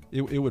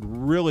 it would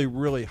really,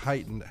 really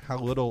heighten how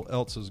little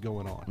else is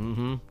going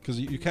on. Because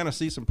you kind of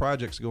see some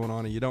projects going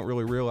on and you don't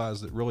really realize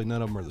that really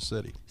none of them are the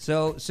city.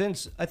 So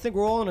since I think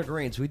we're all in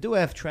agreement, we do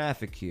have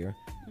traffic here,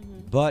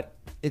 but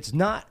it's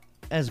not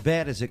as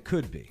bad as it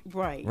could be.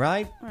 Right.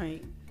 Right?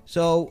 Right.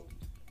 So,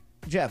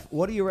 Jeff,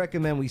 what do you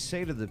recommend we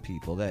say to the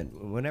people that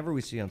whenever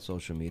we see on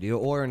social media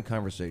or in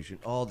conversation,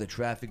 oh, the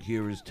traffic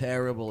here is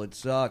terrible, it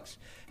sucks.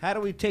 How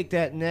do we take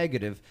that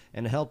negative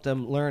and help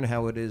them learn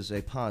how it is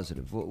a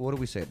positive? What do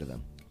we say to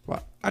them?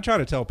 Well, I try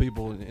to tell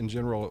people in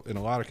general in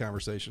a lot of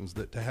conversations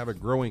that to have a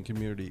growing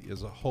community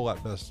is a whole lot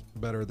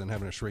better than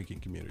having a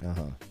shrinking community,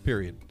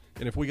 period.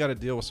 And if we got to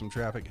deal with some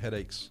traffic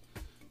headaches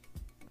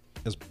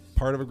as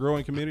part of a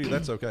growing community,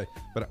 that's okay.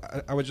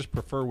 But I would just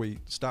prefer we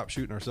stop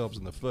shooting ourselves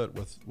in the foot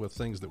with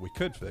things that we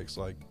could fix,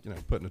 like,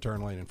 putting a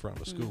turn lane in front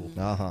of a school.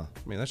 I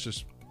mean, that's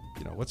just,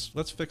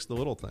 let's fix the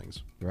little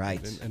things.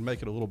 Right. And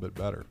make it a little bit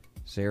better.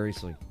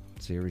 Seriously.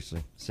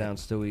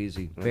 Sounds too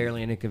easy.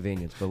 Barely an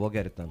inconvenience, but we'll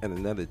get it done. And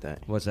another thing.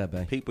 What's that,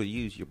 babe? People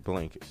use your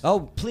blinkers. Oh,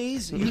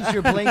 please use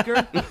your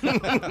blinker.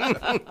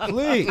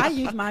 Please. I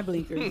use my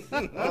blinkers.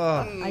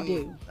 I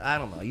do. I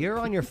don't know. You're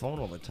on your phone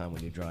all the time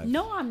when you drive.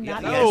 No, I'm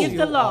not. Yes, It's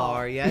the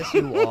law. Yes,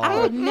 you are. I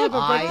would never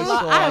break the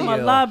law. I am a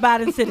you.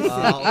 law-abiding citizen.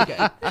 Oh,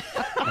 okay.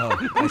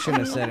 I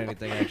shouldn't have said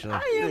anything, actually.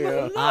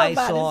 I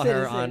saw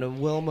her on a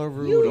Wilma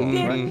Rudolph.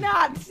 You did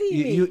not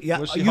see me.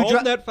 Was she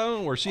holding that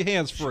phone or was she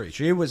hands-free?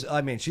 She was,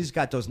 she's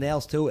got those nails,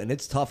 too, and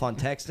it's tough on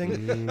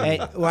texting.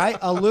 And, right?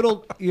 A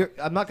little,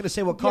 I'm not going to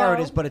say what car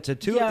it is, but it's a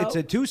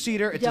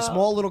two-seater. It's a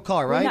small little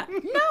car, right?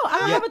 No, I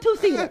don't have a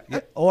two-seater. Yeah.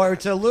 Or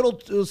it's a little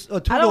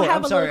two-door. I don't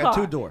have a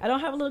two-door. I don't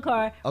have a little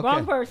car. Okay.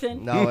 Wrong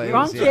person. No,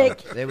 wrong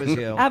chick. It was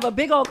you. I have a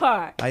big old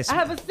car. I I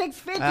have a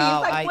 650. It's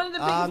like one of the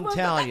biggest I'm ones.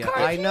 telling you, That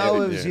car I is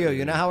know it huge. was you.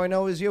 You know how I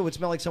know it was you? It would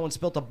smell like someone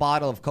spilled a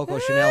bottle of Coco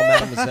Chanel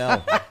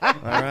Mademoiselle. All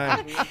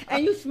right.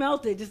 And you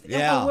smelt it. Just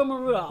Yeah. on Wilma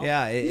Rudolph.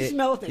 Yeah. You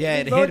smelt it. Yeah,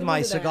 You it rolled hid my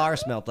into that. cigar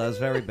smell. That was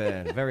very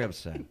bad. Very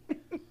upset.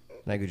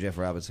 Thank you, Jeff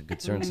Roberts, a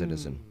concerned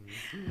citizen.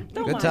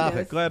 Don't Good mind topic.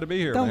 us. Glad to be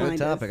here, Don't man. Good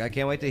topic. I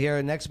can't wait to hear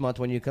it next month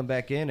when you come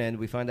back in and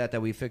we find out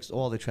that we fixed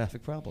all the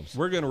traffic problems.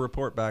 We're going to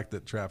report back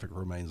that traffic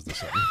remains the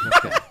same.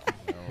 Okay.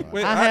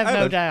 Wait, I have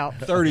no a doubt.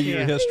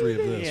 30-year history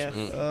of this.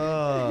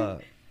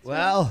 Yes.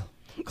 Well,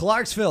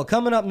 Clarksville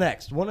coming up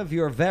next. One of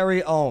your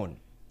very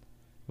own.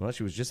 Well,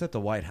 she was just at the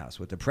White House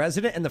with the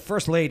president and the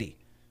first lady.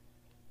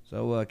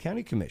 So,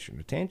 County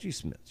Commissioner Tangi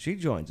Smith, she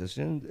joins us,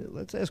 and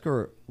let's ask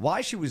her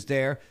why she was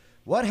there,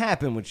 what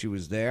happened when she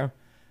was there,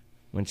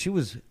 when she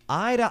was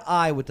eye to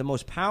eye with the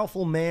most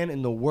powerful man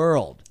in the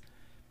world,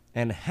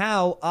 and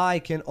how I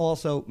can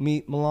also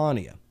meet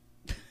Melania.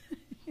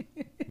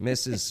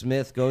 Mrs.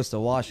 Smith Goes to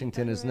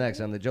Washington is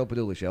next on the Joe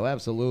Padula Show.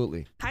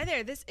 Absolutely. Hi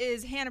there, this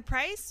is Hannah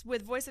Price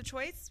with Voice of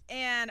Choice,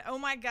 and oh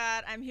my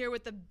God, I'm here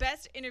with the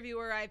best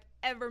interviewer I've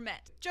ever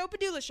met, Joe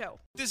Padula Show.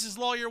 This is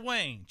Lawyer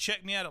Wayne.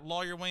 Check me out at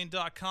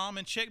lawyerwayne.com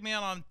and check me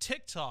out on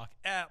TikTok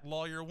at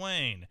Lawyer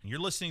Wayne. You're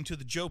listening to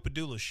the Joe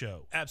Padula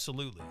Show.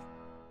 Absolutely.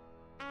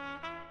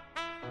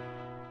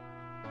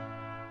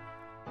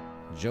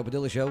 Joe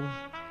Padula Show.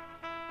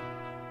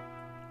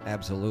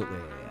 Absolutely.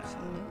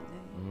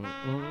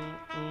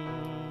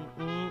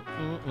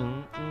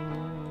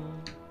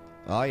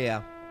 Oh,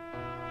 yeah.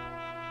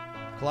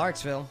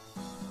 Clarksville.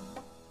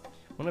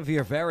 One of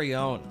your very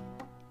own.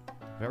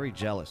 Very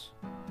jealous.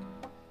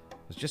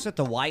 Was just at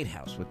the White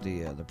House with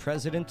the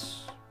president.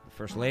 The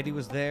first lady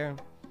was there.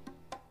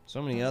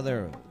 So many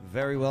other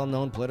very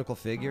well-known political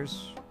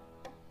figures.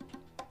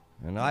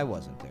 And I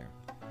wasn't there.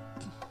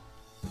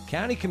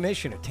 County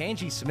Commissioner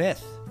Tangi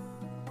Smith.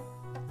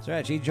 That's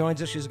right. She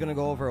joins us. She's going to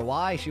go over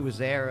why she was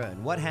there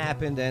and what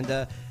happened,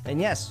 and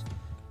yes,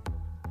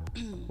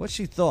 what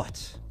she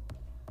thought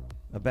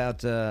about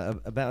the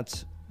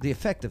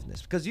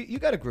effectiveness. Because you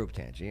got a group,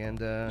 Tangi,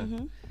 and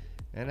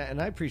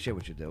I appreciate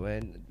what you do,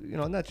 and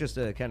not just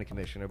a county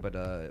commissioner, but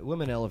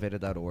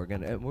womenelevated.org,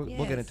 and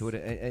we'll get into it,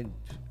 and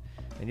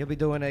you'll be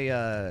doing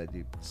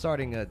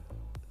starting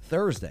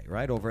Thursday,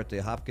 right, over at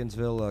the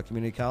Hopkinsville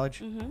Community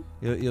College.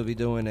 You'll be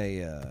doing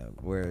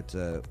where it's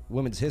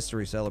Women's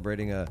History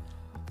celebrating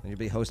and you'll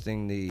be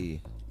hosting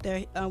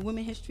their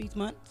Women History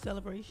Month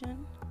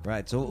celebration.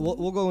 Right, so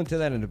we'll go into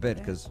that in a bit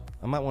because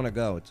I might want to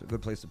go. It's a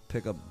good place to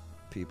pick up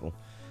people.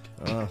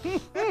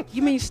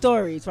 You mean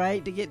stories,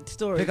 right? To get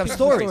stories. Pick up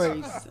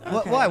stories.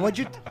 Okay. Why? What'd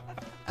you?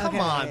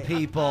 Come on,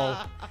 people.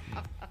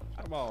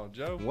 Come on,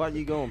 Joe. Why are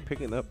you going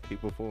picking up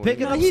people for?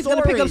 Picking up he's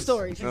stories. gonna pick up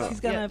stories.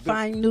 He's gonna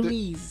find new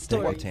leads,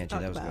 stories. Tangi,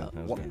 that was good.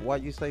 That was good. Why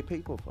you say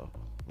people for?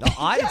 No,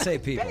 I didn't say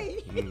people.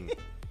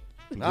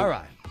 All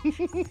right.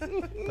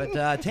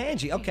 But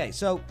Tangi, okay,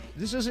 so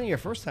this isn't your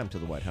first time to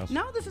the White House.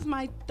 No, this is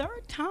my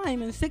third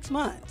time in 6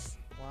 months.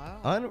 Wow.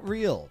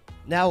 Unreal.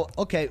 Now,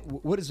 okay,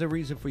 what is the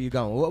reason for you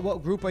going?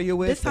 What group are you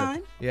with? This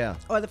time? Yeah.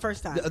 Or the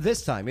first time?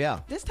 This time, yeah.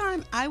 This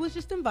time, I was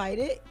just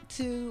invited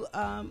to,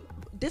 by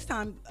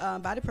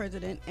the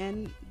president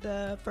and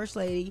the first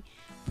lady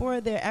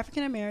for their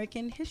African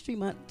American History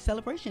Month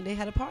celebration. They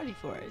had a party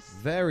for us.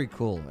 Very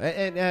cool.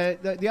 And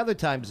the other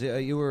times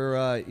you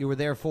were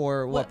there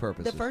for what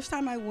purpose? The first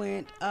time I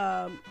went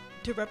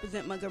to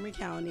represent Montgomery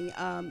County,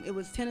 it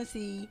was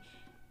Tennessee,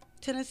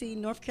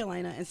 North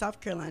Carolina, and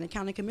South Carolina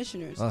County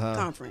Commissioners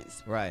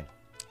Conference. Right.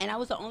 And I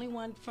was the only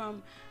one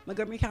from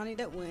Montgomery County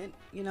that went,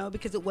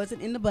 because it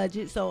wasn't in the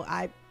budget. So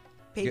I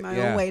paid my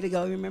own way to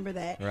go. Remember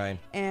that? Right.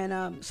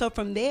 And so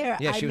from there,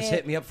 she was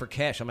hitting me up for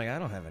cash. I'm like, I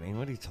don't have any.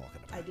 What are you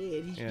talking about? I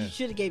did. You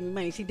should have gave me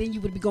money. See, then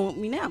you would be going with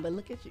me now. But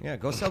look at you. Yeah,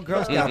 go sell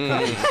Girl Scout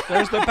cookies.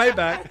 There's the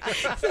payback.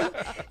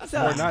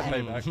 So or not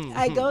payback.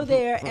 I go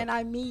there and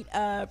I meet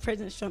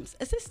President Trump's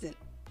assistant.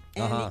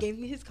 And Uh-huh. he gave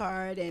me his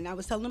card, and I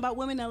was telling him about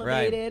Women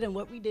Elevated and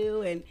what we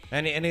do, and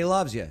he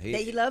loves you.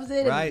 He loves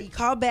it. Right. And he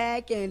called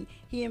back, and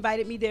he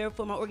invited me there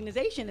for my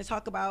organization to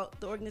talk about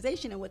the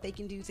organization and what they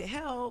can do to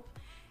help.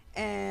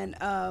 And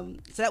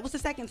so that was the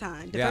second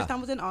time. The first time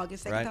was in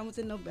August. Second time was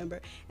in November.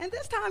 And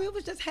this time it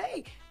was just,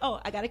 hey,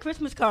 I got a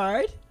Christmas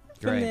card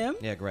from them.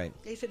 Yeah, great.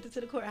 They sent it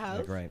to the courthouse.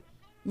 Yeah, great.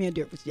 Me and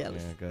Dirk was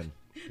jealous. Yeah, good.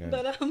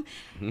 But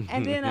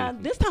and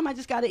then this time I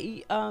just got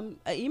an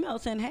email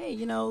saying, hey,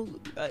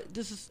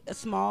 this is a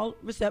small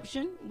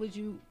reception. Would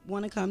you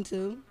want to come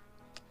to?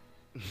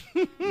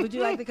 Would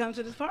you like to come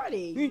to this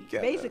party?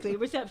 Basically,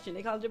 reception.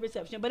 They call it a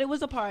reception, but it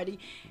was a party,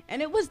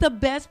 and it was the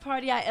best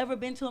party I ever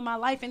been to in my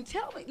life. And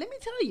let me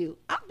tell you,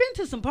 I've been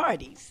to some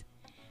parties,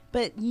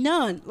 but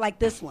none like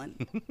this one.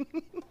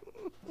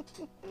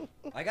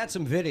 I got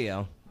some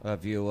video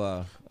of you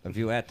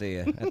at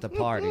the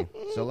party.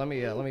 So let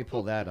me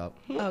pull that up.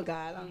 Oh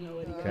God, I don't know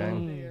what he's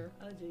doing here.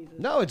 Oh Jesus.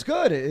 No, it's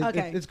good.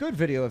 Okay. It's good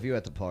video of you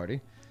at the party.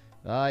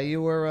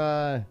 You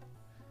were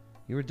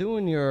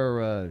doing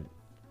your.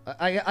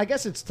 I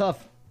guess it's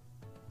tough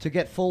to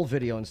get full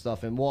video and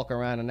stuff and walk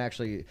around and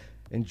actually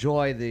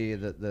enjoy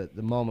the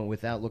moment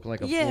without looking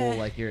like a fool,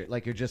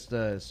 like you're just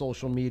a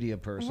social media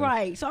person.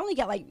 Right. So I only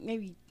got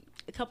maybe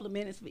a couple of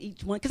minutes for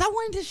each one because I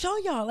wanted to show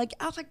y'all.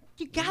 I was like,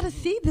 you gotta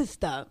see this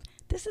stuff.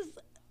 It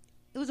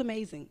was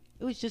amazing.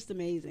 It was just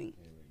amazing.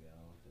 Here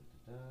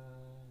we go.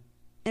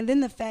 And then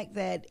the fact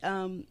that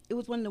it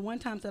was one of the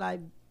times that I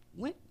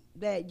went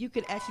that you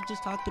could actually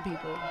just talk to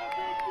people.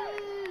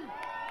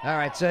 All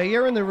right, so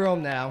you're in the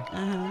room now.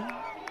 Uh-huh.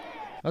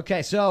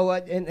 Okay, so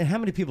and how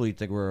many people do you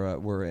think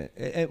were in?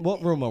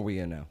 What room are we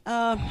in now?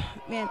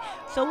 Man,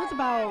 so it was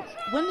about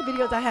one of the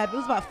videos I had. It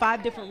was about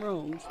 5 different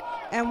rooms,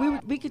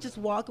 and we could just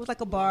walk. It was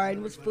like a bar, and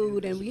it was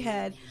food, and we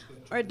had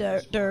hors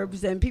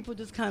d'oeuvres, and people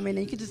just come in,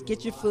 and you could just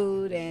get your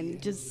food,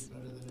 and just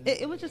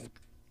it was just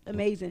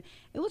amazing.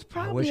 It was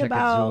probably I wish I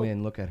could zoom in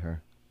and look at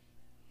her.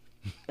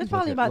 It's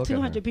probably about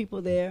 200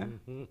 people there.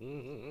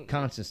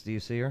 Constance, do you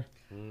see her?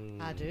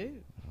 I do.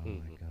 Oh my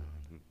God.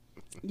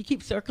 You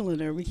keep circling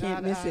her. We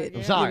can't miss it.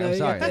 I'm sorry.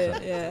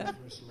 Yeah.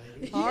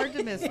 Hard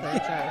to miss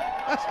that,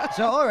 Joe.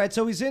 So, all right.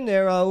 So he's in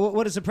there.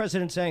 What is the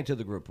president saying to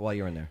the group while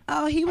you're in there?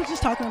 Oh, he was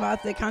just talking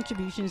about the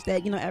contributions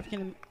that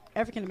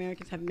African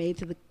Americans have made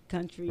to the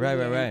country.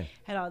 Right.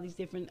 Had all these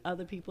different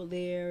other people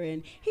there,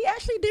 and he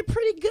actually did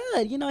pretty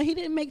good. He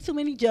didn't make too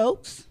many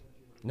jokes.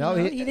 No,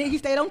 he didn't. He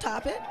stayed on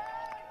topic.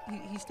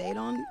 He stayed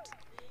on.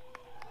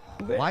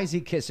 Why is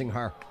he kissing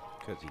her?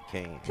 Because he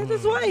can. Because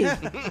his wife.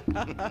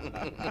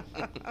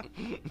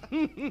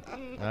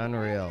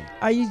 Unreal.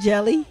 Are you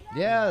jelly?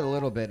 Yeah, a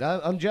little bit.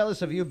 I'm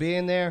jealous of you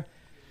being there,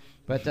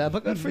 but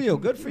good for you.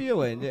 Good for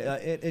you. And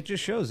it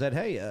just shows that,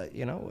 hey,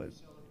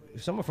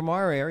 if someone from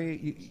our area,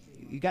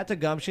 you got the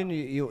gumption.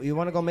 You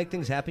want to go make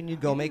things happen. You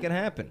go make it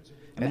happen.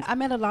 I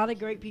met a lot of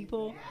great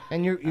people.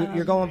 And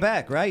you're going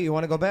back, right? You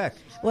want to go back?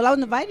 Well, I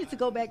was invited to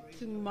go back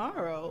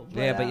tomorrow.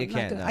 But but you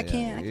can't. I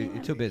can't.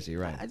 You're too busy,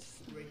 right?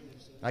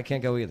 I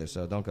can't go either,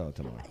 so don't go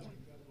tomorrow.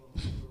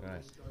 All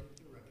right.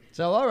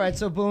 So, all right.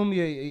 So, boom.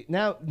 You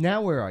now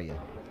where are you?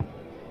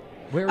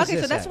 Where is this?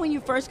 Okay, so that's at? when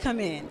you first come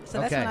in. So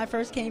that's Okay. when I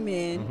first came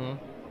in. Mm-hmm.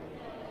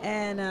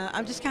 And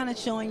I'm just kind of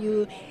showing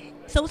you.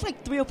 So it's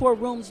like 3 or 4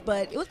 rooms,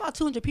 but it was about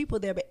 200 people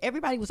there, but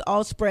everybody was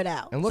all spread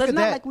out. And so look it's at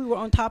not that. like we were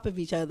on top of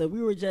each other.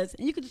 We were just,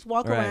 and you could just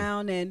walk Right.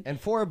 around and.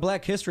 And for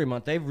Black History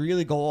Month, they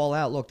really go all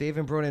out. Look, they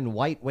even brought in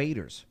white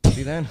waiters.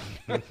 See that?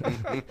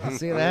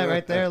 See that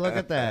right there? Look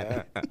at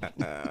that.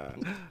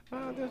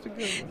 Oh, that's a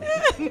good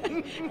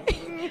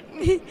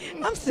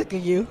one. I'm sick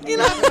of you.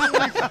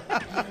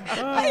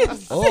 I am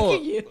sick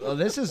of you. Oh,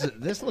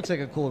 this looks like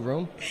a cool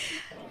room.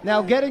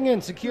 Now, getting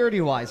in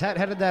security-wise, how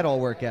did that all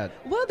work out?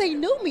 Well, they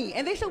knew me,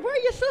 and they said, "Where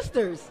are your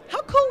sisters?"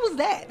 How cool was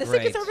that? The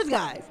Secret Right. Service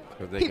guys.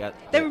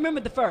 They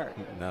remembered the fur.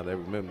 Now they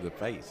remember the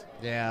face.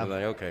 Yeah.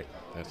 They're like, okay,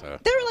 that's her.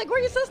 They were like, "Where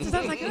are your sisters?" I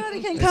was like, "Oh,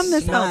 they can't come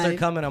this Smells time." are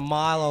coming a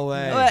mile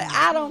away. But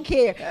I don't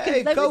care.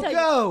 Hey,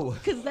 go!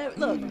 Because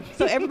look,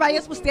 so everybody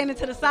else was standing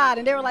to the side,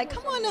 and they were like,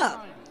 "Come on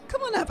up,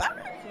 come on up."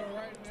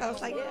 So I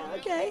was like, "Yeah,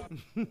 okay,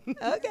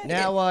 okay."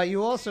 Now,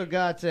 you also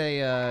got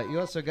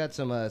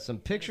some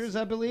pictures,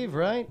 I believe,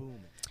 right?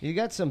 You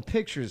got some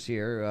pictures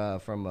here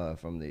from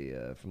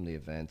the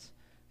events.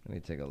 Let me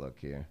take a look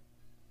here.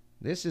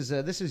 This is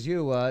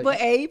you.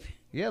 With Abe.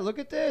 Yeah, look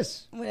at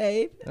this. With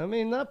Abe. I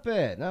mean, not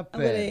bad, not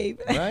bad. With Abe.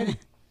 Right?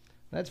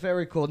 That's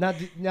very cool. Now,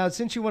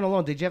 since you went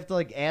alone, did you have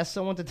to ask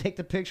someone to take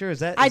the picture?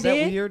 Is that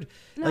did. weird?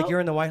 No. Like you're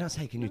in the White House.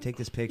 Hey, can you take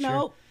this picture?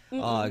 No.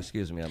 Oh,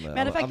 excuse me. I'm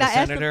Matter of fact, I'm a I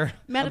asked senator.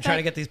 I'm trying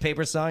to get these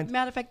papers signed.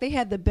 Matter of fact, they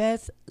had the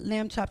best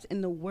lamb chops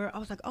in the world. I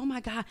was like, "Oh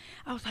my God!"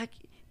 I was like,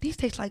 "These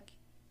taste like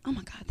oh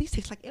my God, these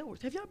taste like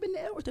Edwards. Have y'all been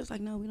to Edwards? They was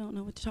like, no, we don't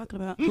know what you're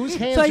talking about. Whose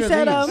hands so he are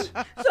said, these?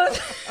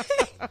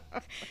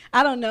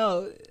 I don't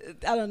know.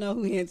 I don't know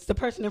who hands. The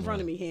person in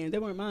front of me hands. They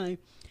weren't mine.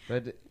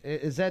 But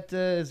is that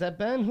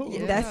Ben? Who?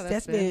 Yeah,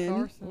 that's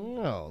Ben.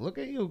 No, look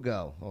at you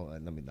go. Oh,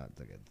 let me not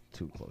get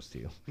too close to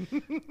you.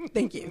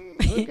 Thank you.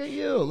 Look at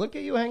you. Look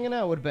at you hanging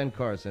out with Ben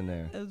Carson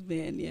there. That was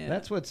Ben, yeah.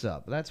 That's what's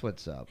up. That's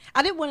what's up.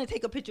 I didn't want to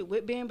take a picture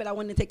with Ben, but I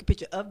wanted to take a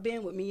picture of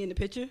Ben with me in the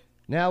picture.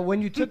 Now,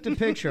 when you took the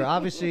picture,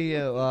 obviously you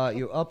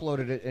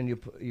uploaded it and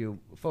you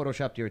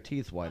photoshopped your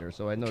teeth whiter.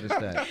 So I noticed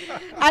that.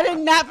 I did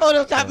not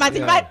Photoshop my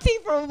teeth. My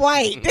teeth are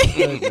white.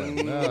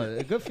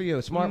 Good for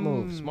you. Smart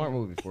move. Smart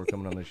move before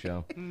coming on the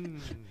show.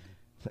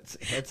 Let's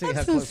see I'm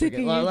how so close sick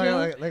we of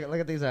get. you, Look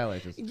at these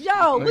eyelashes.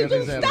 Yo, Look would at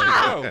you these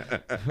stop?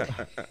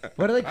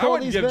 What do they call I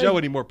wouldn't these? give babe? Joe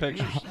any more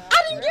pictures.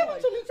 I didn't give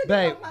them to me.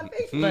 Babe, My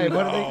face. babe,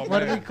 what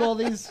do they call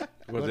these?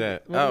 What's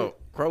that? Oh,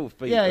 crow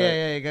feet. Yeah, right?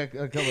 yeah. You got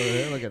a couple of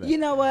them. Look at that. You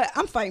know what?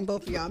 I'm fighting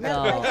both of y'all.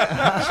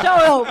 Show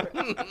it over.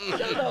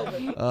 Show it over.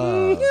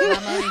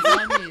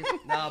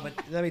 No, but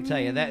let me tell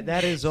you,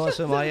 that is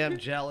awesome. I am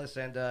jealous,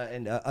 and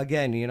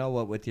again, you know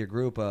what? With your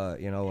group,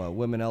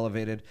 Women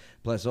Elevated,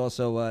 plus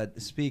also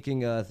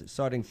speaking,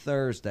 starting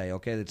Thursday.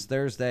 Okay, it's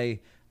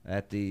Thursday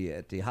at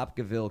the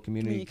Hopkins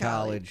Community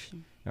College.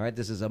 All right,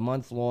 this is a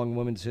month-long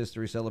Women's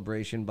History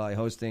celebration by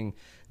hosting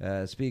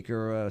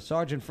speaker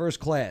Sergeant First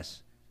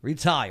Class,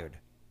 retired,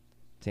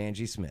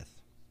 Tangi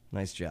Smith.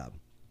 Nice job.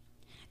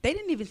 They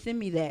didn't even send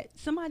me that.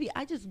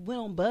 I just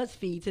went on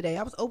BuzzFeed today.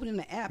 I was opening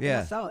the app and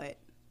I saw it.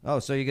 Oh,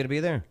 so you're going to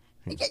be the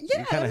Yeah,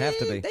 you kind of have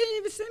to be. They didn't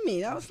even send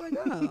me. I was like,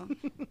 oh.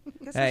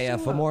 Hey,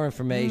 for more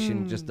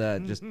information, just go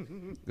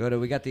to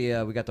we got the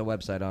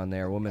website on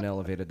there,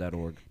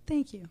 womanelevated.org.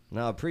 Thank you.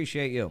 No,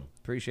 appreciate you.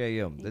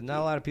 There's not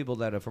a lot of people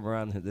that are from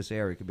around this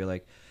area could be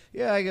like,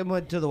 yeah, I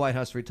went to the White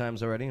House 3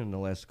 times already in the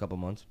last couple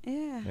months.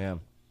 Yeah. Yeah,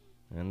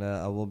 and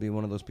I will be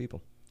one of those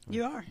people.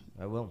 You are.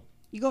 I will.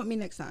 You go with me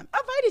next time. I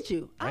invited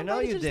you. I know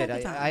you did.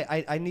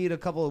 I need a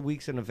couple of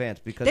weeks in advance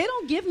because they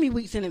don't give me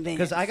weeks in advance.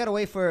 Because I got to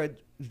wait for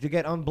it to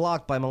get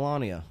unblocked by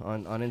Melania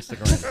on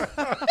Instagram.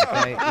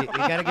 Okay, you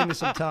got to give me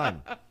some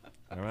time.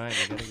 All right,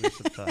 you got to give me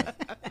some time.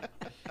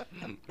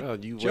 Oh,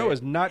 Joe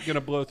is not going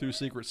to blow through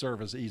Secret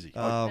Service easy.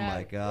 Oh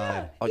my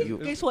God!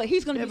 Guess what?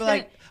 He's going to be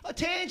like, "Oh,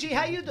 Tangi,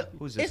 how you doing?"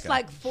 Who's this It's guy?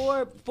 like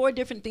four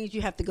different things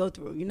you have to go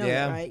through. You know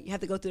that, right? You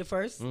have to go through the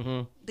first,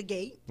 the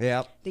gate.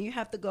 Yeah. Then you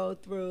have to go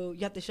through. You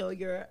have to show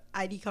your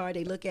ID card.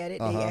 They look at it.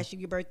 They ask you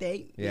your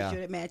birthday. Make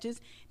sure it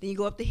matches. Then you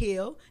go up the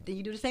hill. Then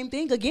you do the same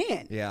thing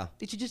again. Yeah.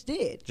 That you just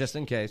did. Just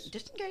in case.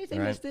 Just in case they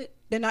missed it.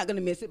 They're not going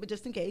to miss it, but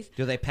just in case.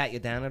 Do they pat you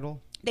down at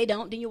all? They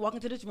don't. Then you walk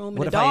into this room.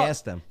 What and if I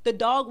ask them? The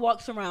dog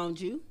walks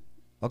around you.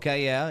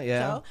 Okay,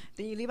 yeah. So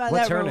then you leave out of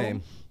What's that room. her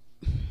name?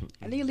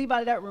 And then you leave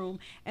out of that room,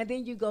 and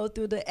then you go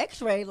through the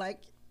X-ray,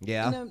 like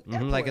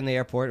like in the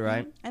airport,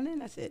 right? And then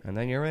that's it. And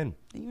then you're in.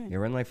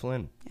 You're in like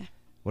Flynn. Yeah.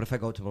 What if I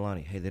go to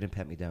Melania? Hey, they didn't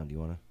pat me down. Do you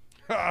want to?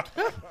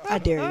 I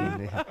dare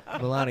you.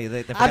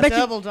 Melania,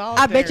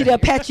 I bet you they'll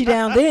pat you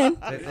down then.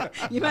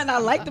 You might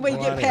not like the way you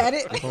get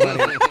patted.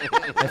 Melania,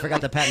 they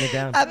forgot to pat me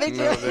down. I bet you.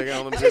 They're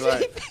going to be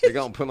like, they're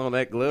going to put on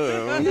that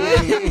glove.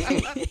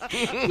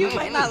 You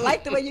might not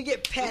like the way you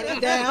get patted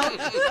down.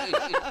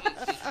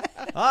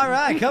 All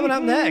right, coming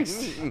up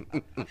next.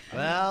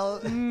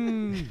 Well,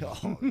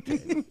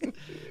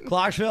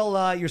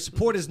 Clarksville, your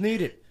support is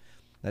needed.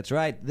 That's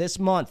right. This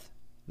month,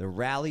 the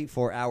Rally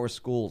for Our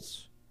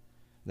Schools.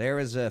 There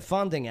is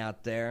funding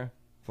out there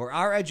for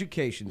our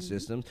education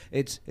systems.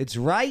 It's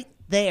right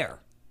there.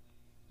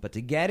 But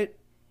to get it,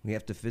 we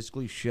have to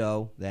physically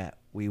show that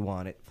we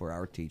want it for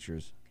our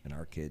teachers and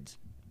our kids.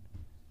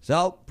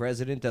 So,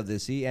 president of the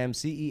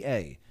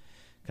CMCEA,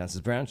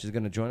 Constance Brown, she's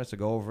going to join us to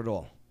go over it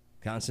all.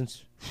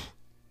 Constance,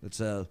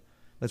 let's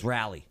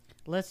rally.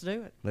 Let's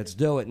do it. Let's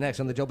do it. Next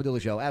on the Joe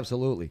Padula Show.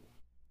 Absolutely.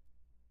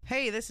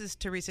 Hey, this is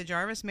Teresa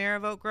Jarvis, mayor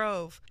of Oak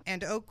Grove,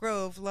 and Oak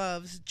Grove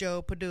loves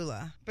Joe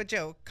Padula. But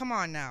Joe, come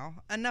on now.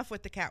 Enough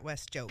with the Cat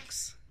West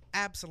jokes.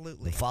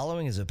 Absolutely. The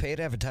following is a paid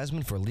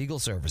advertisement for legal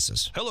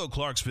services. Hello,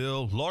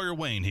 Clarksville. Lawyer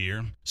Wayne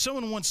here.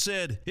 Someone once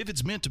said, if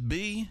it's meant to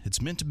be,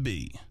 it's meant to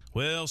be.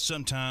 Well,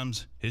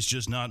 sometimes it's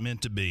just not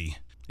meant to be.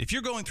 If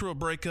you're going through a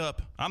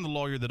breakup, I'm the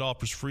lawyer that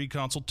offers free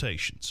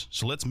consultations.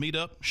 So let's meet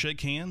up,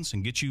 shake hands,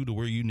 and get you to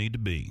where you need to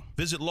be.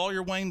 Visit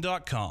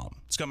lawyerwayne.com.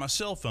 It's got my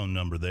cell phone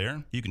number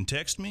there. You can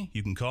text me.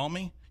 You can call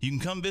me. You can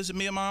come visit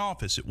me at my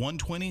office at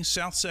 120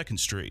 South 2nd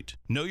Street.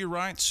 Know your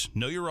rights.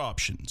 Know your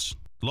options.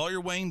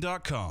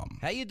 LawyerWayne.com.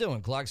 How you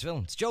doing,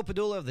 Clarksville? It's Joe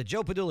Padula of the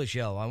Joe Padula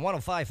Show on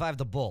 105.5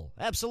 The Bull.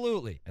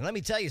 Absolutely. And let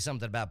me tell you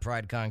something about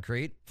Pride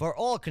Concrete. For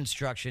all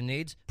construction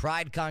needs,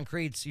 Pride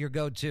Concrete's your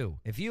go-to.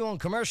 If you own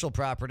commercial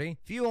property,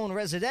 if you own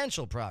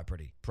residential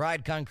property,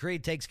 Pride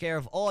Concrete takes care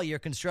of all your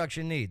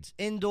construction needs,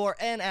 indoor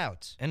and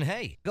out. And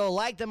hey, go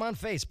like them on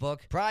Facebook,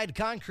 Pride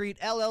Concrete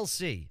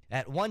LLC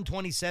at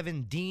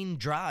 127 Dean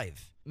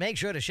Drive. Make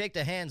sure to shake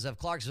the hands of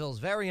Clarksville's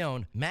very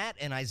own Matt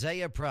and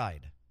Isaiah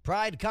Pride.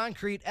 Pride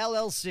Concrete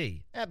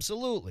LLC.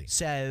 Absolutely.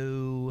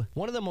 So,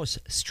 one of the most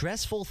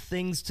stressful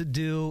things to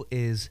do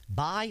is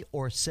buy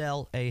or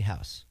sell a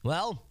house.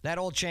 Well, that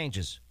all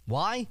changes.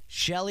 Why?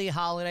 Shelley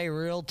Holiday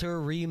Realtor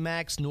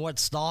Remax North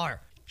Star.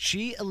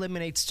 She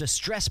eliminates the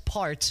stress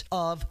parts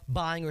of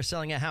buying or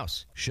selling a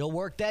house. She'll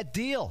work that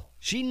deal.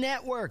 She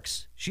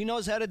networks. She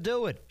knows how to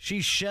do it.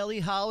 She's Shelley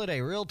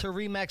Holiday, Realtor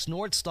Remax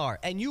North Star,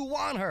 and you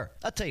want her.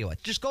 I'll tell you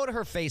what, just go to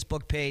her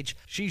Facebook page.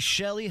 She's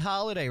Shelley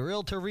Holiday,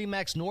 Realtor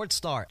Remax North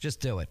Star. Just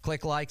do it.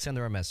 Click like, send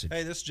her a message.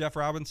 Hey, this is Jeff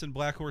Robinson,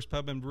 Black Horse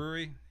Pub and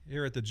Brewery,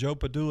 here at the Joe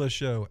Padula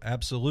Show.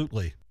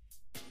 Absolutely.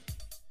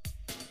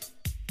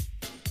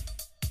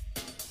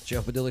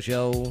 Joe Padula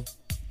Show.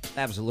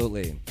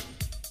 Absolutely.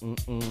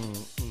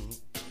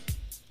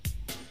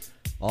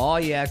 Oh,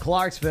 yeah,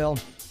 Clarksville.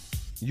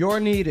 You're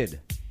needed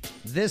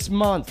this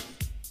month,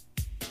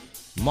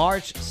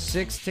 March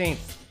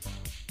 16th,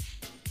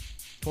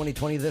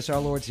 2020. This our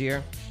Lord's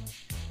year.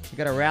 We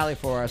got a rally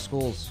for our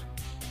schools.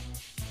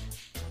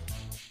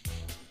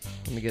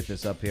 Let me get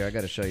this up here. I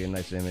got to show you a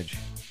nice image.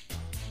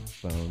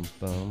 Boom,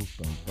 boom,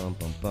 boom, boom,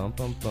 boom, boom,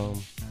 boom,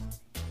 boom.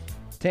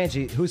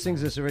 Tangi, who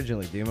sings this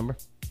originally? Do you remember?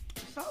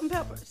 Salt and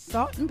pepper.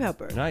 Salt and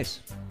pepper.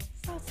 Nice.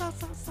 Salt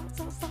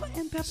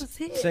and pepper's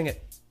here. Sing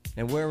it.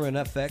 And we're in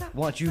effect.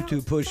 Want you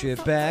to push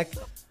it back.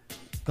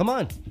 Come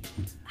on. Did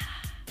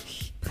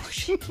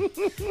you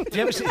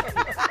ever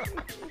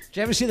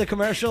see the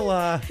commercial?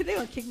 They're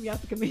going to kick me out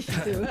the commission,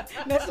 too.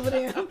 Messing with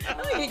him.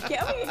 I'm going to get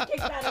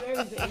kicked out of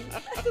everything.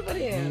 Messing with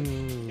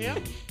him. Yep.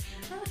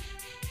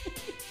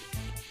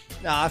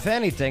 No, if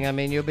anything, I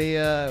mean, you'll be,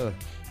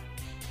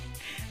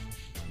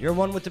 you're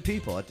one with the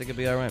people. I think it'll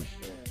be all right.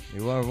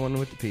 You are one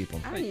with the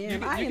people. You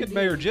get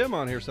Mayor Jim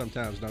on here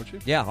sometimes, don't you?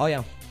 Yeah, oh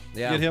yeah.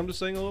 Yeah. Get him to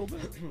sing a little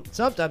bit?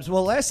 Sometimes.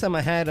 Well, last time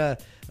I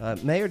had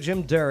Mayor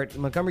Jim Durrett,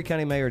 Montgomery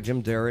County Mayor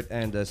Jim Durrett,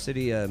 and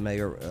City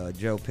Mayor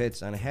Joe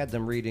Pitts, and I had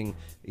them reading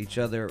each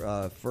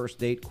other first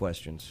date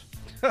questions.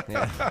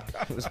 Yeah,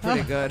 it was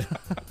pretty good.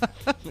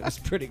 It was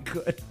pretty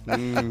good.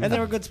 And they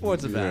were good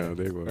sports about it. Yeah,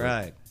 they were.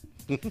 Right.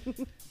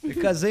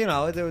 Because, you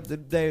know,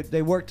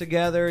 they work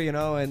together, you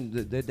know, and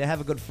they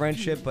have a good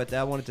friendship, but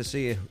I wanted to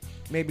see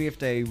maybe if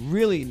they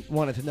really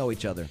wanted to know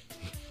each other.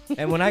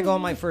 And when I go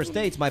on my first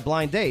dates, my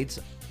blind dates,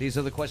 these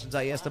are the questions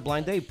I ask the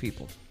blind date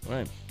people.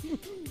 Right. You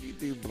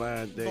do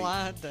blind dates.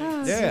 Blind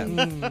dates. Yeah.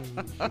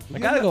 I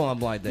got to go on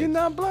blind dates. You're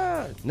not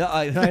blind. No,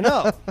 I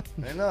know.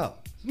 I know.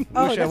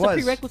 Oh, Wish that's I was.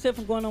 a prerequisite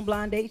for going on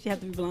blind dates. You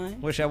have to be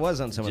blind. Wish I was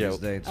on some of those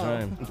dates. Oh.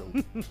 Right.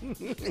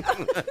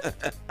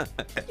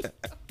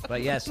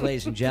 But yes,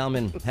 ladies and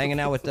gentlemen, hanging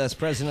out with us,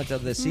 president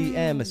of the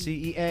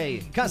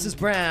CMCEA, Constance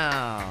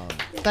Brown.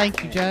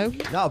 Thank you, Joe.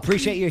 No,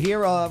 appreciate you here.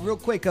 Real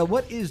quick,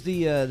 what is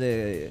the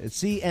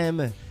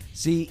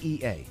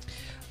CMCEA?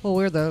 Well,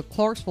 we're the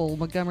Clarksville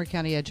Montgomery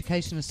County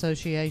Education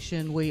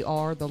Association. We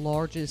are the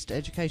largest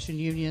education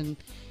union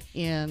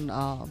in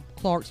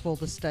Clarksville,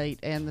 the state,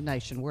 and the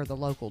nation. We're the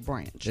local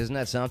branch. Isn't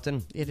that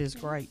something? It is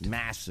great.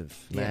 Massive.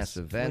 Yes,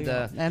 And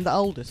the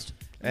oldest.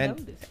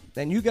 And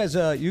you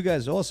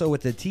guys also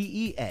with the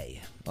TEA.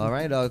 All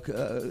right.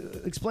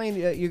 Explain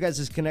you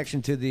guys'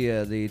 connection to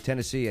the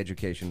Tennessee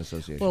Education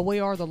Association. Well, we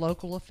are the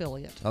local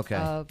affiliate Okay.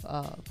 of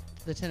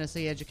the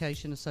Tennessee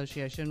Education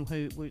Association,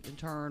 who in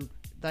turn,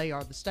 they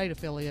are the state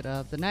affiliate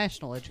of the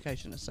National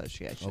Education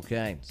Association.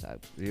 Okay. So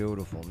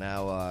beautiful.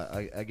 Now,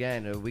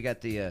 again, we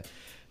got the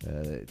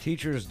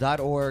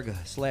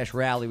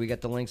teachers.org/rally. We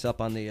got the links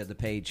up on the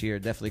page here.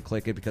 Definitely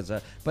click it because.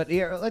 But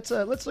here, let's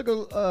look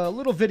a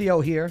little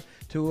video here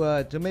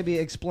to maybe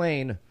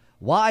explain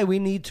why we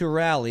need to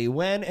rally,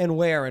 when and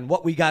where, and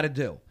what we got to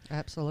do.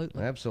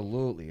 Absolutely.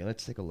 Absolutely.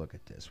 Let's take a look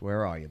at this.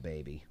 Where are you,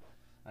 baby?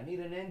 I need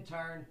an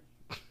intern.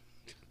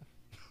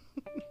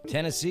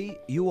 Tennessee,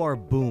 you are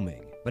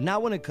booming, but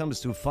not when it comes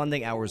to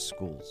funding our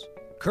schools.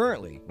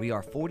 Currently, we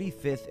are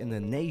 45th in the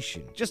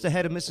nation, just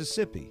ahead of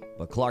Mississippi.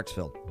 But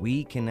Clarksville,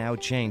 we can now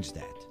change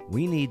that.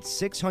 We need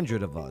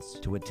 600 of us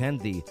to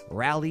attend the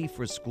Rally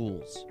for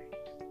Schools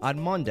on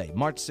Monday,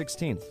 March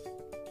 16th.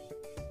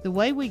 The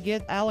way we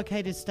get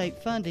allocated state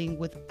funding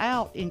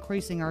without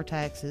increasing our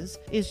taxes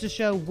is to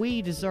show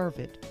we deserve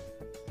it.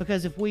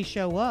 Because if we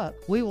show up,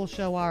 we will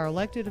show our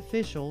elected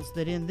officials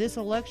that in this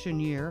election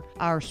year,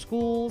 our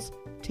schools,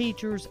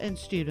 teachers, and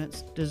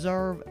students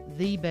deserve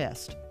the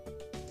best.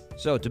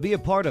 So to be a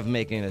part of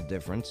making a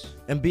difference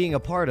and being a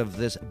part of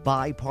this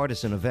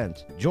bipartisan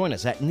event, join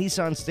us at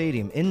Nissan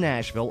Stadium in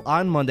Nashville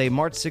on Monday,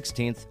 March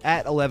 16th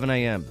at 11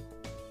 a.m.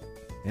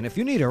 And if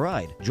you need a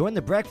ride, join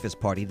the breakfast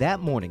party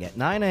that morning at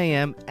 9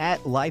 a.m.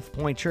 at Life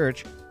Point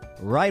Church,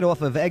 right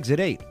off of Exit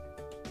 8.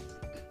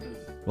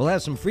 We'll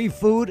have some free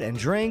food and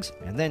drinks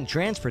and then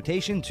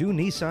transportation to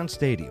Nissan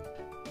Stadium.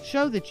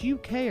 Show that you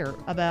care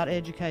about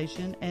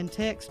education and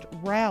text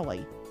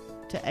RALLY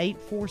to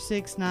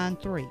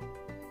 84693.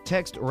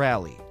 Text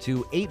RALLY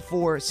to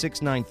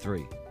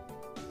 84693.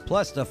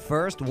 Plus, the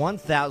first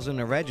 1,000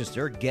 to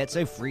register gets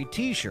a free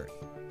t-shirt.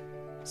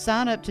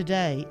 Sign up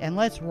today and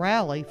let's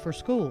rally for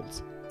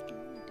schools.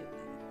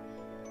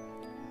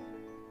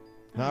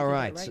 All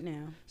right. Right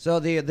now. So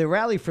the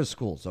rally for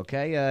schools,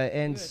 okay?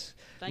 And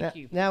Thank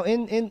you. Now,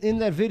 in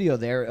that video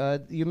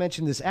there, you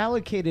mentioned this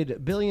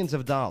allocated billions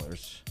of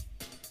dollars,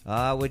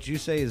 which you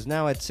say is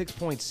now at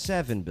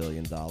 $6.7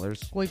 billion.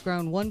 We've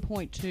grown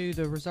 1.2.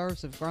 The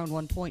reserves have grown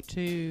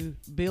 1.2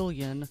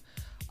 billion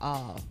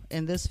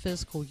in this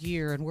fiscal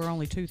year, and we're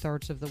only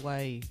 2/3 of the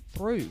way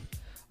through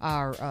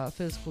our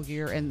fiscal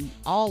year, and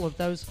all of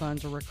those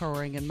funds are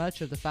recurring, and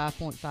much of the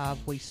 5.5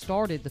 we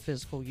started the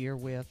fiscal year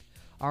with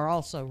are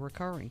also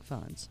recurring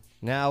funds.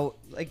 Now,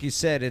 like you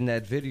said in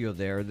that video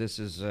there, this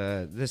is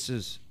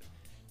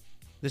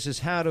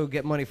how to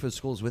get money for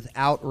schools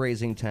without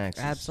raising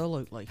taxes.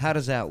 Absolutely. How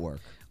does that work?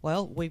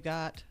 Well, we've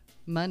got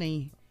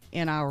money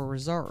in our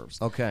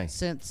reserves. Okay.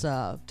 Since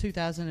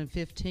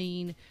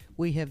 2015,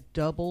 we have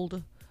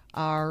doubled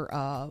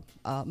our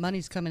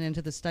monies coming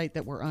into the state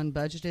that were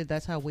unbudgeted.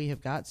 That's how we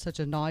have got such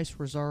a nice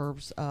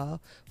reserves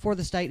for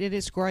the state. It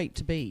is great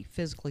to be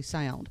physically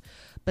sound.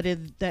 But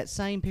in that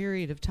same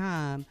period of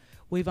time,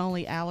 we've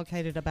only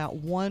allocated about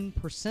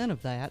 1%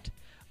 of that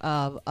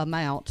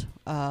amount,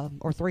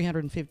 or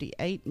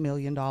 $358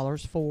 million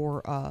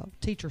for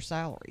teacher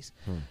salaries.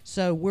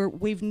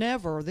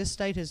 So this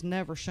state has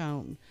never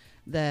shown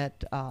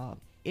that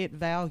it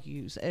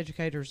values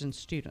educators and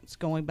students.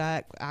 Going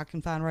back, I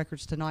can find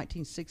records to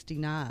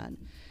 1969,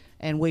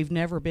 and we've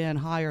never been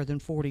higher than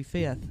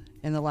 45th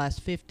in the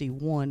last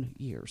 51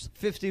 years.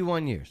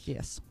 51 years?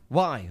 Yes.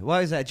 Why?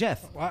 Why is that,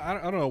 Jeff? Well, I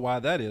don't know why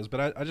that is,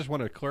 but I just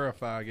want to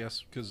clarify, I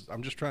guess, because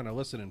I'm just trying to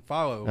listen and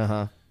follow.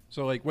 Uh-huh.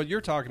 So, like, what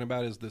you're talking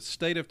about is the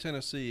state of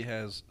Tennessee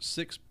has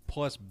 $6+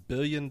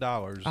 billion.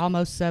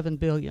 Almost $7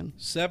 billion.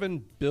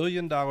 $7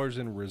 billion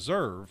in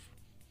reserve,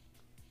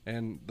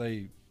 and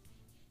they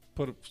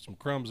put some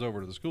crumbs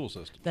over to the school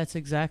system. That's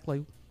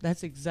exactly Well,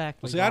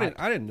 see, right.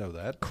 I didn't know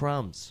that.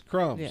 Crumbs.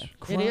 Yeah,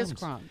 it is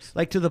crumbs.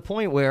 Like, to the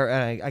point where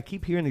I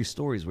keep hearing these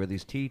stories where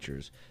these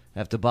teachers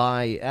have to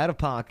buy out of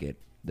pocket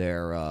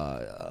their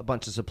a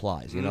bunch of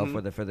supplies, you know,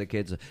 for the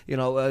kids. You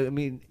know, I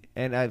mean,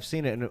 and I've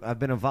seen it, and I've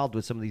been involved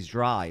with some of these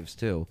drives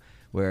too,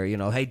 where, you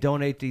know, hey,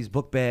 donate these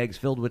book bags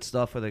filled with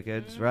stuff for the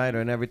kids, right,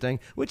 and everything,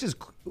 which is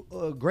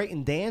great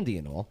and dandy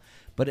and all,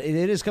 but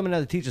it is coming out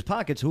of the teachers'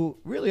 pockets who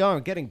really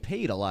aren't getting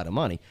paid a lot of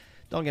money.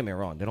 Don't get me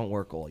wrong; they don't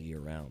work all year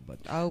round. But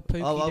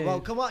well,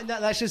 come on, no,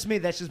 that's just me.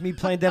 That's just me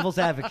playing devil's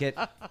advocate.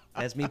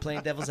 That's me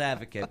playing devil's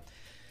advocate.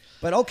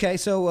 But okay,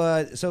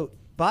 so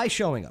by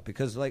showing up,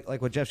 because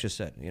like what Jeff just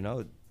said, you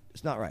know,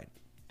 it's not right.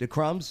 The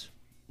crumbs,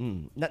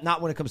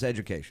 not when it comes to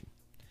education,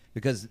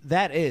 because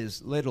that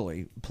is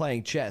literally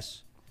playing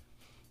chess.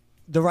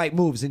 The right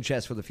moves in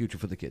chess for the future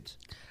for the kids.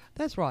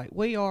 That's right.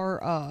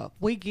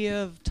 We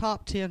give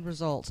top 10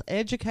 results,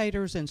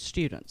 educators and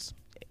students.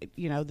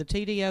 You know, the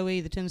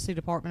TDOE, the Tennessee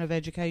Department of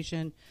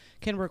Education,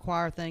 can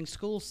require things.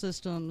 School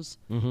systems,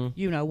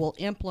 you know, will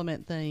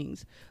implement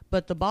things.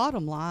 But the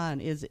bottom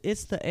line is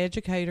it's the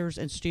educators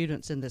and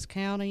students in this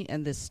county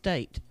and this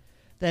state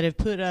that have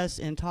put us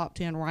in top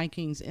 10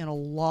 rankings in a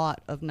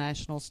lot of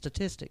national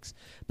statistics.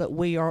 But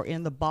we are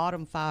in the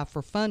bottom 5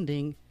 for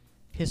funding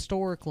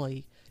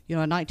historically. You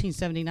know, in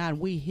 1979,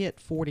 we hit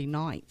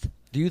 49th.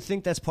 Do you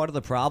think that's part of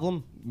the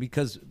problem?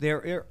 Because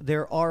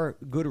there are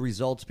good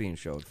results being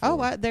showed.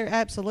 They're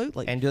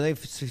absolutely. And do they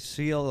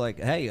feel like,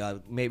 hey,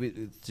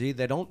 maybe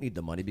they don't need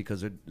the money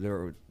because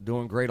they're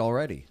doing great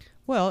already?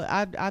 Well,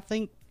 I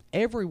think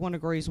everyone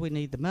agrees we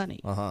need the money.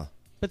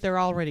 But they're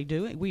already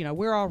doing. You know,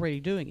 we're already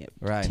doing it.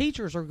 Right.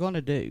 Teachers are going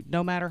to do,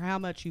 no matter how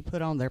much you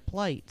put on their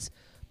plates,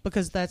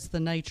 because that's the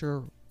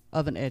nature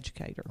of an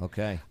educator.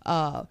 Okay.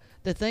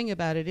 The thing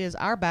about it is,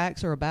 our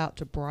backs are about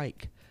to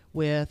break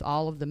with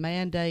all of the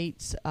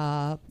mandates.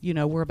 You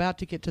know, we're about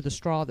to get to the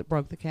straw that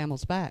broke the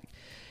camel's back.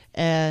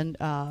 And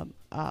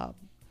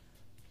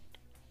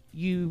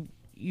you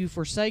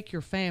forsake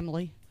your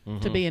family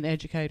to be an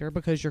educator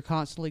because you're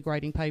constantly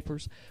grading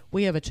papers.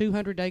 We have a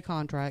 200-day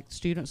contract.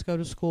 Students go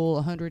to school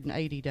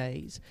 180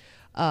 days.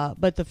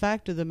 But the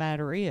fact of the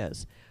matter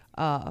is,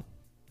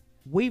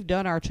 we've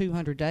done our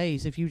 200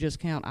 days, if you just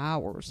count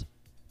hours,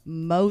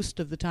 most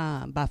of the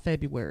time by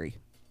February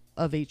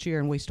of each year,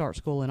 and we start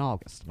school in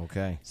August.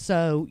 Okay.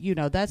 So, you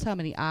know, that's how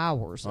many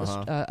hours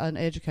an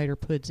educator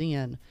puts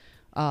in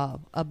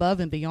above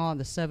and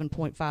beyond the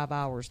 7.5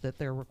 hours that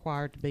they're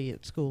required to be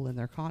at school in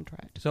their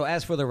contract. So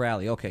as for the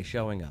rally, okay,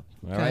 showing up.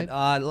 All right.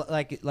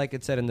 Like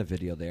it said in the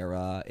video there,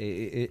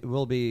 it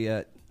will be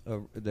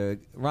the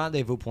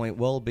rendezvous point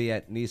will be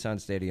at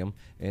Nissan Stadium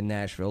in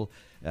Nashville,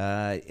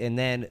 and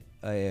then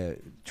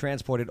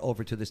transported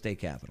over to the state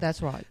capitol.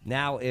 That's right.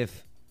 Now,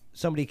 if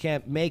somebody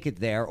can't make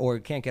it there or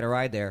can't get a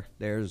ride there,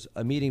 there's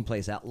a meeting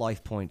place at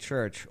Life Point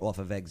Church off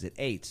of Exit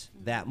 8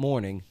 that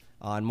morning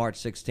on March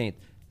 16th.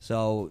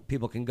 So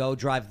people can go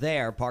drive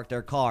there, park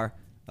their car,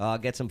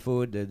 get some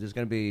food. There's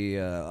going to be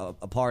a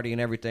party and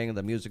everything.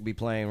 The music will be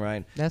playing,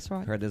 right? That's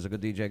right. Heard there's a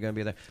good DJ going to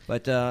be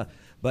there.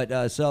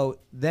 But so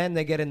then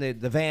they get in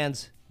the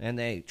vans and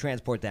they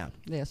transport down.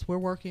 Yes, we're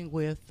working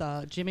with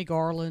Jimmy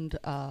Garland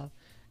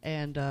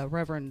and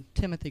Reverend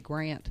Timothy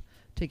Grant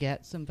to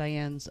get some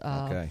vans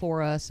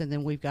for us. And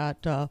then we've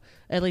got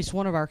at least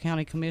one of our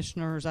county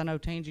commissioners. I know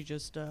Tangi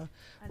just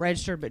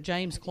registered, but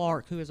James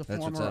Clark, who is a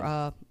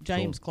former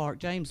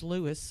James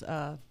Lewis,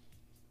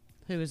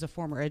 who is a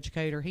former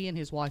educator, he and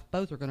his wife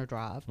both are going to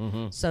drive,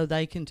 so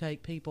they can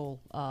take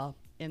people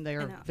in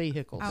their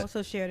vehicles. I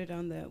also shared it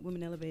on the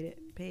Women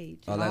Elevated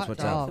page. Oh, that's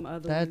what's up. Some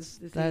other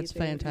that's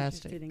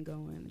fantastic. In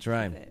going. That's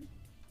right.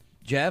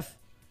 Jeff?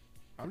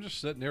 I'm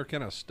just sitting there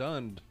kind of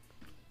stunned.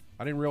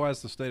 I didn't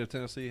realize the state of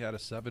Tennessee had a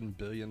 $7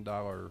 billion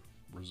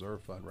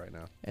reserve fund right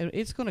now.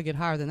 It's going to get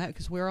higher than that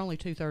because we're only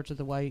 2/3 of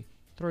the way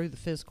through the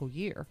fiscal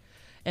year.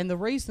 And the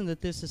reason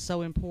that this is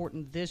so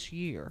important this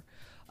year,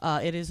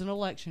 it is an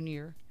election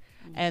year,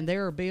 and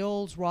there are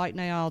bills right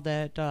now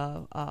that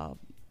are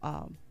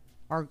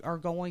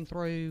going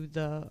through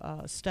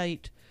the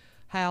state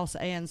House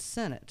and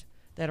Senate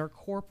that are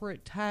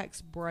corporate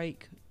tax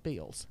break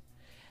bills.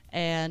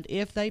 And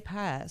if they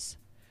pass,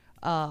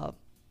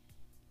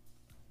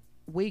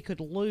 we could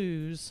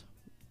lose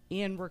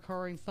in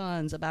recurring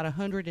funds about up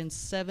to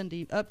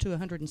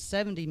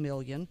 $170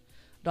 million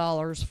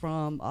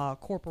from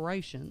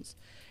corporations.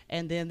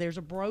 And then there's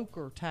a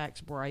broker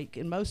tax break,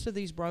 and most of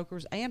these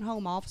brokers and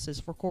home offices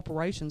for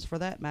corporations, for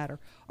that matter,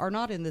 are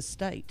not in this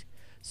state.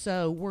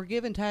 So we're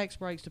giving tax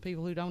breaks to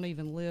people who don't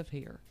even live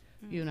here,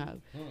 you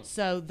know.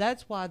 So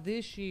that's why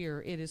this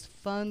year it is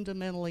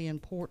fundamentally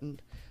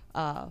important.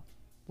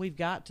 We've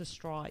got to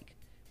strike.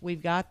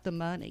 We've got the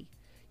money,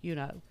 you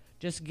know.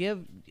 Just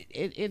give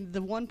it.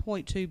 The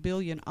 $1.2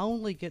 billion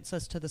only gets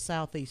us to the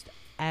Southeast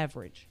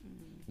average.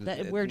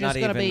 We're just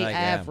going to be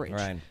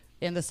average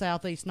in the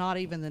Southeast, not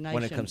even the nation.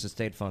 When it comes to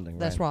state funding,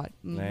 that's right.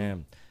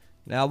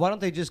 Now, why don't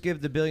they just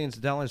give the billions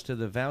of dollars to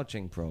the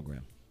vouching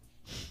program?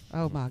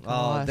 Oh my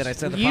gosh! Oh, did I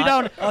say the you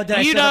pot?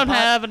 You don't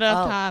have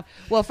enough time.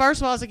 Well, first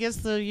of all, it's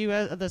against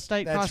the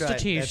state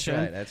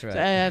constitution. That's right.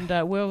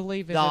 And we'll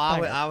leave it. No,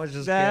 at that. I was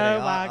just kidding. Oh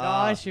my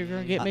gosh, you're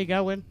gonna get me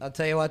going. I'll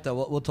tell you what, though,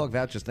 we'll talk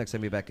vouchers next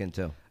time you're back in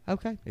too.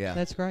 Okay. Yeah,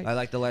 that's great. I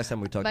like the last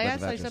time we talked about the May I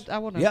say vouchers.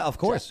 something? Yeah, of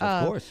course,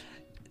 of course.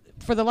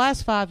 For the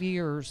last 5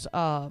 years,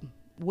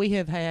 we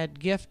have had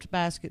gift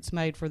baskets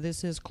made for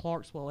This Is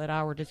Clarksville at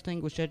our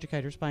Distinguished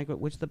Educators Banquet,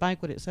 which the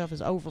banquet itself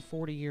is over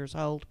 40 years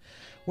old,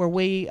 where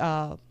we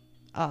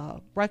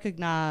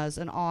recognize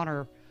and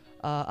honor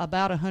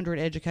about 100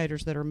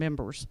 educators that are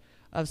members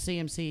of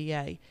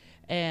CMCEA.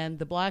 And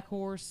the Black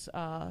Horse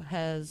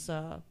has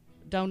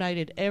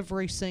donated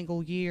every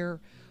single year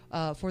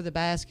for the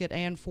basket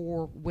and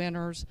for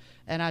winners.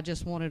 And I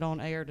just wanted on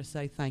air to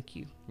say thank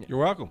you. You're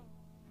welcome.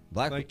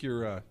 I think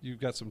you've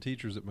got some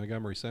teachers at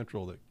Montgomery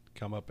Central that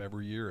come up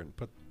every year and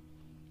put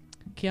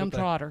Kim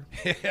Trotter.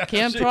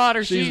 Kim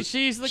Trotter,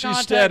 she's the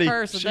contact steady.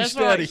 person. She's That's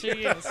steady. right, she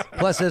is.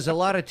 Plus, there's a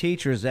lot of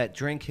teachers that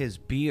drink his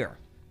beer.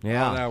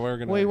 Yeah. Oh,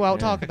 no, we won't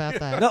talk about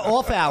that. No,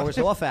 off hours,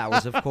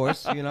 of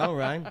course, you know,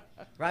 right?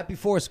 Right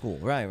before school,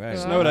 right.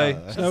 Snow day.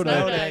 Snow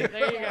day.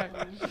 There you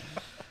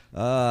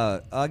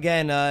go.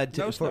 Again,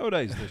 no snow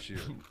days this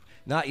year.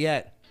 Not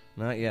yet.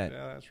 Yeah,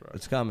 that's right.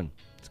 It's coming.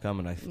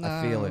 I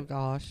feel it. Oh,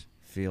 gosh.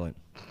 Feel it.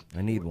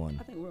 I need one.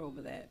 I think we're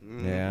over that.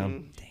 Yeah.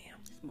 Damn.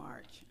 It's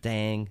March.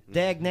 Dang.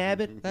 Dag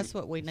nabbit. That's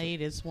what we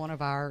need is one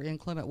of our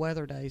inclement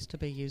weather days to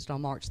be used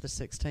on March the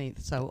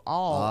 16th. So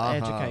all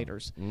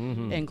educators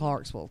in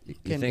Clarksville can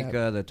You think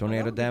go. the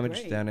tornado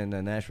damage down in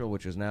Nashville,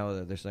 which is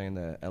now, they're saying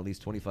at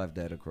least 25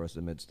 dead across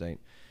the mid-state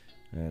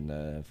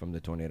and from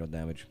the tornado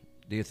damage.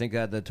 Do you think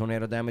the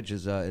tornado damage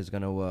is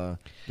going to...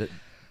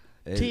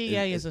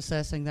 TEA is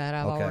assessing that.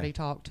 I've already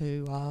talked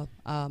to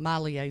my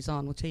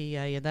liaison with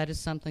TEA, and that is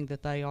something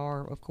that they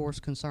are, of course,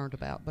 concerned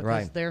about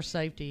because their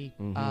safety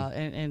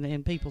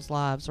and people's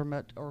lives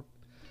are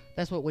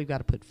that's what we've got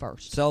to put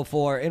first. So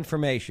for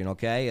information,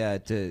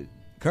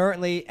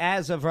 currently,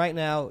 as of right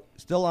now,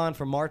 still on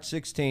for March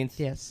 16th.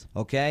 Yes.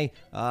 Okay.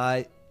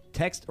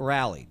 Text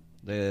rally,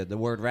 the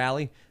word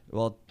rally.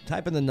 Well,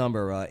 type in the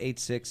number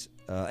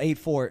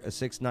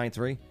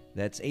 84693.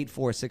 That's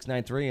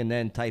 84693, and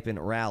then type in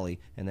rally,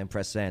 and then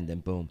press send,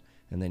 and boom,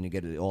 and then you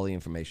get all the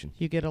information.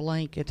 You get a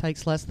link. It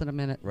takes less than a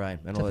minute to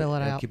fill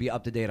it out. It keep you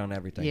up to date on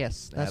everything.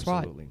 Yes, that's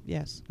Absolutely. right.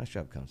 Yes. Nice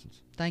job,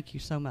 Constance. Thank you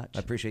so much. I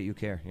appreciate you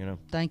care, you know.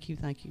 Thank you.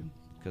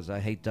 Because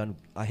I hate dumb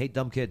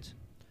kids.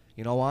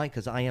 You know why?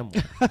 Because I am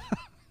one.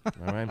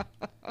 All right?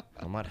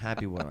 I'm not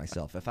happy with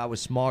myself. If I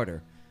was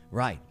smarter,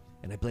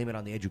 and I blame it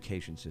on the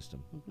education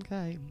system.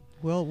 Okay.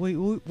 Well, we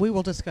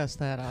will discuss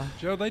that.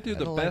 Joe, they do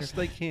the best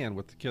they can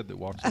with the kid that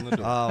walks in the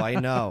door. Oh, I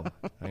know.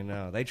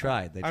 They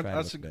tried.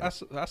 I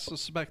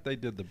suspect they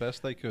did the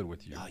best they could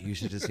with you. Oh, you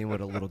should have seen what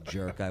a little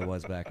jerk I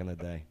was back in the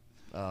day.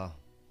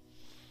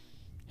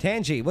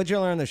 Tangi, what'd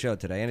you learn on the show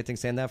today? Anything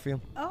stand out for you?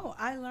 Oh,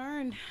 I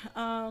learned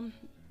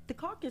the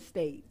caucus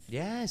states.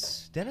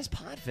 Yes. Dennis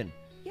Potvin.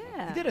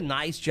 Yeah. He did a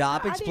nice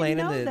job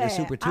explaining the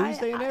Super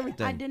Tuesday and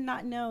everything. I did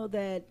not know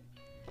that.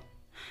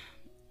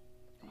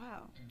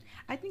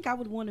 I think I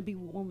would want to be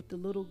one with the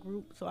little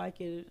group so I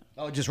could...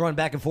 Oh, just run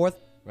back and forth,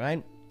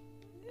 right?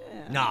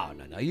 Yeah. No.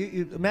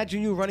 You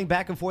imagine you running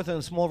back and forth in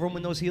a small room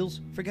with those heels?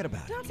 Forget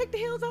about it. Don't take the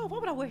heels off. Why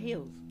would I wear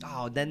heels?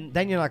 Oh, then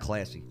you're not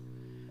classy.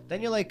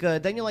 Then you're like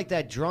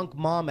that drunk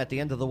mom at the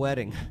end of the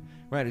wedding.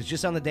 Right, it's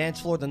just on the dance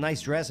floor, the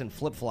nice dress and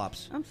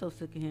flip-flops. I'm so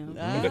sick of him.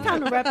 Is it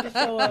time to wrap this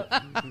show up?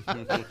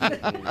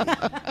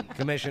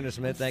 Commissioner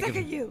Smith, thank Sick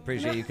of you.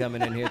 Appreciate you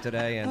coming in here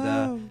today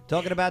and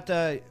talking about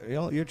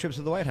your trips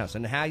to the White House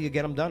and how you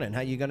get them done and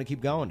how you're going to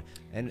keep going.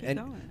 And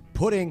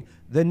putting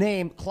the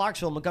name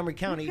Clarksville, Montgomery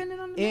County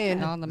in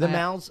the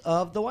mouths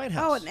of the White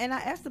House. Oh, and I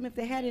asked them if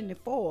they had any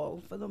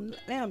foil for them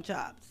lamb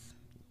chops.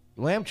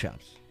 Lamb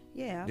chops?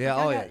 Yeah.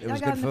 Yeah, it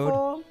was good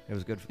food. It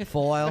was good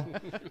foil.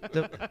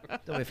 Do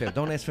me a favor.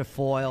 Don't ask for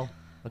foil.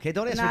 Okay,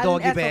 don't ask for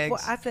doggy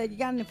bags. I said, you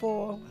got any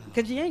foil?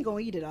 Because you ain't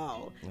going to eat it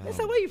all. They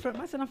said, where you from?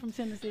 I said, I'm from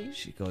Tennessee.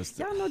 She goes,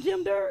 y'all know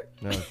Jim Dirt?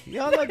 No.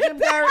 Y'all know Jim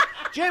Dirt?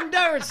 Jim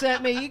Dirt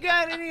sent me. You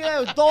got any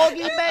of those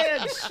doggy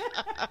bags?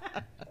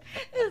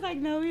 It's like,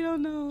 no, we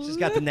don't know. She's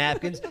got the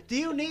napkins. Do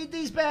you need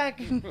these back?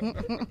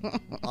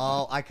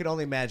 Oh, I could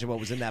only imagine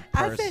what was in that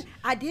purse. I said,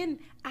 I didn't.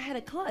 I had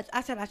a clutch.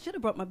 I said, I should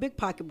have brought my big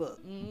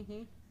pocketbook.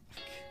 Mm-hmm.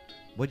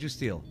 What'd you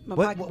steal?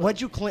 Pocketbook. What'd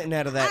you Clinton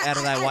out of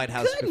that White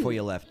House before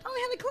you left? I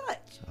only had a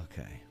clutch.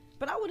 Okay.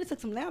 But I would have took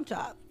some lamb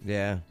chops.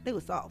 Yeah. They were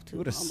soft, too. You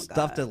would have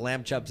stuffed the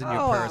lamb chops in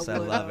your purse. I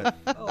love it.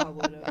 Oh, I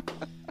would have.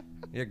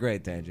 You're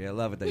great, Tangy. I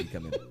love it that you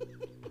come in.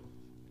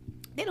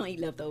 They don't eat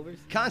leftovers.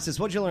 Constance,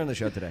 what'd you learn on the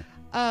show today?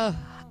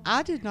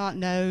 I did not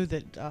know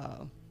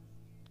that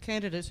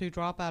candidates who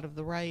drop out of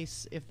the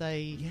race, if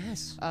they...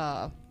 Yes.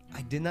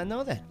 I did not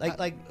know that.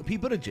 Like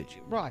Pete Buttigieg.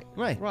 Right.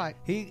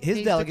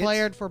 He's delegates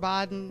declared for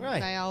Biden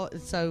now,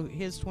 so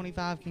his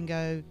 25 can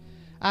go.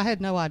 I had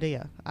no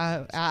idea.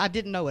 I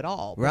didn't know at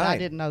all. But I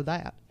didn't know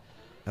that.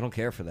 I don't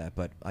care for that,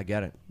 but I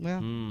get it.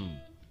 Yeah.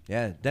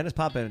 Yeah, Dennis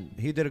Poppin,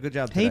 he did a good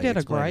job today. He did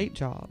a great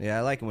job. Yeah,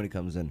 I like him when he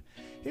comes in.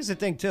 Here's the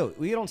thing, too.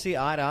 We don't see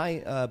eye to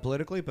eye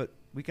politically, but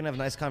we can have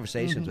nice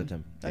conversations with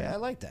him. I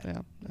like that. Yeah.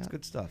 That's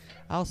good stuff.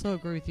 I also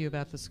agree with you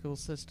about the school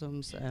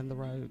systems and the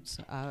roads.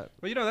 Well,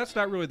 that's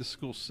not really the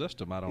school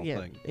system, I don't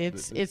think.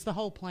 It's the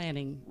whole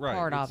planning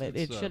part of it.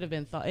 It should have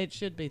been it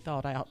should be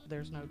thought out.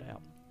 There's no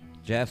doubt.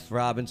 Jeff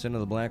Robinson of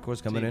the Black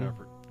Horse coming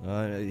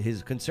in.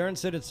 His concerned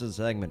citizen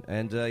segment.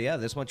 And,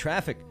 this one,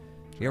 traffic.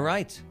 You're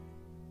right.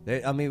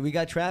 We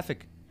got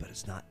traffic, but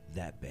it's not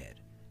that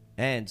bad.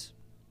 And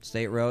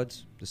state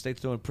roads, the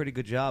state's doing a pretty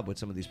good job with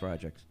some of these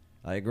projects.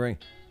 I agree.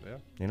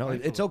 Yeah.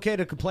 It's okay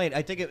to complain.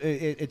 I think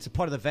it's a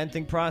part of the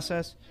venting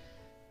process,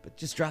 but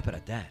just drop it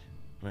at that.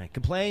 Right.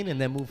 Complain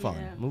and then move on.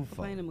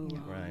 Complain and move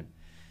on. Right.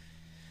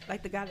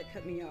 Like the guy that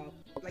cut me off,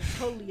 like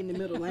totally in the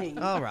middle lane.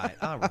 All right.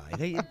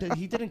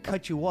 He didn't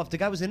cut you off. The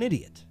guy was an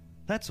idiot.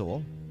 That's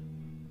all.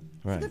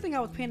 Right. It's a good thing I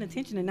was paying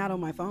attention and not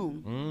on my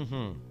phone.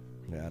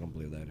 Mm-hmm. Yeah, I don't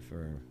believe that.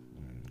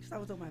 Because I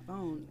was on my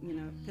phone,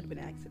 could have been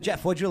an accident.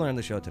 Jeff, what'd you learn on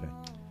the show today?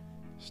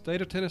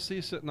 State of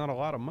Tennessee sitting on a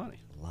lot of money.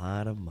 A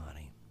lot of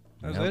money.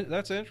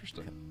 That's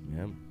interesting.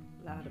 Yeah.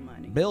 A lot of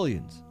money.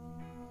 Billions.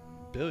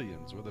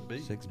 Billions with a B.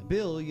 $6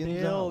 billion.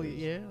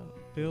 Yeah,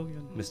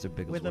 billion. Mr.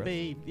 Bigglesworth. With a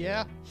B,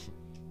 yeah.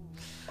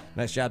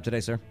 Nice job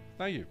today, sir.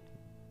 Thank you.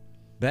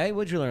 Bay,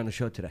 what'd you learn on the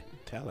show today?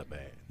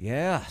 Taliban.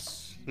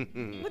 Yes.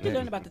 What you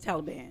learn about the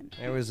Taliban?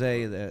 There was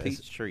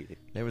peace treaty.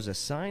 There was a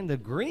signed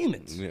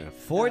agreement. Yeah.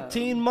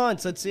 14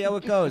 months. Let's see how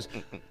it goes.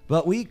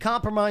 But we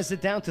compromised it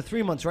down to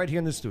 3 months right here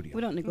in the studio.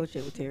 We don't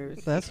negotiate with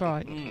terrorists. That's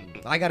right.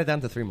 I got it down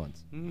to 3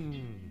 months.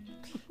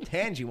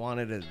 Tangy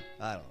wanted it.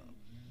 I don't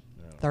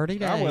know. 30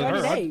 days.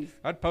 30 days.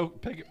 I'd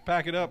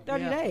pack it up.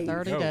 30 days.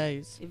 30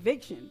 days.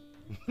 Eviction.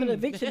 Put an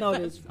eviction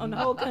notice on the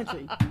whole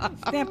country.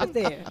 Stamp it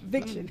there.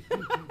 Eviction.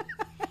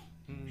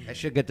 I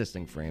should get this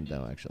thing framed,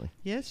 though, actually.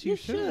 Yes, you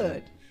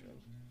should.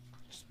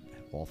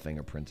 All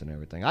fingerprints and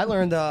everything. I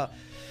learned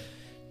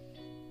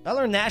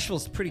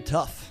Nashville's pretty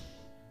tough.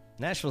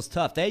 Nashville's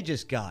tough. They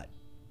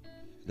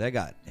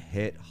got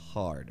hit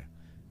hard.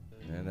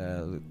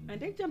 And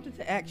they jumped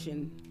into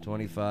action.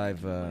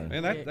 25.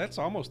 And that's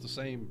almost the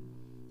same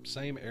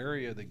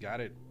area that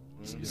got it.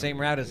 Same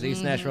route as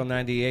East Nashville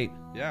 98.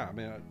 Yeah, I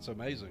mean, it's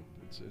amazing.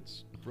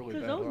 It's really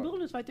bad. Because those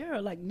buildings right there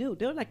are like new.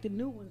 They're like the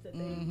new ones that they,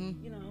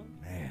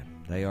 Man,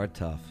 they are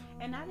tough.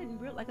 And I didn't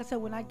realize, like I said,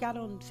 when I got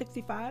on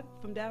 65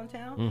 from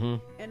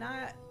downtown, and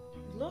I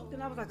looked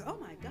and I was like, oh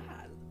my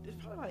God.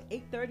 It's probably like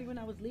 8:30 when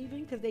I was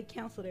leaving because they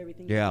canceled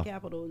everything in the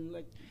Capitol and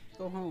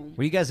go home.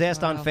 Were you guys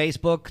asked on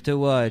Facebook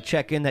to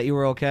check in that you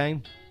were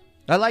okay?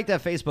 I like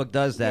that Facebook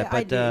does that, but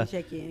I didn't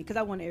check in because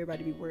I wanted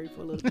everybody to be worried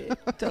for a little bit.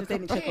 Because they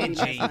didn't check on me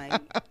last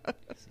night.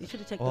 They should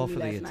have checked on me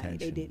last night.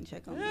 They didn't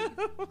check on me.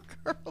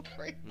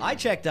 I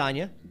checked on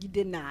you. You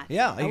did not.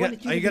 Yeah. Are you going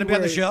to be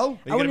on the show?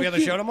 Are you going to be on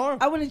the show tomorrow?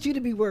 I wanted you to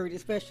be worried,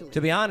 especially.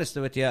 To be honest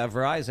with you,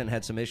 Verizon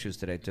had some issues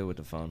today, too, with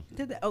the phone.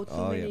 Did they? Oh,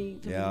 too many.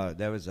 Yeah,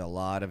 there was a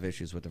lot of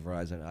issues with the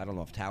Verizon. I don't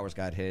know if towers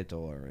got hit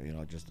or,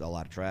 just a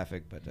lot of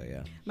traffic, but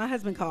yeah. My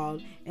husband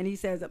called, and he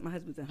says that my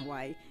husband's in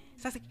Hawaii.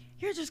 So I was like,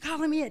 you're just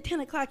calling me at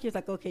 10 o'clock. He was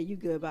like, okay, you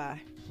goodbye.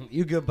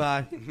 You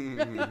goodbye. Because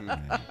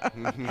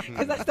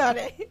I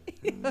started,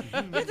 you're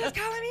just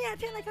calling me at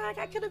 10 o'clock.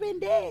 I could have been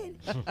dead.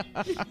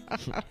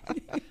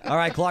 All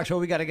right, Clarksville,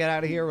 we got to get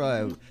out of here.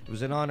 It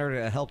was an honor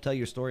to help tell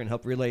your story and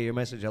help relay your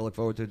message. I look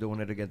forward to doing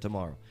it again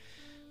tomorrow.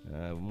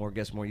 More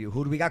guests, more you.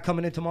 Who do we got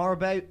coming in tomorrow,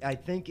 babe? I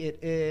think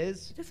it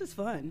is. This is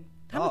fun.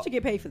 How much you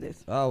get paid for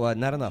this? Oh,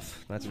 not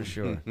enough. That's for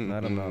sure.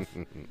 Not enough.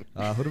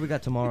 Who do we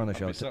got tomorrow on the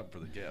show? Be something for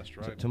the guest,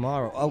 right?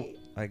 Tomorrow. Oh,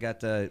 I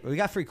got. We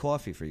got free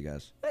coffee for you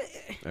guys.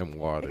 And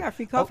water. I got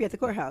free coffee at the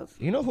courthouse.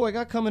 You know who I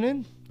got coming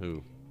in?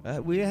 Who?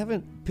 We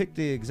haven't picked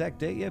the exact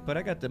date yet, but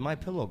I got the My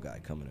Pillow guy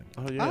coming in.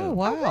 Oh yeah. Oh,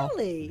 wow. Oh,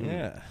 really?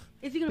 Yeah.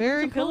 Is he going to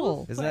Very bring some pillows?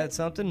 cool. Isn't that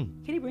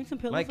something? Can he bring some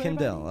pillows? Mike for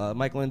everybody?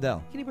 Mike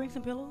Lindell. Can he bring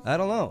some pillows? I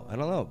don't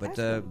know. But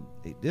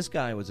this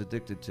guy was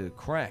addicted to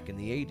crack in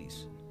the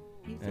 80s.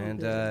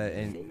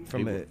 And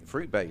from a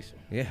free base.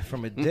 Yeah,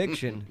 from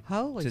addiction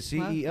Holy to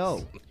smokes.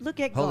 CEO.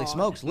 Look at Holy God.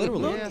 smokes,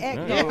 literally. Look at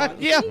Right. God.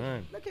 Yeah.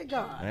 See? Look at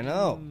God. I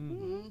know.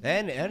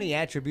 And he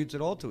attributes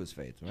it all to his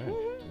faith. Right.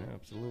 Yeah,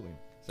 absolutely.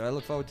 So I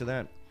look forward to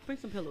that. Bring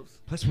some pillows.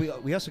 Plus,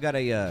 we also got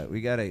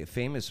a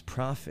famous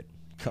prophet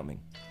coming.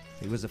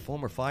 He was a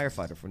former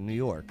firefighter from New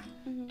York,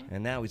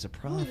 and now he's a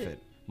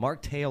prophet.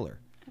 Mark Taylor.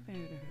 I've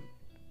heard of him.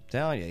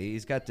 Telling you,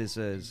 he's got this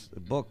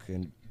book,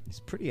 and he's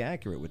pretty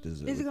accurate with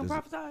this. Is he going to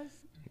prophesize?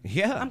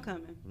 Yeah. I'm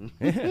coming.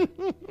 Yeah. He's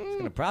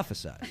going to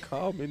prophesy.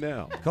 Call me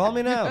now. Call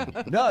me now.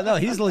 No,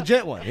 he's a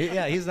legit one.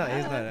 He's not.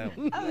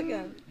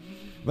 Okay.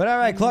 But all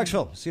right,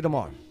 Clarksville. See you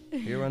tomorrow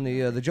here on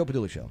the Joe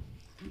Padula Show.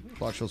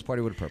 Clarksville's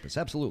Party with a Purpose.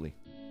 Absolutely.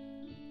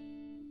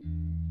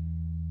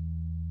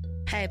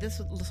 Hey, this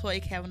is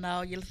LaToya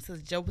Kavanaugh. You listen to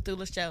the Joe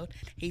Padula Show.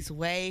 He's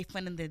way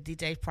funnier than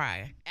DJ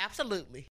Pryor. Absolutely.